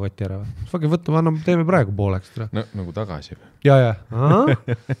kellegi rahakoti ära. Fagi võtta, teeme praegu pooleks. No, nagu tagasi. Ja.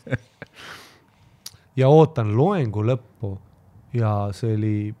 Ja ootan loengu lõppu ja see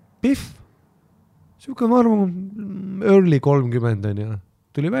oli pihv. Siuke, ma arvan, early 30 on ja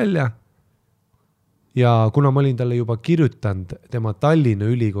tuli välja. Ja kuna ma olin talle juba kirjutanud tema Tallinna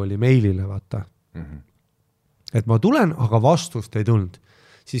ülikooli meilile, vaata, et ma tulen, aga vastust ei tulnud.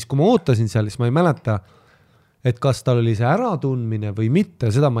 siis kui ma ootasin seal, siis ma ei mäleta, et kas tal oli see äratundmine või mitte,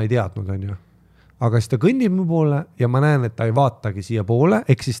 seda ma ei teadnud, on ju. Aga siis ta kõnnib mu poole ja ma näen, et ta ei vaatagi siia poole,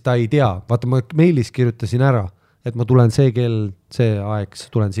 ehk siis ta ei tea. Vaata, ma meilis kirjutasin ära, et ma tulen see kell, see aeg,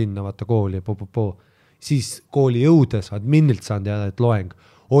 tulen sinna, vaata kooli ja Siis kooli jõudes adminilt saan teada, et loeng.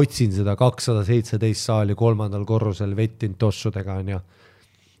 Otsin seda 217 saali 3. korrusel vettin tossudega, on ju.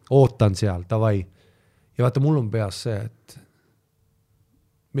 Ootan seal, davai. Ja vaata, mul on peas see, et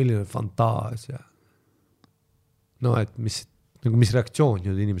milline fantaasia. No, et mis reaktsioon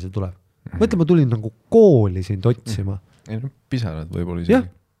ju inimesel tuleb. Mõtle, ma tulin nagu kooli sind otsima. Ei, no, pisarad võib-olla isegi.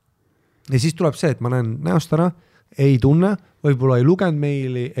 Ja siis tuleb see, et ma näen näost ära, ei tunne, võib-olla ei lugenud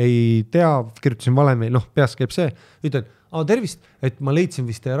meili, ei tea, kirjutasin vale meil, peas käib see. Ütlen, tervist, et ma leidsin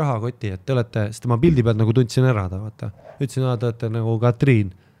vist teie rahakoti, et te olete, sest ma pildi pealt nagu tundsin ära ta, vaata. Ütlesin, te olete nagu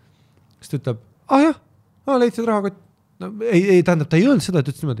Katriin. Siis ta ütleb, jah, leidsid rahakott. No, ei, tähendab, ta ei öelnud seda, et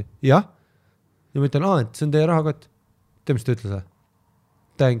ütles niimoodi, jah. Ja ma ütlen, et see on teie rahakott. Tead, mis ta ütles?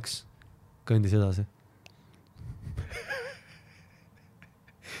 Thanks. Kõndis edasi.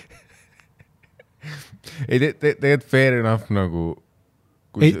 Ei, tegelikult fair enough nagu,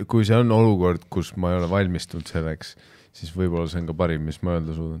 kui see on olukord, kus ma ei ole valmistunud selleks, siis võib-olla see on ka parim, mis ma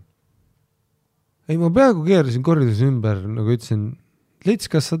öelda suudan. Ei, ma peaaegu keerasin koridoris ümber, nagu ütlesin, Lits,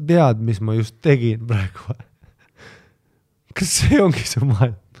 kas sa tead, mis ma just tegin praegu? Kas see ongi see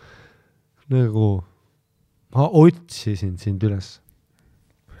maailm? Nagu, ma otsisin sind üles.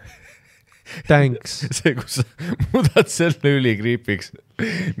 Thanks. See, kus sa muudad selle ülikriipiks.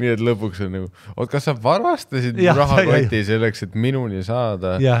 Nii et lõpuks on nagu, kas sa varastasid rahakoti selleks, et minuni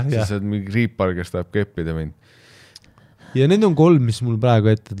saada, siis sa oled mingi kriipar, kes tahab keppida mind. Ja need on 3, mis mul praegu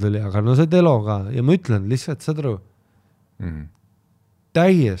ette tuli, aga no see telo ka. Ja ma ütlen lihtsalt, saad aru,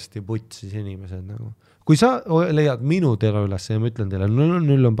 täiesti putsis inimesed nagu. Kui sa leiad minu telo üles ja ma ütlen teile,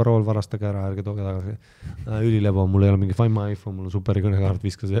 null on parool, varastage ära, ärge tooge tagasi. Ülilebo, mul ei ole mingi Find My iPhone, mul on superi kõnekaart,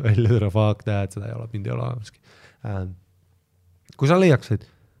 viska see välja, tere, fuck that, seda ei ole, mind ei ole olemaski. Kui sa leiaksid,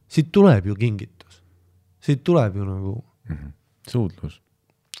 siit tuleb ju kingitus. Siit tuleb ju nagu... Suudlus.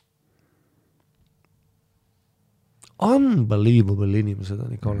 Unbelievable inimesed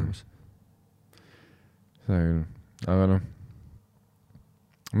on ikka olemas. Seda küll. Aga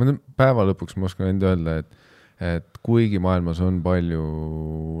päeva lõpuks ma oskan enda öelda, et kuigi maailmas on palju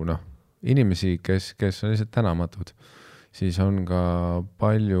inimesi, kes on lihtsalt tänamatud, siis on ka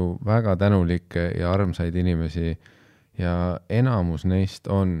palju väga tänulikke ja armsaid inimesi ja enamus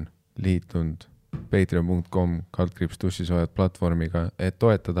neist on liitunud patreon.com/Tussisööjad platvormiga, et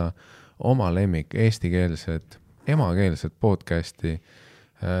toetada oma lemmik eestikeelset, emakeelset podcasti.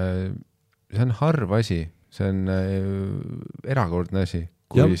 See on harv asi, see on erakordne asi,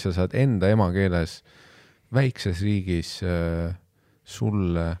 kui sa saad enda emakeeles väikses riigis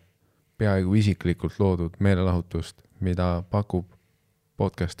sulle peaaegu isiklikult loodud meelelahutust, mida pakub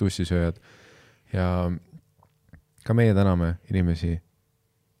podcast Tussisööjad. Ja ka meie täname inimesi,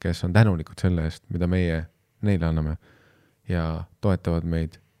 kes on tänulikud selle eest, mida meie neile anname ja toetavad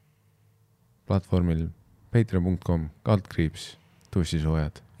meid platvormil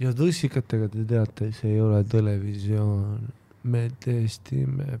patreon.com/Tussisööjad. Ja tõssikatega te teate, see ei ole televisioon. Me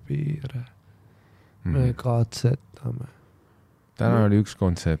testime piire. Me katsetame. Täna oli üks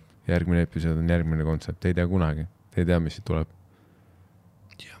kontsept, järgmine episood on järgmine kontsept. Ei tea kunagi, te ei tea, mis siit tuleb.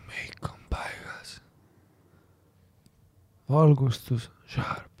 Ja meik on paigas. Valgustus,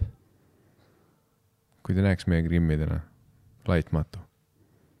 sharp. Kui te näeks meie grimmidena, laitmatu.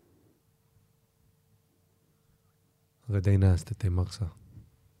 Aga te ei näest, et ei maksa.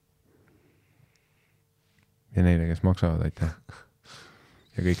 Ja neile, kes maksavad, aitäh.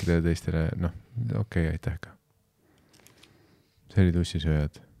 Ja kõikidele teistele, okei, aitäh ka. See oli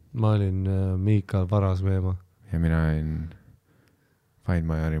Tussisööjad. Ma olin Miikal Varasveema. Ja mina olin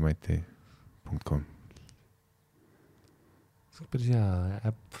findmyarimati.com. See on päris hea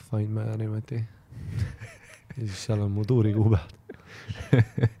äpp Find My Arimati. Ja siis seal on mu tuurikuupäevad.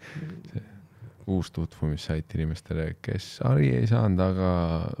 Uus tutvumissaiti inimestele, kes Ari ei saanud,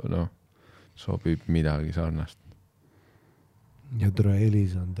 aga sobib midagi sarnast. Ja tere,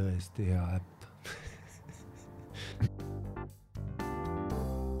 Elis on tõesti hea äpp.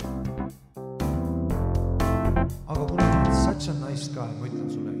 Aga kuna such a nice guy, ma ütlen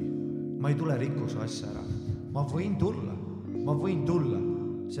sulle, ma ei tule rikkuse asja ära. Ma võin tulla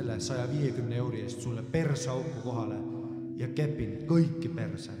selle 150 € eest sulle persauku kohale ja kepin kõiki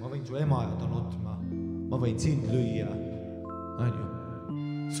perse. Ma võin su ema ja ta nutma. Ma võin sind lüüa. Anju.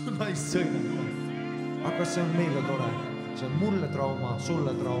 Su naist sõidab. Aga see on meile tore. See on mulle trauma,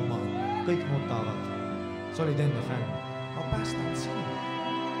 sulle trauma. Kõik nutavad. Sa olid enne fänn. Ma päästan sinu.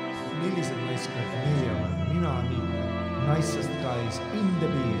 millised naiskad meie oleme? Mina nii. Nicest guys in the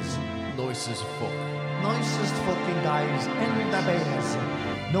bees. Nicest fuck. Nicest fucking guys in the bees.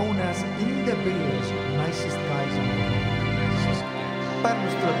 Known as in the bees. Nicest guys in the bees.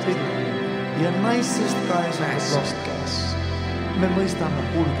 Pärnust tuleb tihti. Ja nicest guys on the block. Me mõistame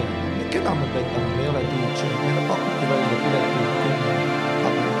kulgele. Keda me petame? Me ei ole DJ. Meile pakuti välja piletit.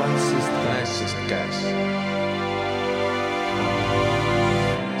 Aga nicest guys.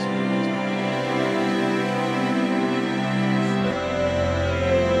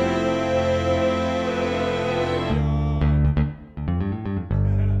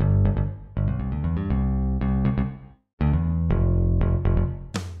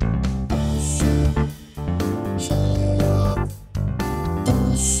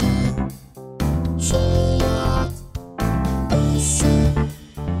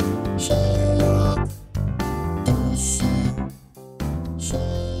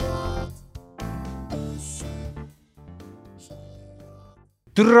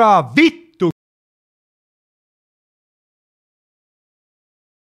 Türa vitt!